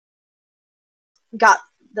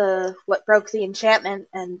broke the enchantment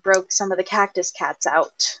and broke some of the cactus cats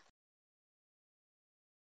out.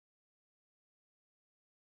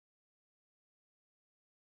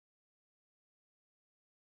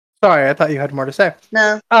 Sorry, I thought you had more to say.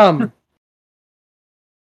 No.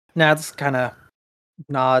 Nads kind of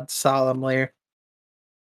nods solemnly,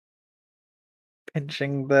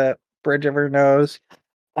 pinching the bridge of her nose.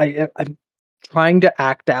 I'm trying to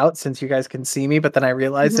act out since you guys can see me, but then I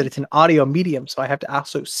realized that it's an audio medium, so I have to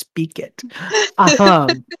also speak it.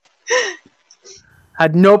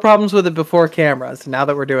 Had no problems with it before cameras. Now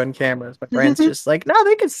that we're doing cameras, my brain's just like, no,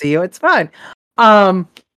 they can see you. It's fine.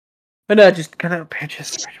 But no, just kind of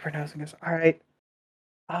pinches the bridge of her nose and goes, all right.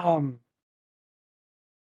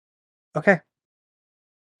 Okay.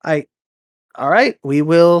 All right. We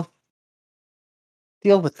will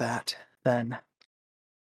deal with that then.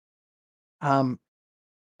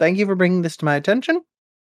 Thank you for bringing this to my attention.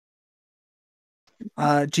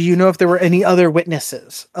 Do you know if there were any other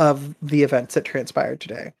witnesses of the events that transpired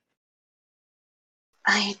today?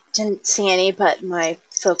 I didn't see any, but my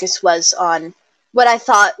focus was on what I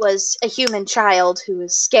thought was a human child who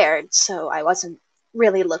was scared, so I wasn't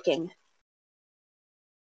really looking.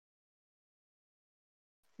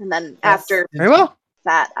 And then after Very well.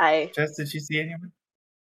 that, I... Jess, did you see anyone?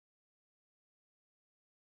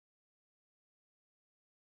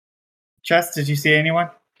 Jess, did you see anyone?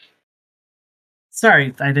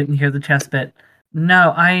 Sorry, I didn't hear the chess bit.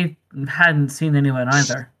 No, I hadn't seen anyone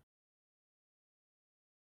either.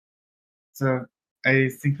 So I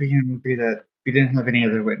think we can agree that we didn't have any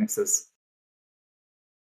other witnesses.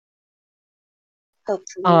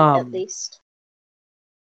 Hopefully, at least.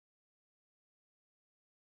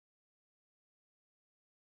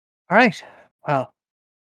 All right. Well,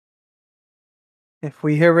 if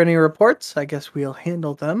we hear any reports, I guess we'll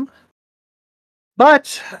handle them.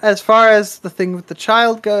 But as far as the thing with the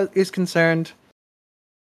child is concerned,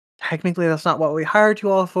 technically that's not what we hired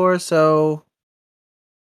you all for, so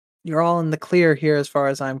you're all in the clear here as far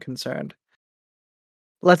as I'm concerned.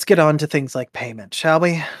 Let's get on to things like payment, shall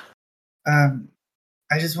we?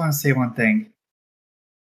 I just want to say one thing.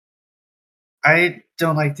 I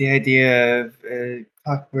don't like the idea of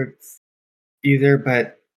clockworks either,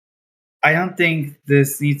 but I don't think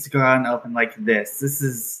this needs to go out and open like this. This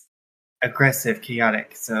is aggressive,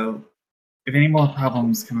 chaotic, so if any more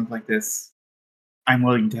problems come up like this, I'm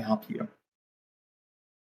willing to help you.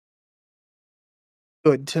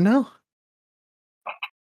 Good to know.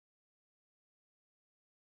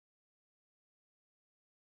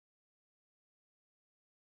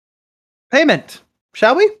 Payment,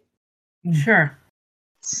 shall we? Sure.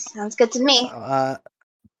 Sounds good to me.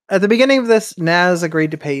 At the beginning of this, Naz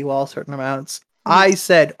agreed to pay you all certain amounts. I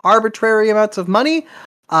said arbitrary amounts of money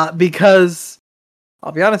because,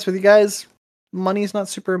 I'll be honest with you guys, money is not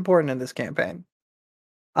super important in this campaign.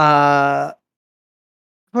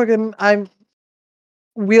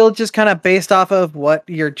 We'll just kind of based off of what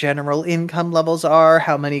your general income levels are,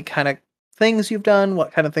 how many kind of things you've done,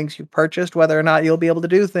 what kind of things you've purchased, whether or not you'll be able to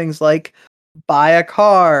do things like buy a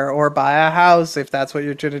car or buy a house if that's what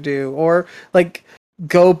you're trying to do, or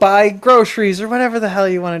go buy groceries or whatever the hell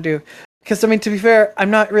you want to do. Because, to be fair,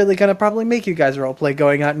 I'm not really going to probably make you guys roleplay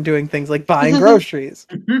going out and doing things like buying groceries.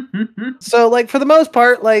 So, for the most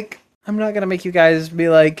part, I'm not going to make you guys be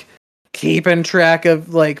like, keeping track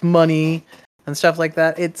of like money and stuff like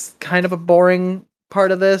that. It's kind of a boring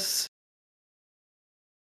part of this.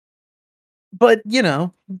 But,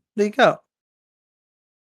 there you go.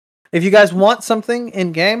 If you guys want something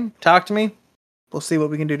in game, talk to me. We'll see what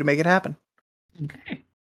we can do to make it happen. Okay.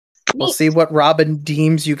 We'll see what Robin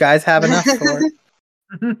deems you guys have enough for.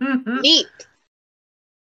 Neat.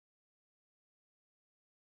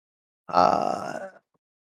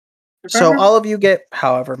 So all of you get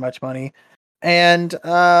however much money. And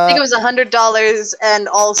I think it was $100, and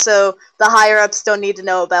also the higher ups don't need to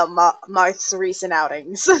know about Marth's recent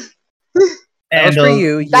outings. that was for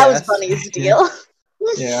you. That was yes. Bunny's deal.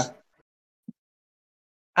 Yeah.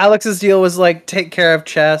 Alex's deal was like take care of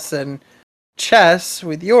Chess, and Chess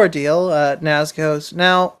with your deal, Naz goes,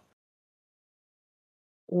 now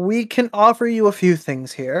we can offer you a few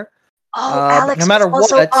things here. Oh, Alex no matter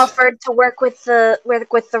also what, offered to work with the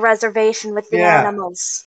reservation with the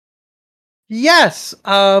animals. Yes.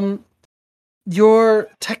 You're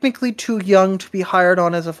technically too young to be hired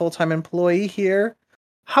on as a full-time employee here.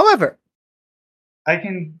 However, I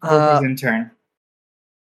can work as intern.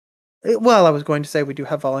 Well, I was going to say we do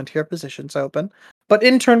have volunteer positions open, but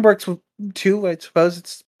intern works too. I suppose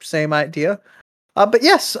it's the same idea. But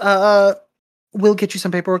yes, we'll get you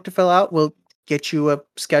some paperwork to fill out. We'll get you a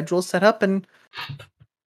schedule set up, and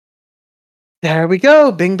there we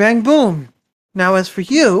go. Bing, bang, boom. Now, as for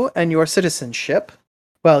you and your citizenship,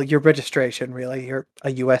 well, your registration, really, you're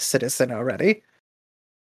a U.S. citizen already.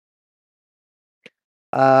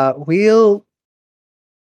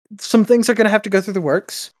 Some things are going to have to go through the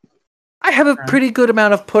works. I have a pretty good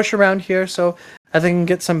amount of push around here, so I think I can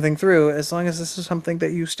get something through as long as this is something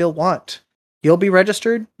that you still want. You'll be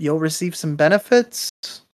registered. You'll receive some benefits.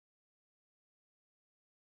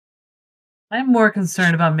 I'm more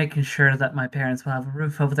concerned about making sure that my parents will have a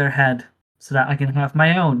roof over their head so that I can have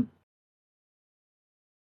my own.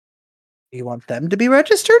 You want them to be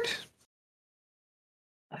registered?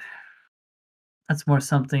 That's more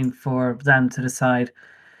something for them to decide.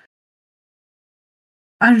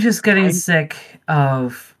 I'm just getting sick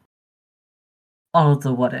of all of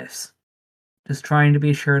the what ifs. Just trying to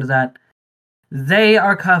be sure that they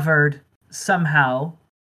are covered somehow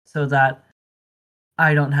so that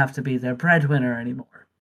I don't have to be their breadwinner anymore.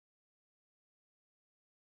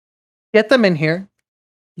 Get them in here.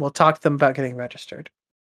 We'll talk to them about getting registered.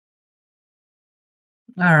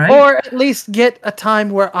 All right. Or at least get a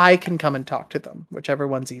time where I can come and talk to them, whichever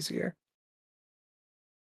one's easier.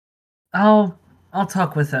 I'll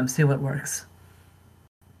talk with them, see what works.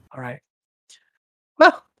 All right.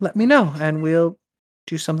 Well, let me know, and we'll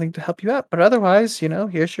do something to help you out. But otherwise,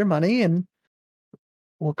 here's your money, and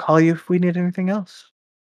we'll call you if we need anything else.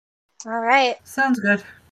 All right. Sounds good.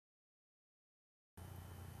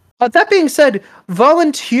 That being said,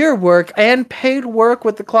 volunteer work and paid work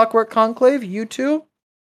with the Clockwork Conclave, you two,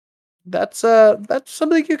 that's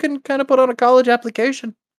something you can kind of put on a college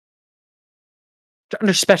application.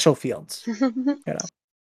 Under special fields,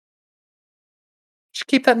 Just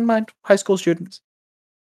keep that in mind, high school students.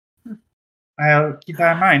 I'll keep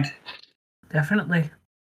that in mind. Definitely.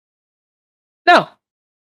 Now,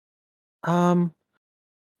 all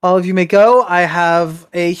of you may go. I have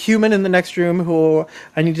a human in the next room who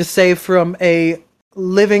I need to save from a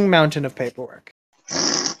living mountain of paperwork.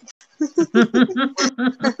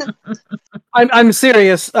 I'm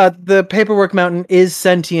serious. The paperwork mountain is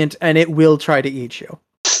sentient, and it will try to eat you.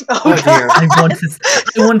 Oh dear. I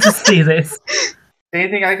want to see this.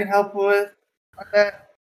 Anything I can help with on that?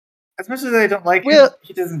 As much as I don't like him,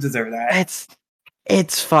 he doesn't deserve that.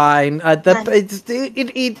 It's fine.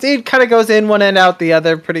 It kind of goes in one end, out the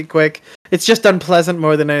other pretty quick. It's just unpleasant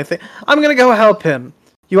more than anything. I'm gonna go help him.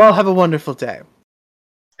 You all have a wonderful day.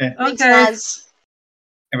 Yeah. Okay.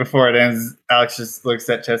 And before it ends, Alex just looks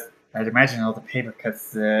at Chess. I'd imagine all the paper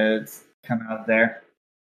cuts that come out there.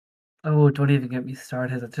 Oh, don't even get me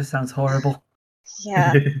started. It just sounds horrible.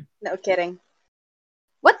 Yeah, no kidding.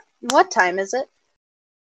 What time is it?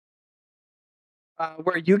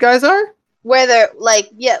 Where you guys are? Where they're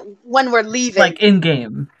when we're leaving. Like in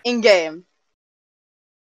game. In game.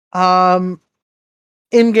 In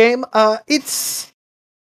game, it's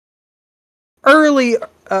early,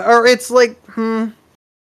 or it's like it's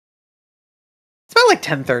about like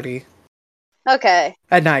 10:30. Okay.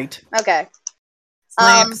 At night. Okay.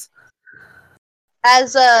 Slaps.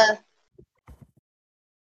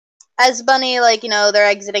 As Bunny, they're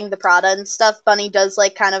exiting the Prada and stuff, Bunny does,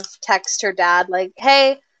 kind of text her dad,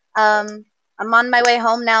 hey, I'm on my way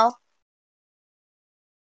home now.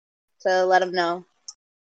 To let him know.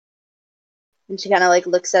 And she kind of like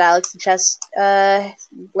looks at Alex and Chess.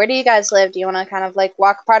 Where do you guys live? Do you want to kind of like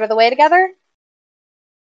walk part of the way together?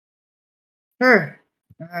 Sure.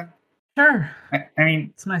 Sure. I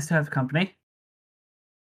mean, It's nice to have company.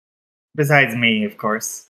 besides me, of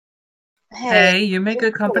course. Hey, you make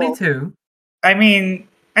good company cool. too. I mean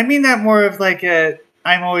that more of like a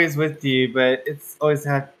I'm always with you, but it's always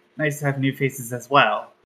nice to have new faces as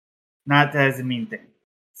well. Not as a mean thing.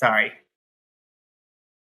 Sorry.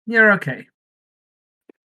 You're okay.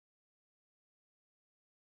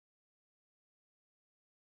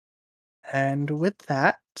 And with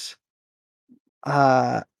that,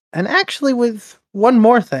 and actually with one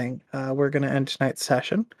more thing, we're gonna end tonight's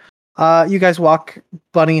session. You guys walk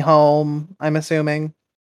Bunny home, I'm assuming.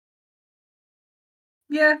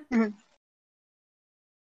 Yeah.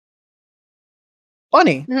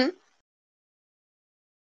 Bunny. Mhm.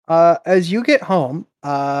 As you get home,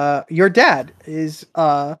 your dad is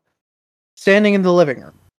standing in the living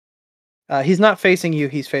room. He's not facing you,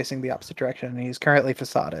 he's facing the opposite direction, and he's currently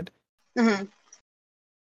facaded. Mm-hmm.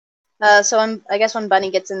 So I guess when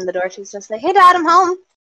Bunny gets in the door, she's just like, "Hey, Dad, I'm home."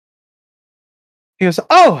 He goes,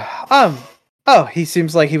 he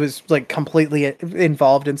seems like he was like completely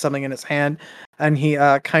involved in something in his hand, and he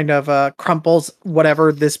kind of crumples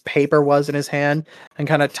whatever this paper was in his hand and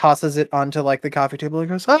kind of tosses it onto like the coffee table. He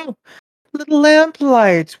goes, "Oh, little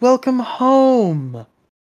lamplight, welcome home.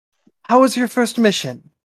 How was your first mission?"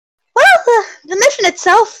 Well, the mission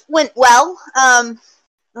itself went well.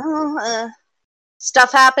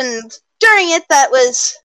 Stuff happened during it that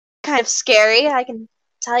was kind of scary. I can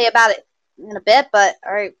tell you about it in a bit, but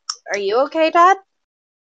are you okay, Dad?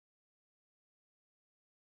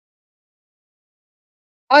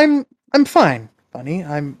 I'm fine, Bunny.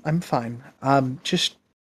 I'm fine. Just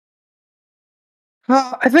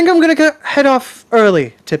I think I'm gonna head off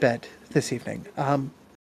early to bed this evening.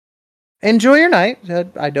 Enjoy your night.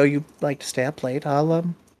 I know you like to stay up late. I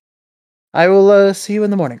will see you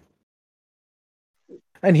in the morning.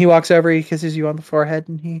 And he walks over, he kisses you on the forehead,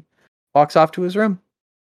 and he walks off to his room.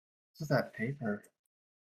 What's that paper?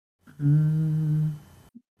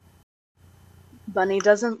 Bunny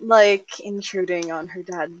doesn't like intruding on her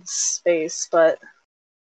dad's space, but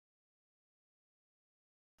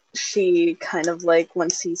she kind of like,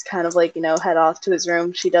 once he's kind of like, head off to his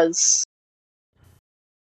room, she does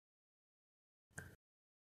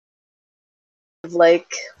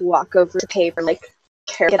like walk over the paper and like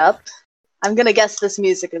carry it up. I'm gonna guess this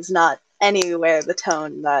music is not anywhere the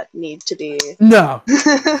tone that needs to be. No.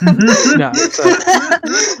 No.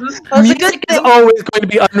 Music is always going to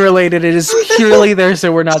be unrelated. It is purely there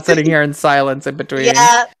so we're not sitting here in silence in between.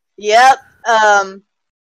 Yeah. Yep.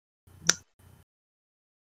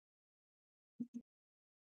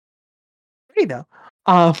 You know.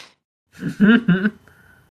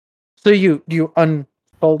 So you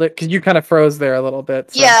unfold it because you kind of froze there a little bit.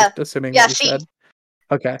 So Yeah. I'm just assuming Yeah, what you said.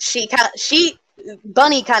 Okay.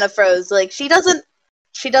 Bunny kind of froze. Like she doesn't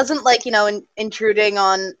like, intruding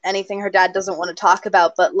on anything her dad doesn't want to talk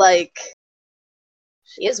about, but like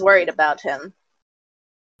she is worried about him.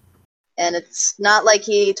 And it's not like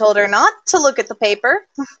he told her not to look at the paper.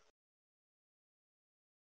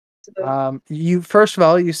 You first of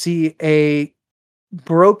all, you see a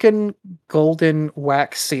broken golden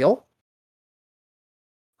wax seal.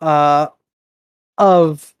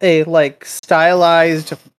 Of a like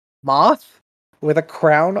stylized moth with a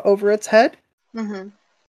crown over its head. Mm-hmm.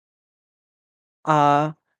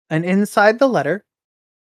 And inside the letter,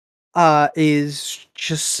 is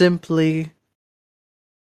just simply,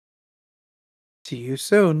 "See you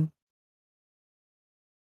soon."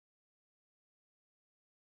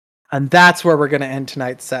 And that's where we're going to end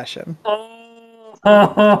tonight's session.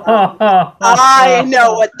 I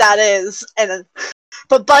know what that is,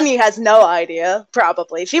 but Bunny has no idea.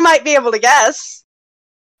 Probably she might be able to guess.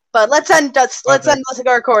 But let's end the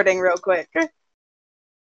recording real quick.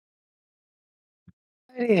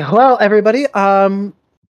 Well, everybody, this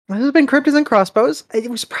has been Cryptids and Crossbows.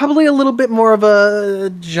 It was probably a little bit more of a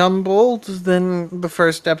jumble than the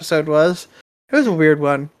first episode was. It was a weird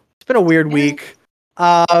one. It's been a weird week.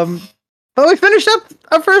 But we finished up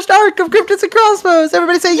our first arc of Cryptids and Crossbows.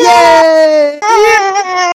 Everybody say yay!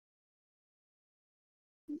 Yay!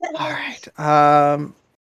 All right.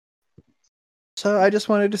 So I just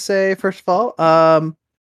wanted to say, first of all,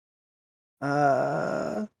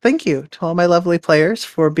 thank you to all my lovely players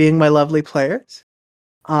for being my lovely players.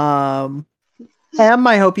 Em,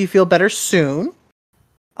 I hope you feel better soon.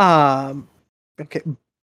 Okay.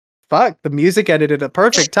 Fuck, the music ended at a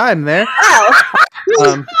perfect time there.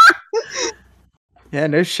 Wow. Yeah,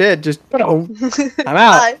 no shit. Just I'm out.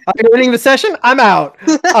 Bye. I'm ending the session. I'm out.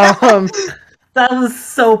 That was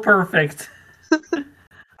so perfect.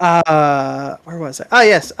 Where was I? Oh,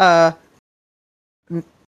 yes.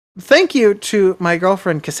 Thank you to my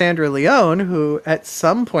girlfriend Cassandra Leone, who at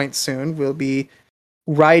some point soon will be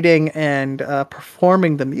writing and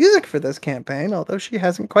performing the music for this campaign, although she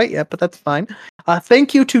hasn't quite yet, but that's fine.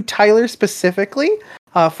 Thank you to Tyler specifically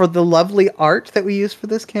for the lovely art that we used for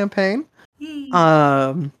this campaign.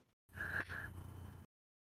 And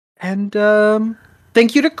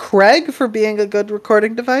thank you to Craig for being a good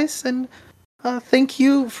recording device, and thank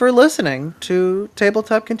you for listening to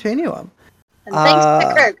Tabletop Continuum. And thanks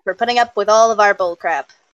to Kirk for putting up with all of our bullcrap.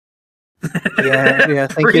 Yeah.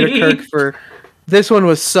 Thank you to Kirk for... This one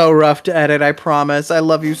was so rough to edit, I promise. I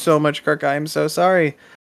love you so much, Kirk. I am so sorry.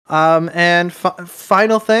 And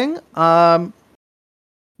final thing.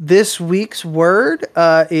 This week's word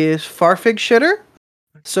is farfig shitter.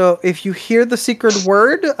 So if you hear the secret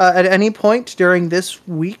word at any point during this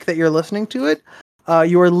week that you're listening to it,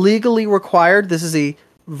 you are legally required, this is a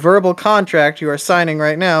verbal contract you are signing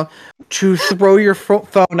right now, to throw your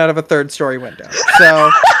phone out of a third-story window.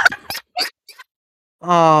 So,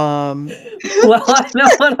 well, I know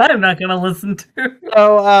what I'm not going to listen to.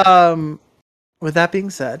 So, with that being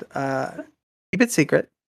said, keep it secret,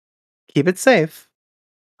 keep it safe,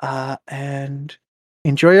 and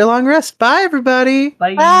enjoy your long rest. Bye, everybody.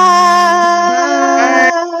 Bye. Bye.